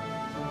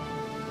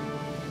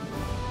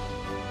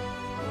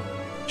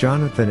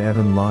 Jonathan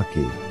Evan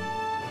Lockey,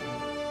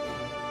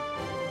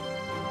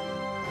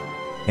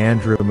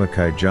 Andrew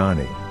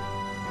Makaijani,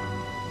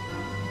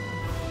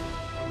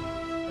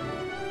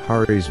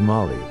 Haris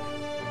Malik,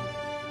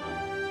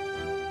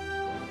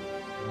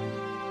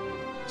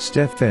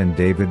 Stefan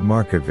David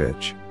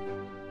Markovich,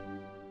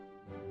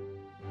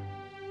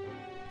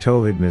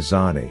 Towhid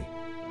Mizani,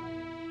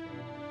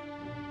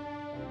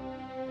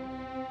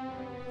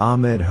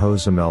 Ahmed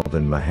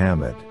Hosameldin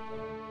Mohammed,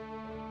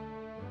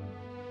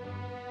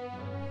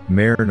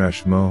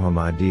 Marnush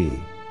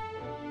Mohammadi,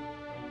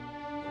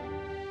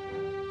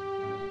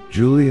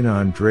 Julian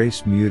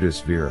Andres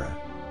Mutis Vera,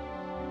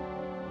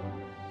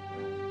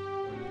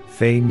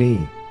 Fei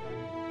Ni,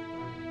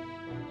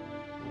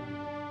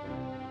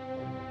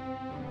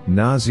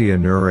 Nazia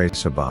Nure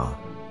Sabah,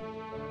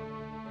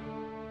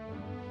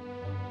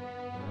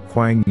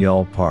 Hwang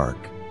Yul Park,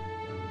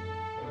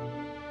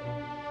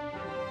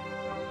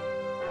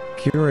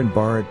 Kiran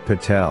Bharat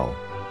Patel,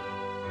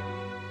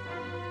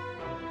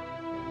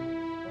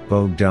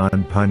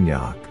 Bogdan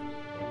Punyak,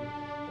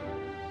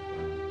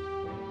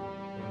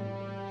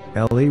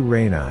 Ellie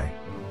Rainai,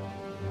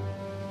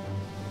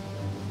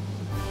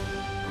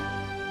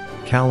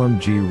 Callum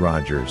G.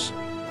 Rogers,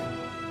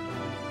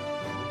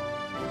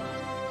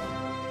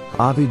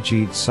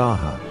 Avijit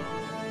Saha,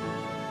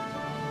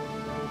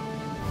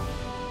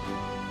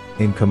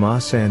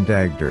 Inkamasan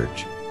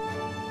Dagdirj.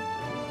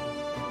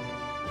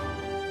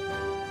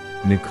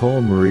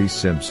 Nicole Marie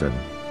Simpson.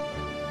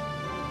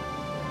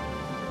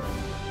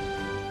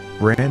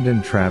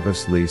 Brandon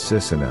Travis Lee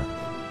Sissona.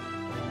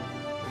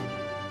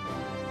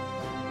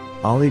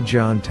 Ali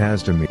John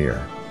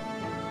Tazdemir.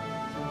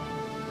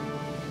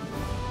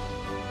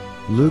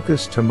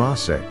 Lucas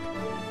Tomasik.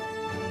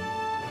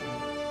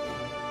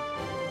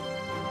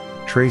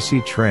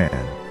 Tracy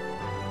Tran.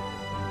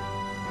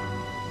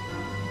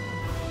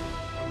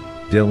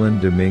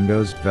 Dylan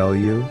Domingos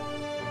Velu.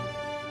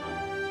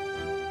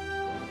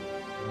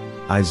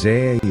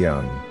 Isaiah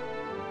Young.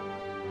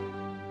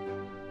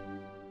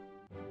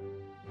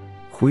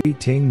 Hui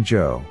Ting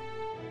Zhou.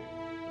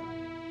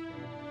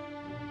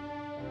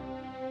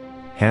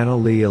 Hannah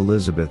Lee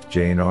Elizabeth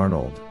Jane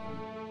Arnold.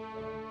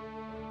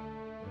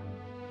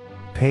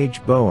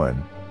 Paige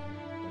Bowen.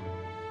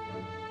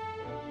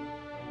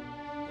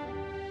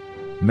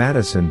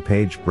 Madison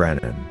Paige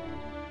Brennan.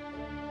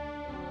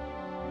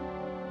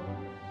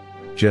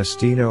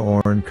 Justina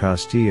Orn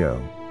Castillo.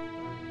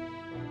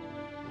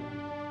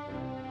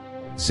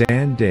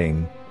 Zan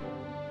Ding.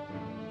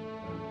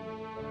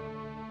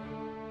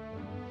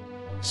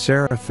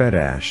 Sarah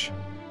Fedash.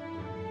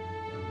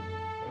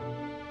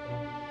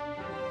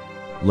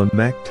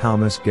 Lamek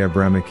Thomas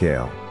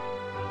Gebramikael.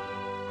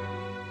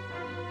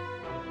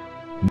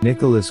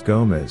 Nicholas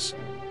Gomez.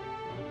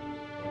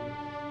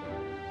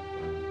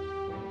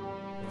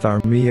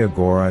 Tharmia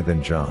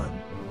Gorathan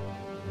John.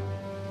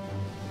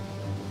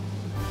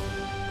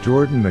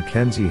 Jordan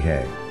Mackenzie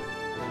Hay.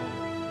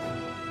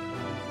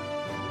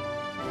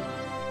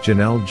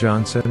 Janelle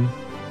Johnson.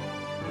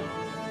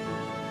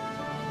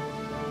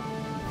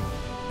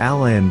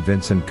 Alan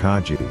Vincent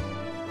Kaji.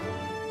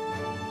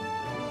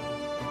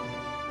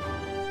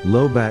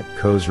 Lobat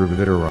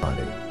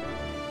Kozravitarani.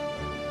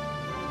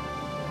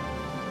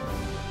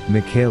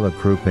 Michaela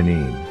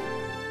Krupanin.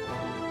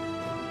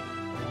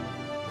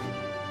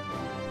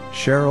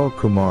 Cheryl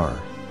Kumar.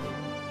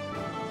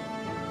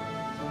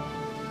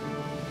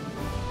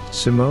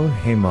 Simone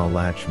Hema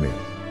Lachmi.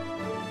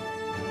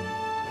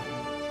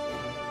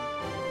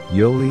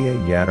 Yolia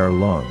Yadar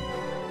Lung.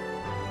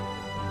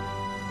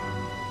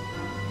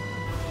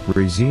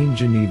 Razine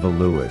Geneva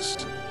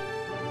Lewis.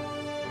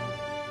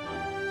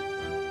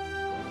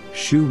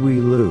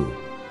 Shui Lu.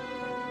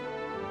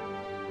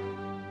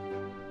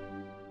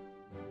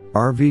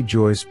 RV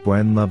Joyce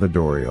Buen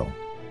Levadorio.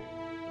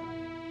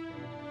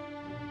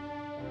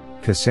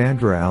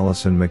 Cassandra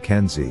Allison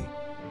Mackenzie.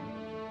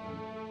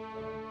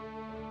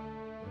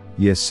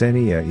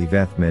 Yesenia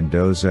Yvette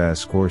Mendoza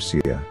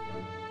Escorcia.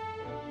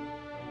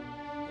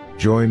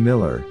 Joy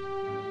Miller.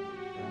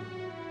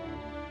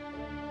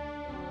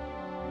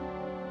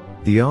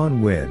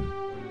 Dion Win.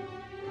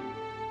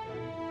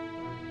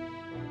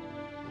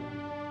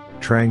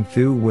 Trang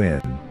Thu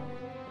Win.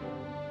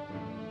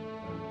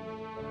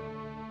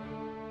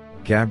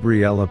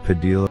 Gabriela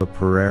Padilla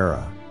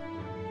Pereira.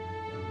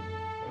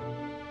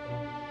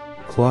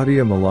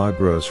 Claudia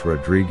Milagros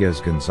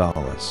Rodriguez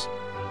Gonzalez.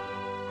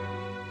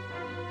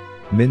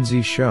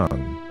 Minzy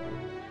Shung.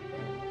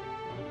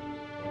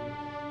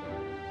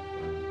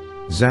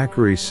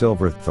 Zachary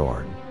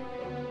Silverthorne.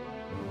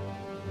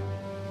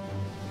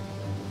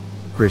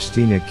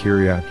 Christina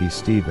Kiriaki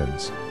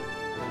Stevens.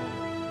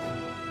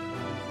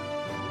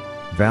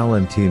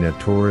 Valentina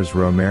Torres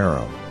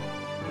Romero.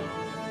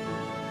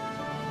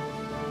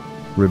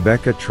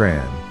 Rebecca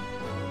Tran.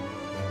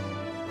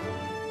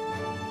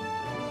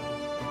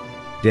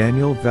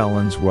 Daniel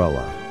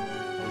Valenzuela.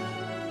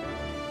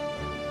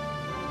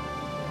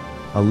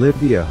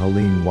 Olivia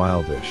Helene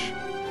Wildish.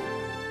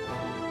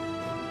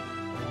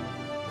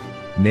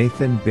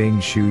 Nathan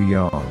Bing Shu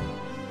Yong.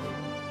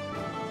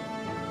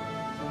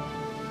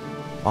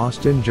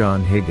 Austin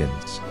John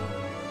Higgins.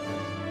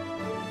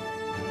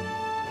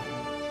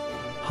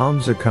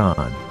 Hamza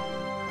Khan.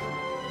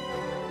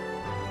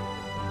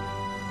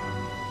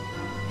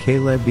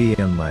 Caleb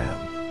Ian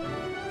Lam.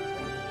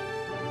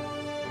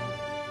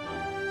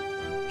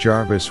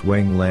 Jarvis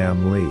Wing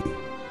Lam Lee.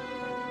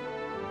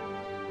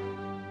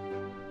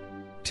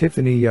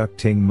 Tiffany Yuk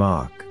Ting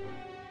Mok.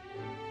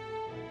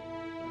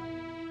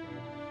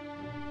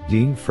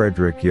 Dean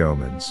Frederick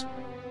Yeomans.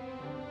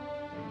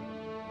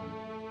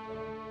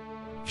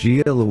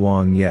 Jia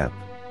Luong Yep.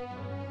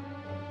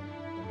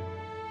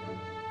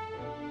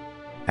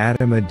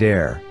 Adam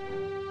Adair.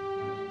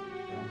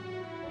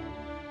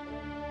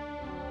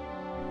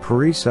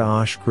 Parisa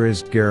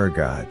Oshkriz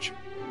Garagaj.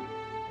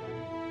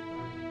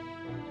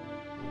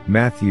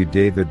 Matthew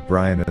David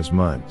Brian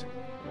Asmunt.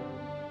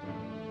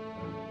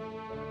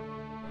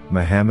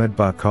 Mohammed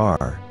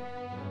Bakar.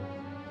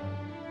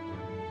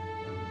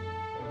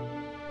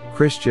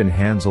 Christian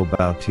Hansel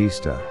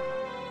Bautista.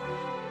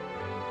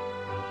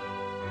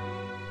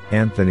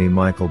 Anthony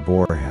Michael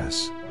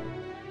Borges.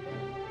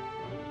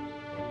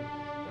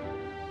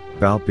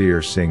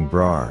 Balbir Singh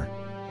Brar.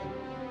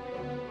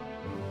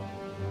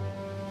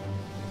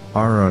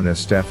 Arona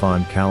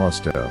Stefan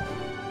Callisto.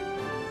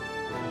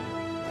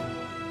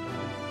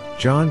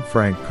 John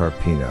Frank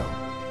Carpino.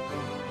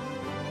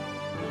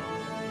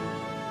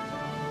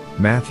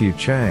 Matthew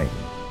Chang,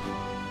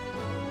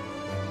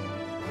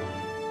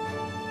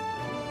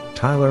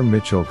 Tyler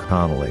Mitchell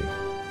Connolly,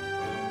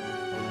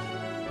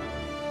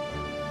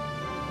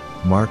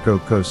 Marco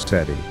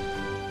Cosetti,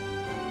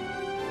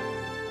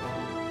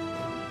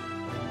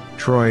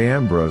 Troy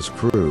Ambrose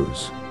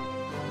Cruz,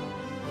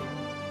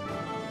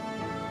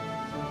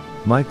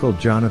 Michael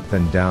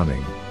Jonathan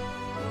Downing,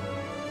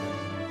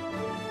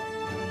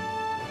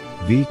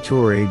 Vitor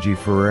Luigi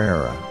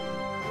Ferrara,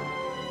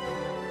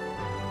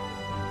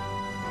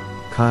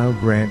 Kyle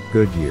Grant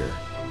Goodyear,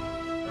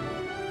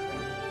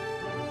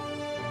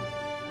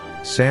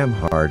 Sam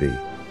Hardy,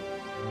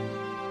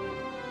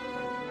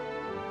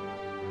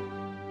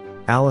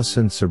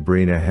 Allison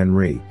Sabrina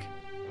Henrique,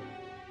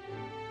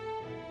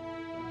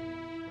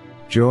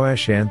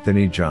 Joash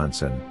Anthony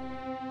Johnson,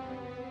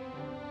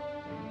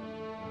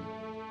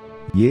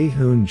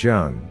 Yehoon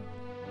Jung,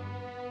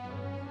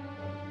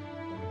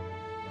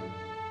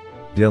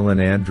 Dylan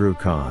Andrew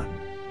Khan,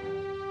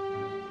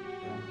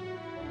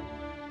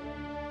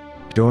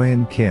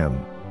 Doyen Kim,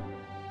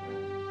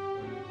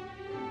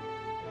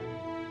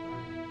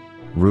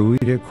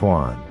 Ruida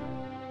Kwan,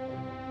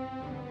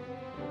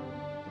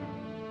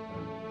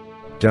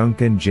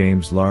 Duncan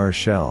James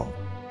LaRochelle,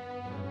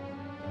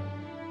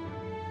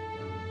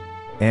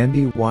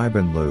 Andy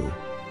Weibenlu,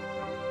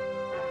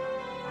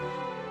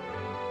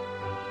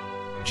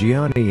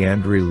 Gianni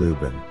Andri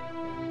Lubin,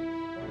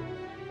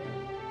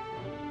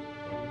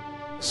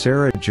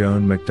 Sarah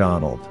Joan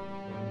McDonald,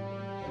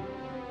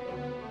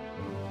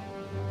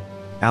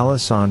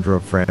 Alessandro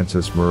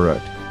Francis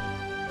Marut,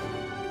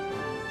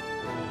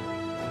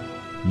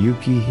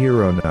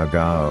 Yukihiro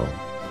Nagao,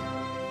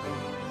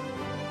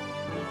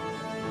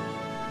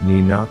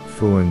 Ninak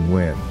Fuang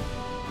Win,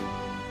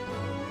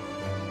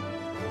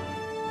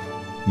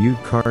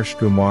 Utkarsh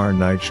Kumar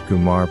Naish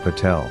Kumar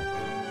Patel,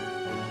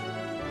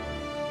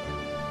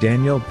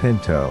 Daniel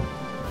Pinto,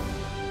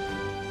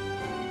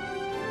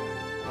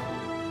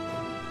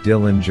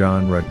 Dylan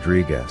John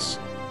Rodriguez,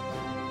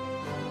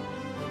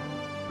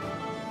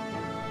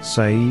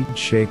 Saeed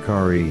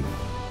Shekhari,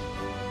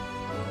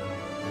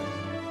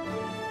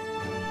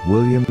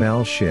 William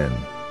L. Shin,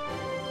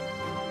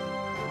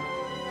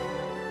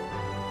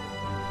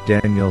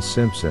 Daniel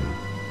Simpson,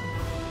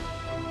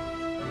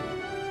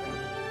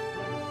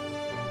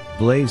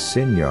 Blaze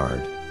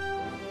Sinyard,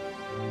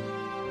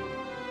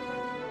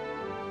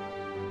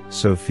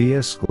 Sophia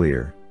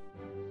Sclear,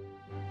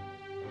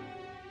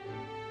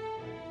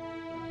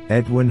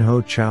 Edwin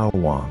Ho Chow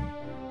Wang,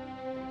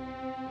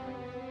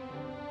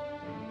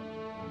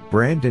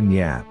 Brandon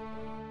Yap,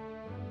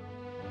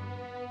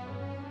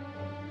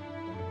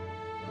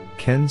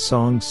 Ken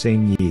Song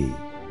Sing Yi,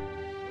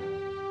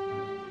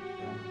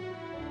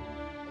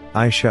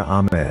 Aisha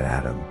Ahmed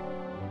Adam,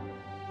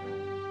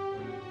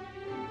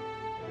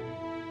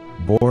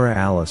 Bora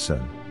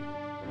Allison,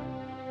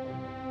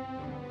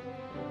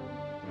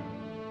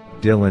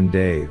 Dylan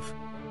Dave,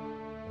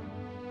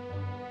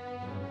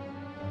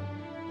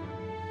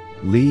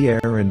 Lee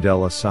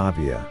Arundella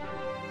Savia,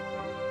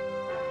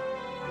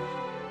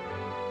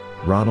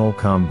 Ronald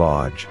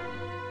Cambodge,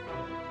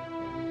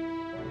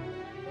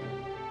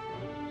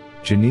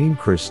 Janine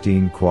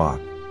Christine Kwok,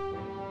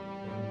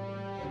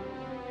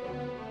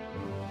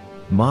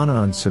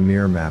 Manan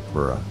Samir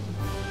Mapura,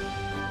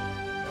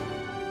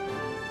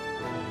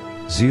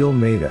 Zeal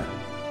Maida,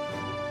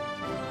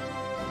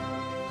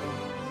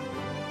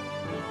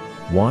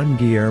 Juan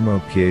Guillermo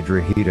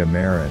Piedrahita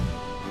Marin,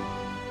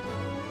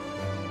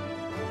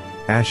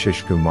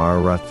 Ashish Kumar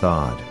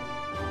Rathod,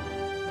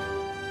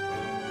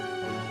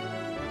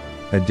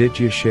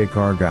 Aditya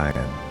Shekhar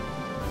Gayan,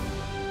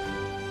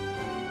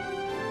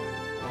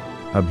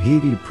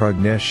 Abhidi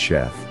Pragnesh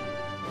Sheth,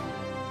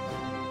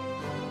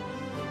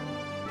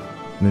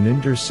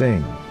 Maninder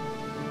Singh,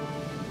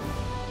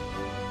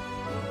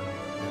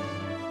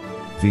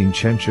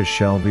 Vincentia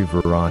Shelby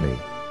Verani,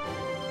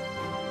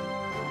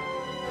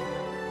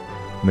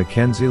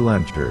 Mackenzie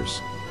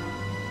Lenters,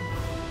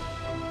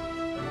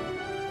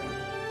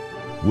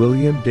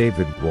 William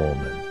David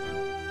Woolman,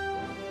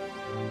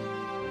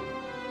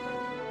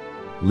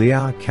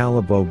 Leah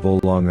Calabo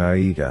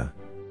Bolongaida,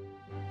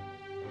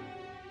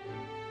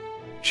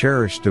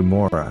 Cherish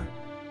Demora,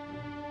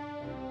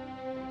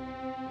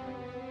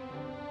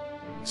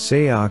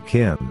 Seah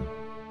Kim,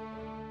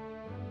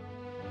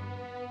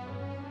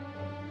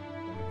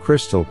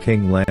 Crystal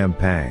King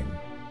Lampang,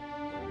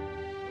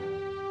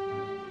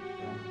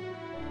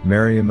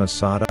 Mariam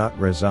Asadat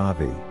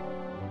Rezavi,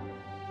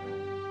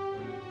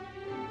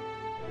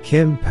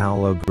 Kim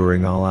Paulo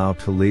Guringalao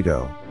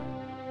Toledo,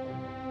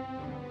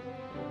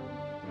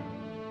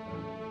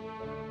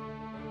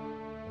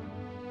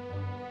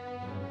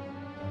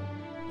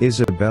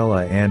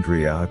 Isabella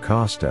Andrea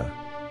Acosta,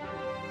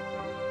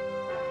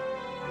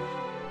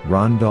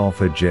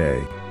 Rondolpha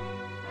J.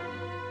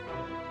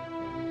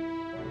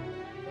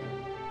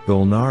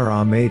 Gulnar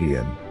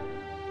Ahmadian,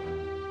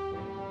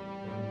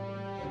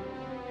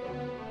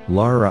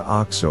 Lara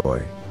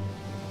Oxoy,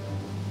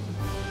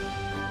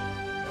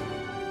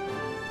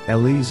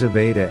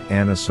 Elizaveta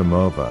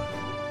Anasimova,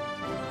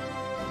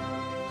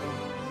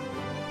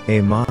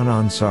 Ayman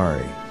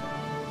Ansari,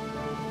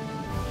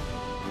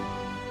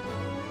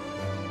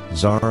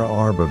 Zara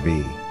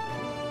Arbabi,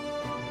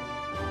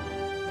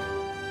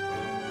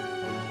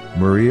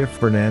 Maria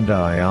Fernanda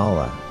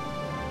Ayala,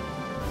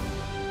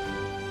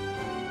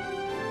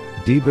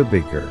 Deba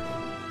Baker,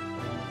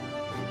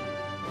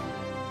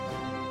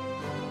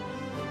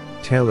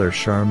 Taylor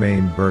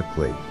Charmaine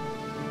Berkeley,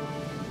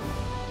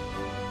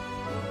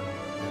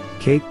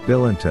 Kate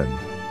Billington,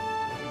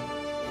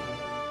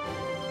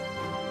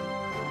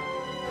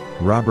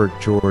 Robert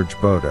George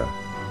Boda,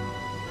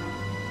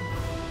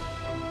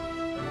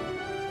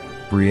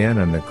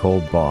 Brianna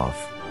Nicole Boff,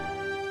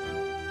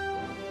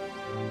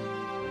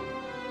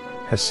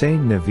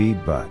 Hussein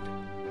Naveed Butt,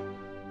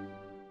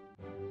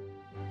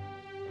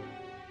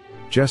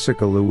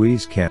 Jessica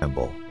Louise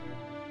Campbell,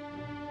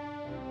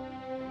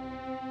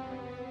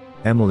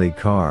 Emily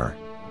Carr,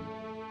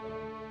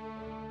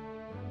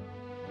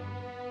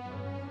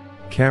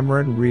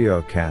 Cameron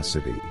Rio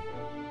Cassidy,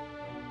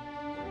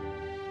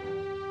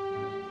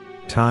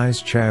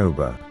 Thais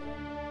Chauba,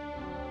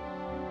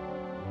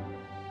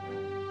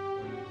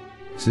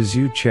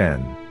 Sizu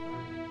Chen,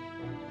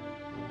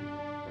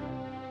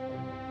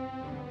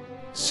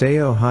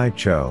 Seo Hai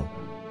Cho,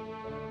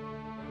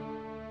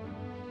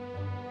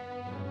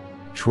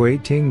 Chui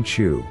Ting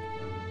Chu,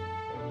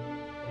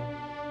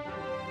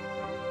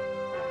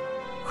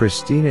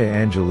 Christina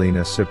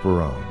Angelina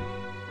Ciparone,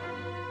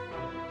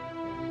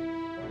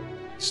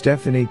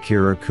 Stephanie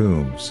Kira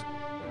Coombs,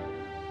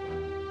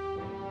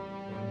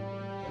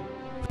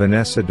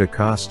 Vanessa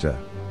DaCosta,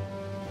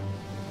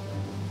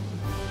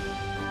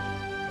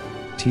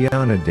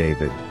 Tiana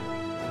David,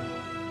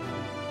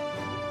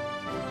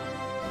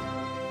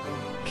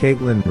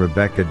 Caitlin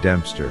Rebecca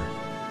Dempster,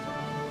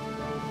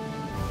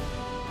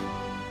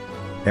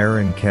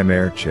 Erin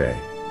Kemerche,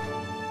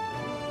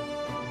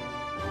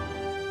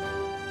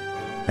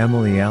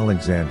 Emily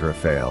Alexandra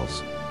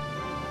Fales,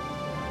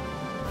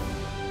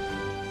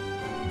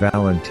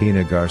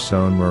 Valentina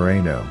Garzón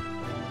Moreno,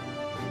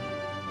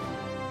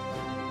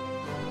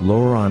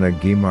 Lorana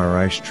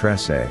Guimaraes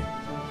Trece,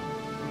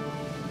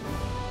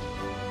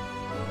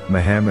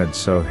 Mohammed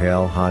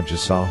Sohail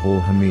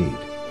Hajisahul Hamid,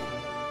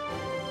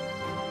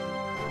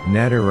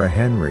 Nadira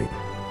Henry,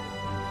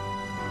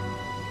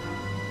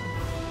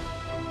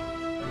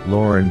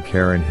 Lauren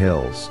Karen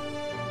Hills,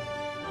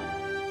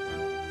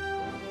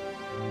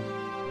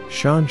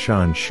 Shan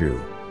Shu,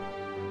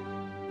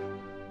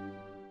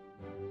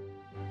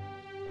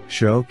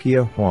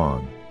 Shokia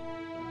Huang,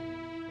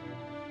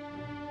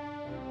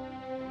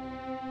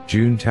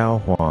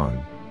 Juntao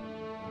Huang,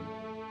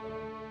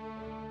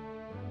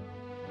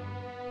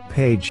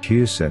 Paige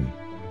Hewson,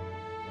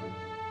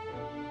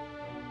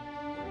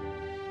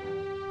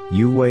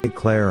 Yue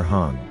Claire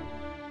Hung,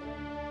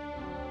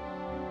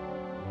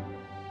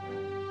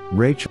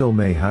 Rachel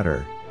May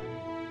Hutter,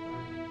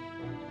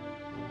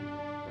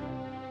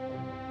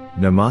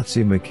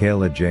 Namatsi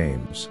Michaela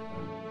James,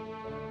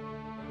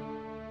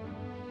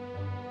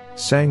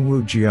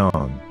 Sangwoo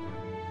Jiang,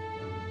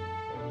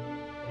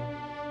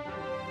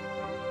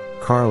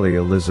 Carly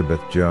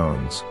Elizabeth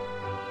Jones,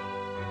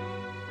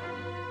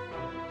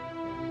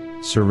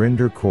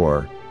 Surinder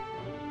Kaur,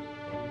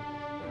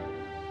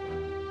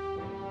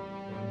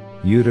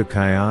 Yuta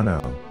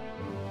Kayano,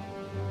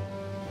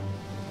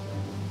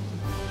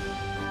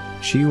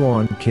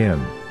 Chiwon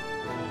Kim,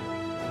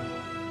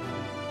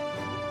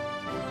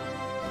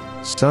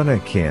 Sana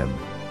Kim,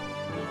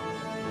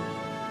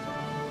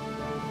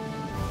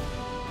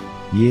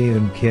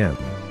 Yeun Kim,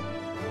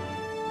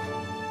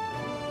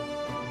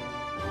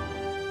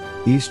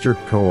 Easter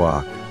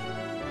Koak,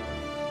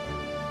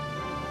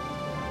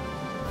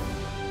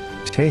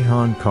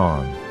 Taehan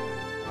Kong,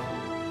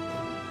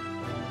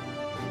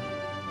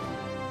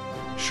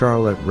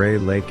 Charlotte Ray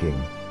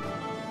Laking,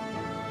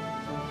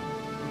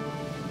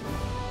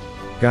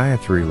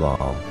 Gayatri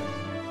Lal,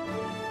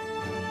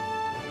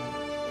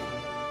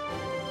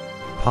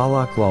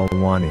 Palak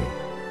Lalwani,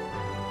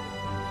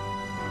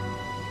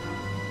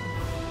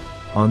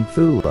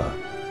 Anthula,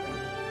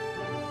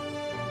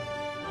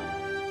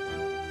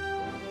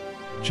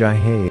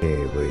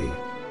 Jahae Lee,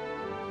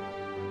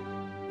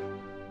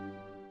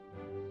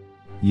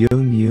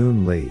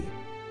 Yoon Lee,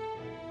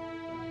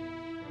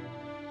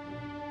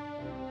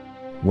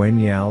 Wen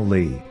Yao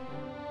Lee,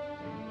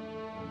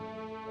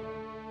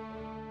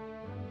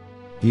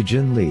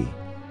 Yijin Lee,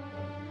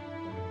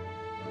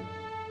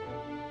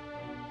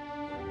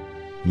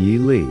 Yi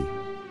Lee,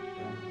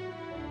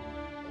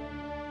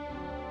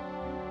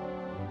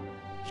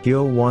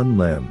 Hyo Won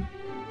Lim,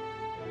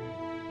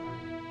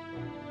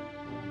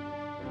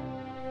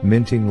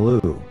 Minting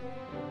Lu,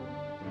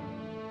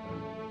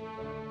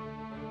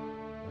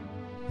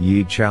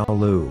 Yi Chao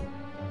Lu,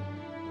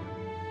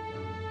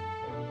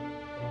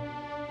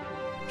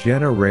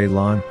 Jenna Ray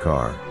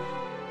Lankar,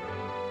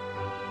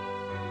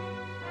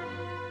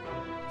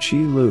 Chi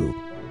Lu,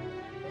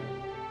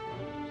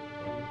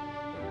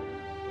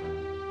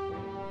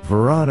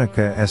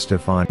 Veronica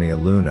Estefania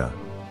Luna,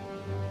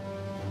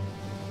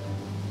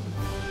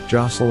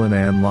 Jocelyn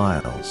Ann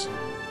Lyles,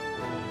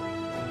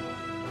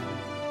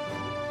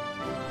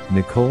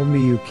 Nicole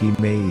Miyuki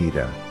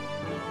Maeda,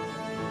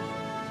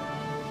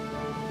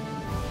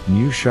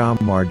 Nusha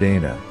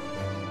Mardana,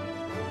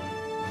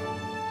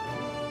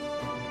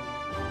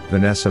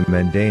 Vanessa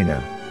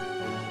Mendana,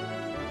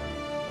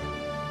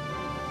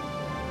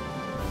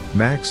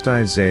 Max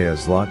Isaiah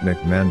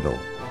Zlotnik Mendel,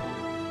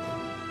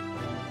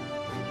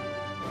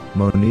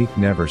 Monique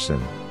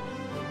Neverson,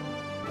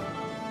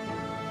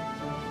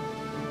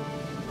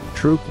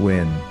 Truk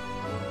Win,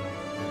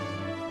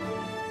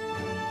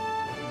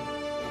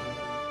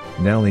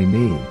 Nellie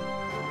Nee,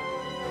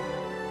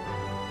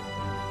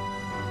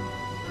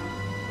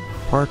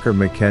 Parker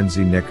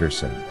Mackenzie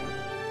Nickerson,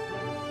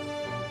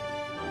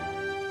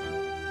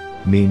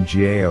 Min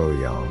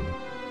Jaeoyong,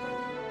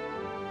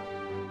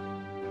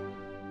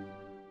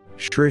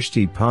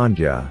 Shrishti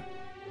Pandya,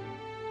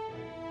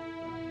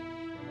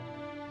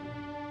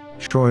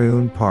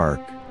 Shoyun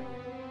Park,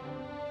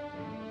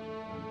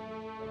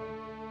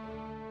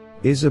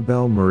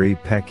 Isabel Marie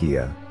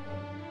Pecchia,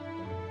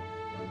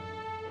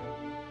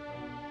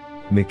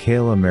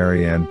 Michaela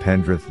Marianne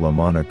Pendrith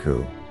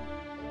Lamonaco,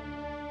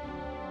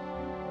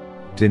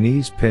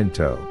 Denise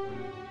Pinto,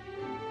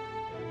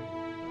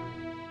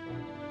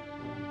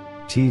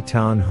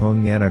 Tan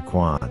Hung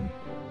Anakwan,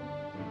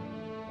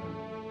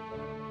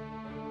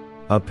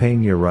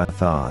 Apenya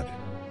Rathod,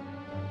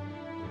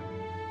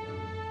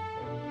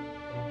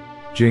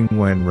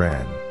 Jingwen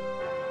Ren,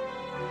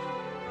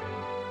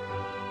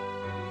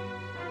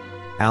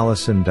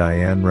 Allison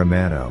Diane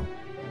Romano,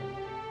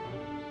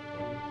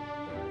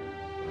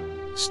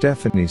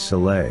 Stephanie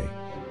Soleil,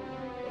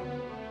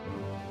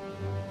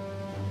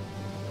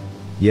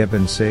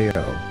 Yevon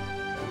Seo,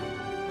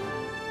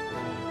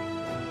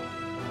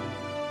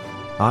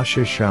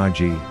 Asha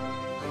Shaji,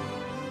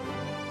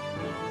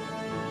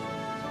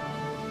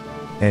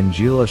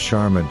 Angela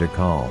Sharma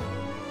Dakal,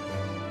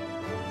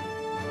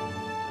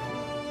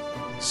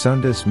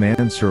 Sundus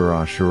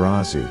Mansura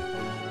Shirazi,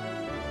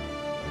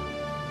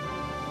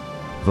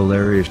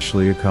 Valeria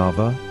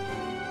Shliakova,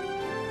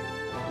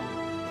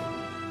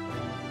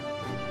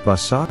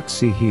 Basak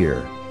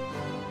Sihir,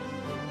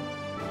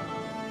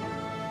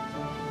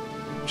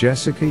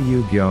 Jessica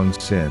Yu Gyong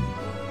Sin,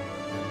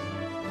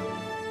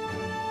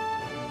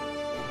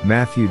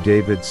 Matthew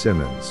David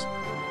Simmons,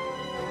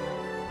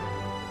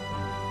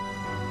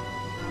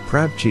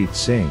 Prabjeet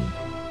Singh,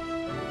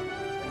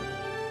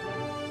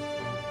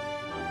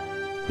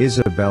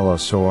 Isabella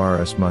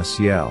Soares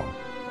Maciel,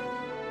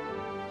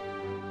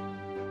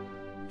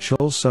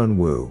 Chul Sun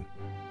Woo,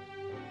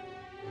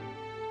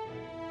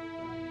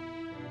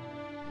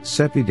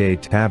 Sepide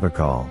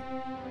Tavakal,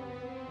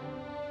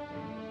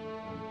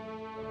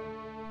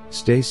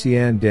 Stacey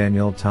Ann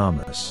Daniel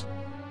Thomas,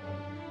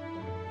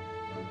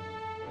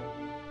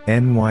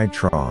 N.Y.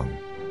 Trong,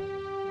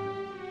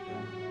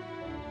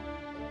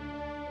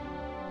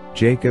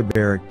 Jacob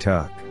Eric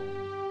Tuck,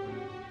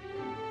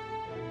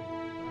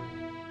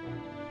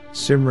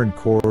 Simran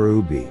Kaur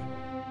Ubi,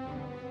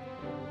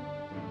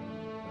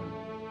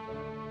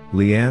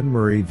 Leanne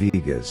Marie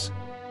Vigas,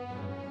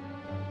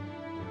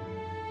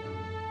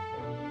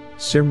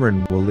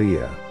 Simran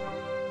Walia,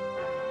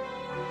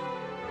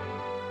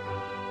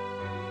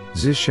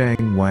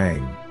 Zishang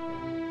Wang,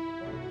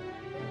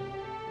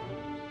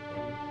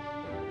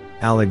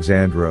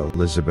 Alexandra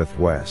Elizabeth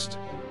West,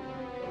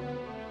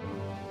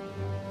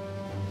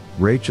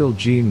 Rachel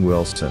Jean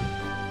Wilson,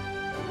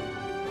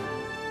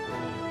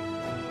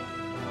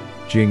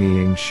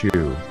 Jingying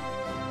Xu,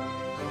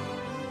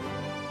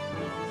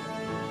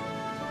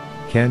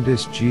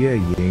 Candice Jia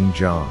Ying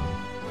Zhang,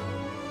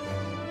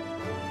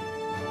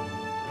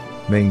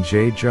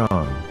 Mengjae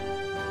Zhang,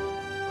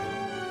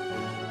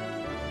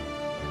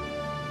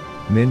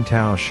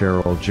 Mintao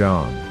Cheryl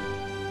Zhang,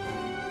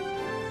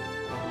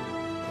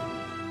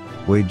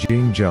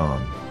 Weijing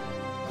Zhang,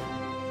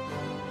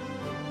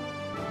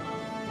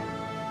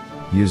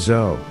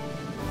 Yuzhou,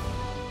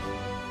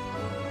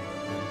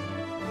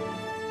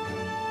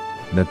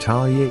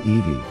 Natalia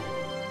Edie,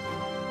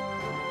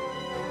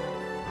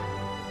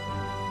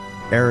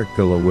 Eric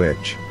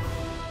Gulowich,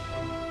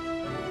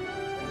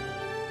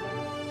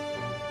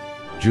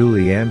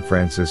 Julianne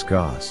Francis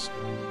Goss,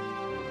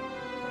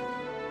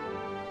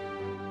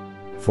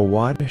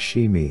 Fawad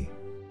Hashimi,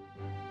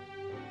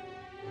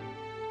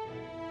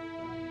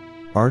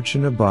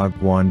 Archana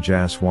Bhagwan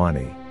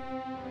Jaswani,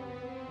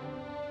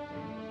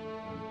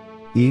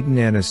 Eden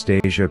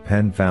Anastasia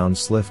Penfound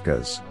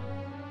Slifkas,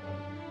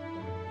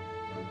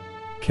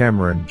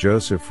 Cameron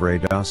Joseph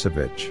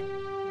Radosevich,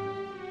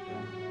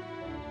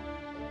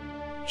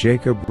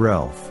 Jacob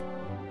Relf,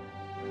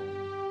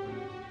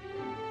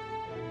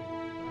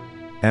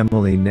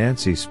 Emily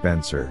Nancy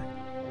Spencer,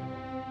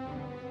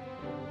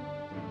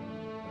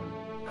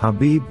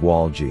 Habib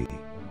Walji,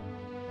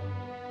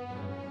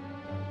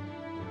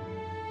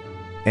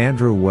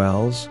 Andrew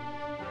Wells,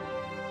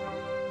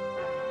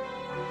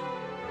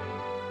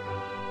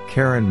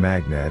 Karen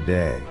Magna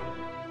Day,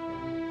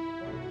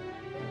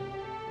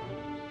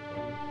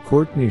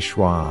 Courtney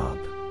Schwab,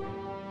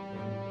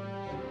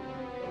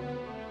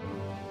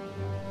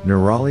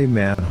 Nurali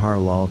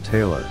Manharlal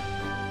Taylor,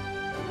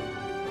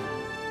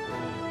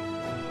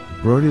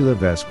 Brody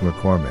Levesque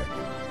McCormick,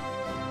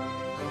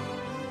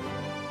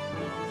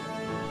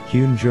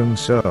 Hyun Jung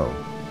So,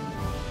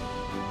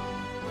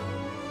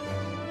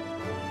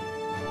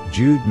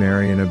 Jude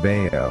Marion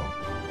Abayo,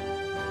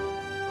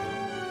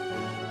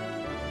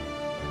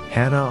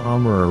 Hannah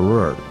Amara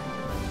Rourke,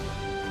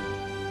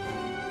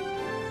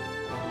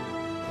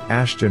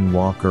 Ashton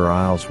Walker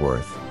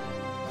Ilesworth,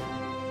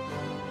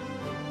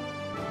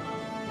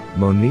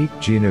 Monique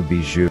Gina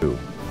Bijou,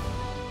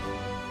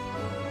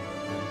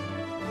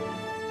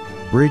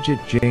 Bridget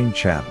Jane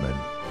Chapman,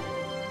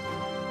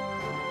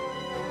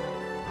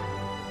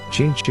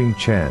 Qingqing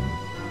Chen,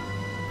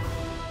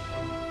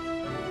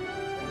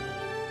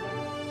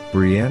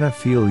 Brianna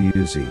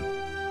Feel-Uzi,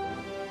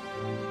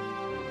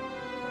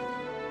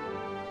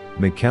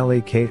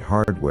 McKelly Kate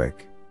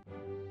Hardwick,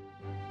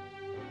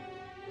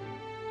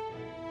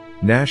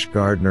 Nash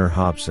Gardner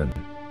Hobson,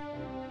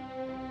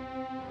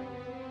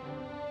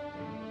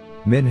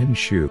 Minhan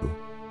Shu,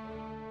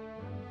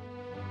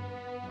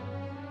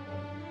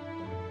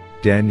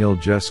 Daniel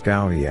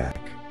Juskowiak,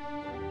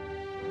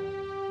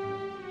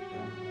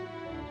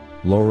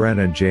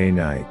 Lorena J.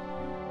 Knight,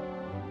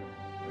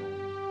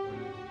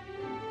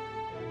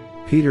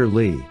 Peter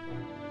Lee,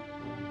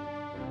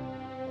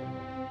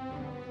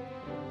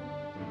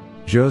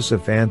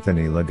 Joseph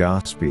Anthony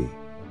Legaspi,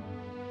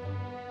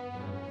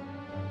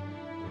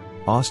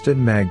 Austin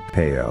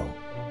Magpeo,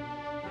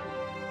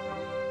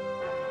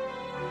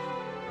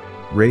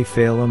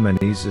 Rafaela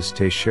Menezes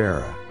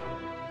Teixeira,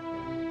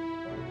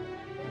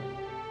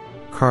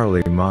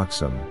 Carly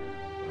Moxham,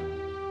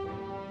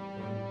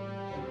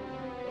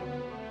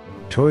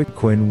 Toy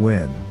Quinn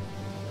Wynn,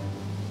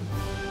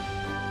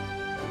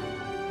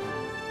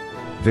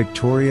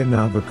 Victoria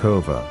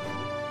Novikova,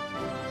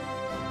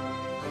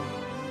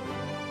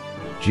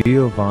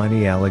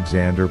 Giovanni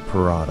Alexander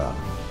Parada,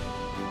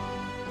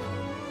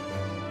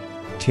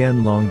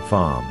 Tien Long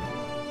Pham,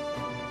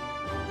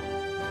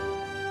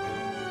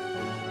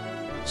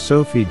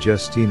 Sophie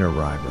Justina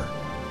River,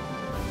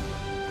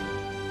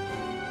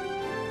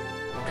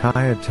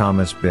 Kaya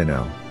Thomas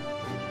Bino,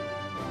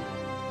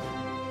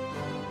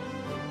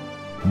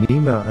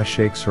 Nima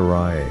Ashake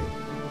Saraye,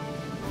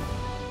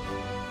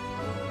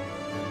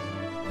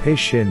 Pei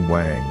Xin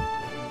Wang,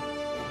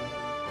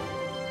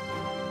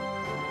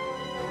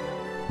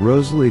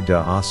 Rosalie de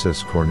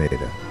Assis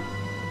Corneda,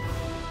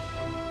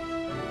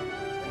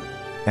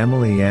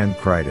 Emily Ann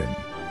Crichton,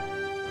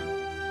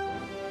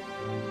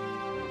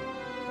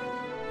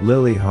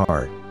 Lily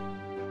Hart,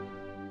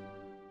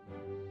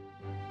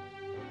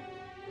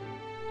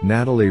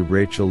 Natalie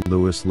Rachel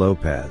Lewis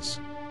Lopez,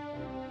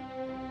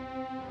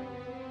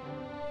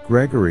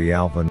 Gregory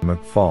Alvin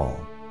McFall,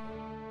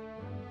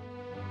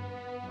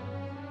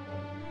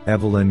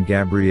 Evelyn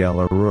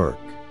Gabriella Rourke,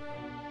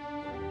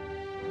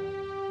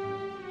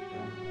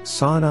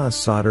 Sana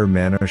Sadr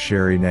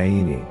Manosheri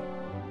Naini,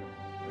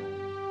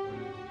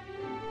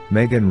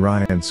 Megan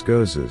Ryan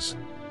Skozes,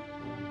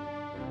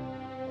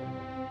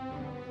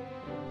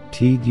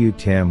 T.Du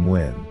Tam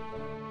Win,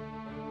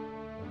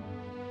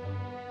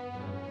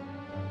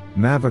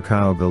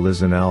 Mavakau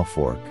Galizan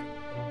Alfork,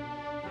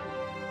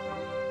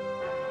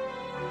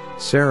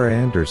 Sarah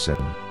Anderson,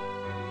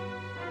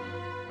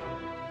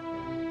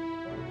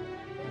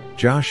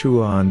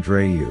 Joshua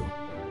Andreu,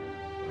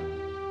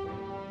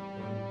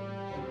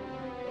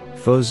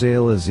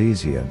 Fozail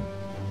Azizian,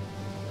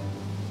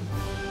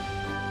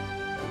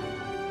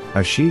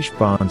 Ashish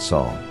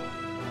Bansal,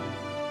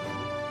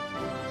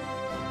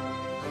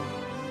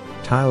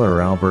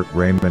 Tyler Albert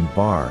Raymond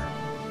Barr,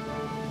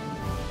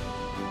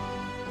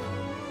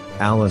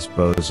 Alice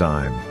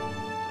Bozyme,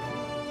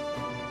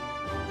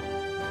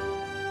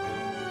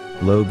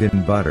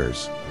 Logan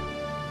Butters,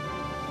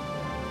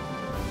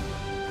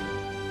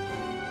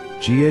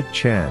 Jia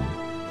Chen,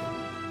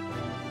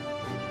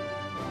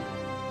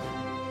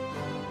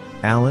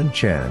 Alan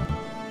Chen,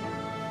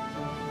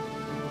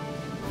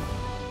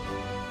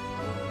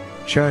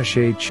 Cha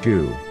She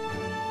Chu,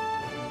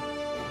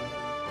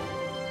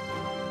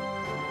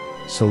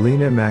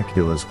 Selena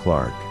Maculas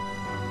Clark,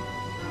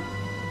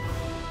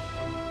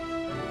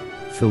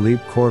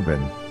 Philippe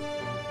Corbin,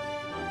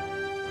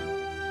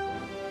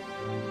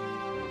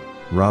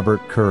 Robert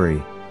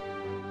Curry,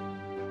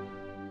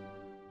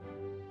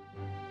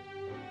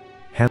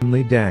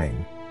 Henley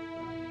Dang,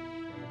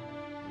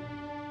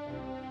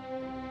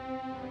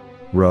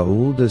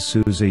 Raul de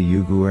Souza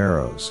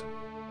Yugueros,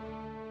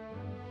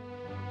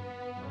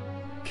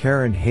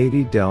 Karen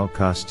Haiti del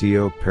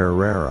Castillo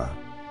Pereira,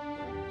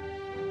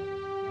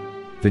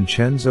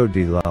 Vincenzo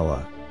Di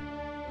Lella,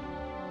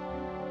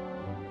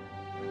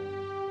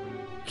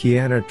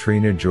 Kiana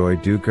Trina Joy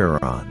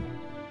Ducaron,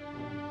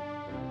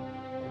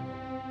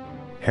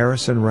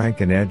 Harrison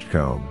Rankin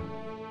Edgecombe,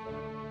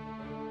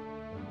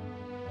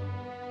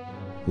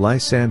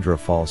 Lysandra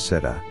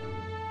Falsetta,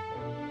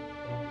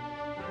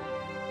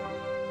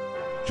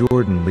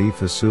 Jordan Lee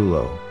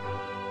Fasulo,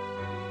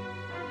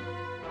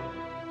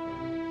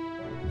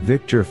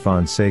 Victor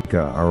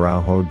Fonseca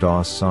Araujo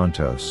dos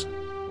Santos,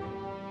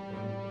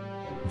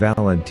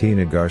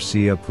 Valentina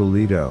Garcia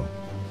Pulido,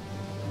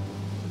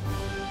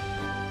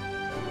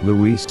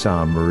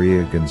 Luisa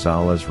Maria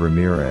Gonzalez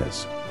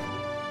Ramirez,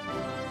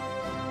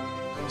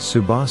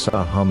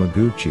 Tsubasa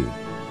Hamaguchi,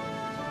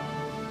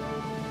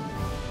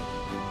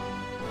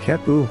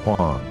 Kepu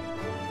Huang,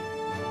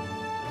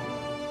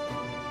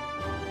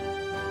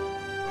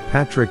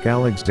 Patrick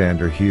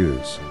Alexander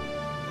Hughes,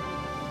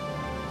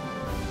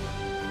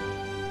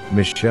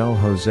 Michelle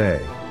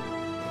Jose,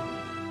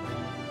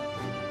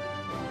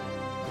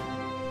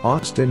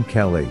 Austin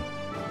Kelly,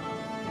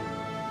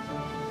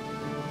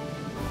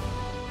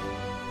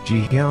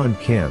 Jihyun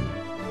Kim,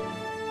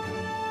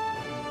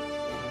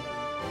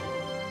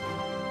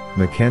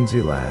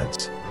 Mackenzie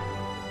Lads,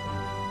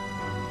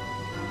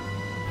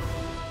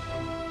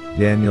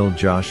 Daniel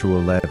Joshua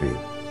Levy,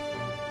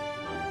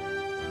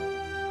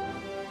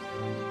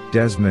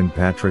 Desmond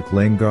Patrick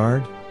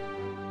Lingard,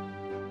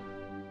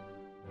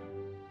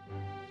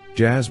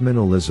 Jasmine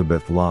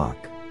Elizabeth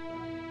Locke,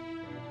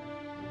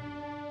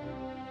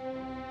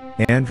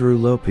 Andrew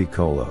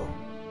Lopicolo,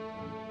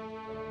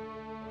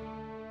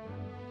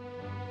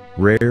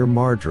 Rare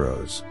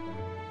Mardrose,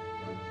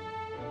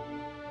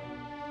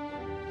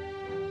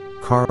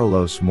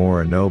 Carlos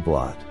Mora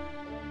Noblat,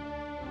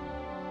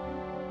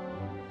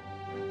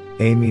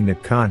 Amy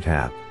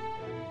Nakantap,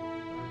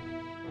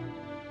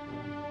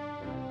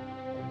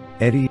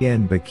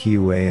 Etienne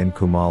Bakiwe and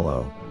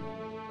Kumalo,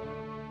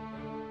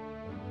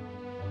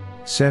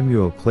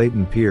 Samuel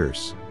Clayton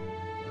Pierce,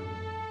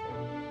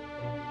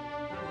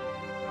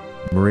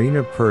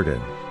 Marina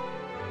Purdon,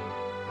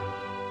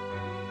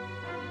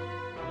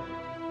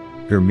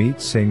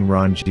 Gurmeet Singh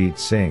Ranjit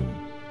Singh,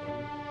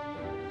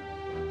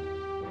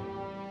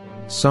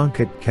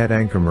 Sanket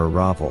Ketankamar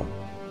Raval,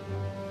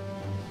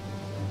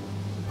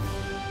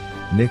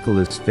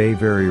 Nicholas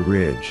Fayberry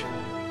Ridge,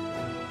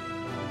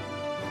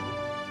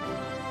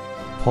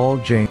 Paul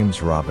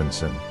James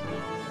Robinson,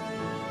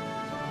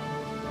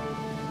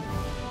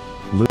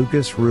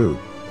 Lucas Root,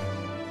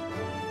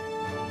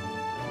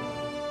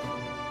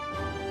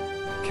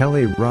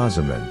 Kelly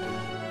Rosamond,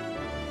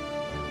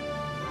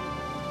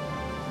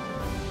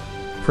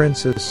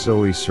 Princess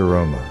Zoe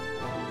Saroma,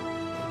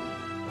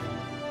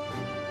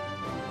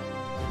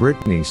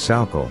 Brittany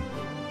Saukel,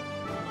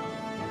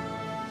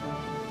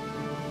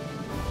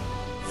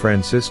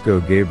 Francisco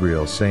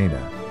Gabriel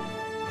Sena,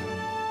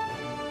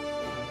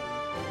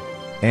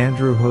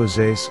 Andrew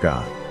Jose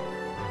Scott,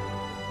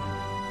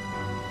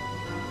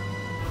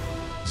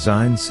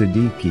 Zain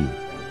Siddiqui,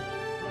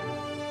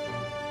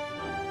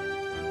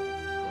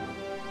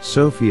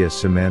 Sofia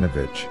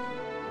Simonovic,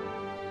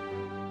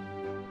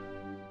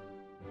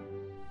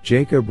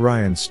 Jacob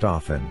Ryan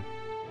Stoffen,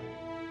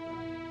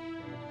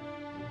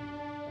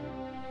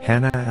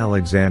 Hannah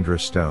Alexandra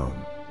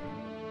Stone,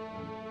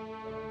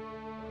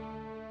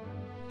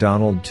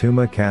 Donald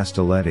Tuma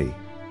Castelletti,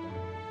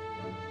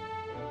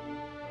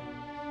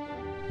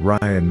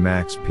 Ryan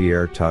Max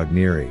Pierre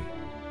Tognieri,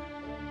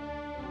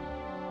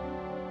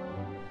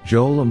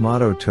 Joel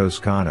Amato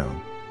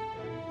Toscano,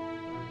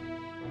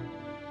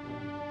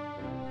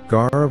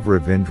 Gaurav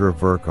Ravindra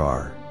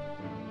Verkar,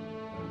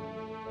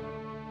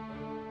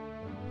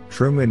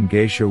 Truman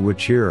Geisha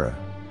Wachira,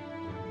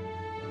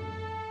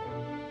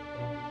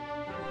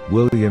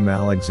 William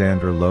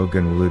Alexander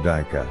Logan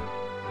Ludica,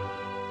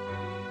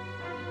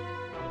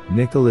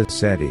 Nicholas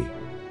Setti,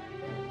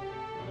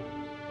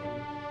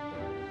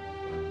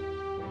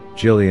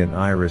 Jillian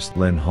Iris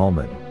Lynn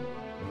Holman,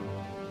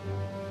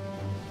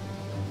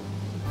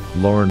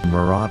 Lauren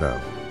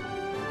Murato,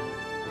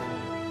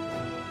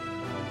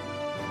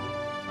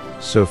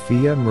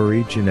 Sophia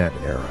Marie Jeanette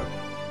Arab,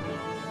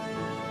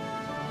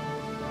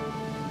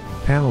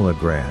 Pamela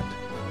Grant,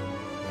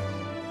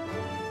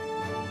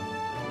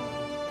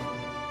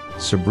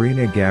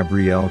 Sabrina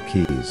Gabrielle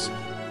Keys,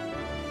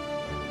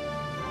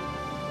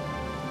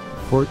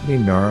 Courtney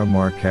Nara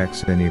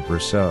Marquexini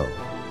Brousseau,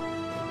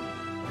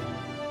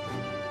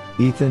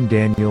 Ethan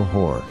Daniel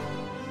Hoare,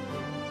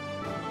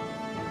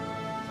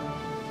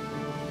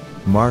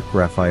 Mark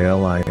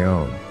Raphael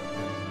Ione,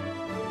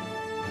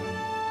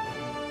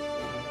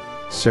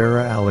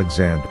 Sarah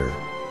Alexander,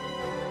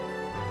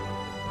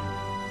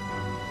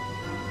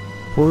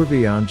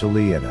 Purvi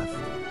Angelinath,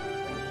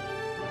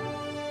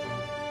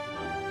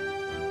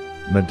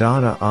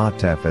 Madonna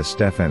Atef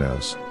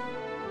Estefanos,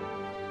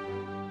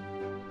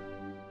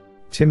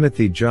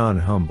 Timothy John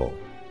Humble,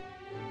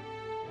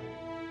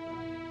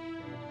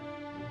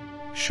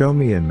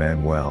 Shomi and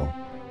Manuel,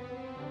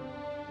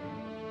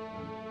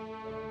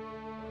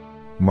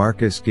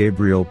 Marcus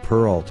Gabriel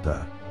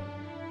Peralta,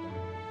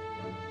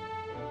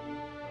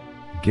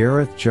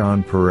 Gareth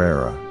John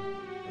Pereira,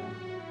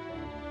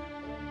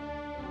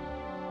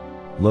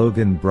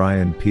 Logan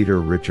Brian Peter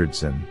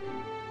Richardson,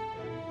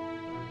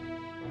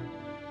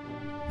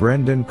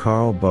 Brendan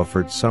Carl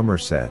Buffert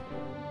Somerset,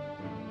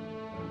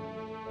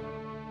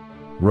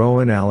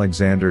 Rowan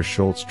Alexander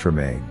Schultz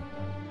Tremaine,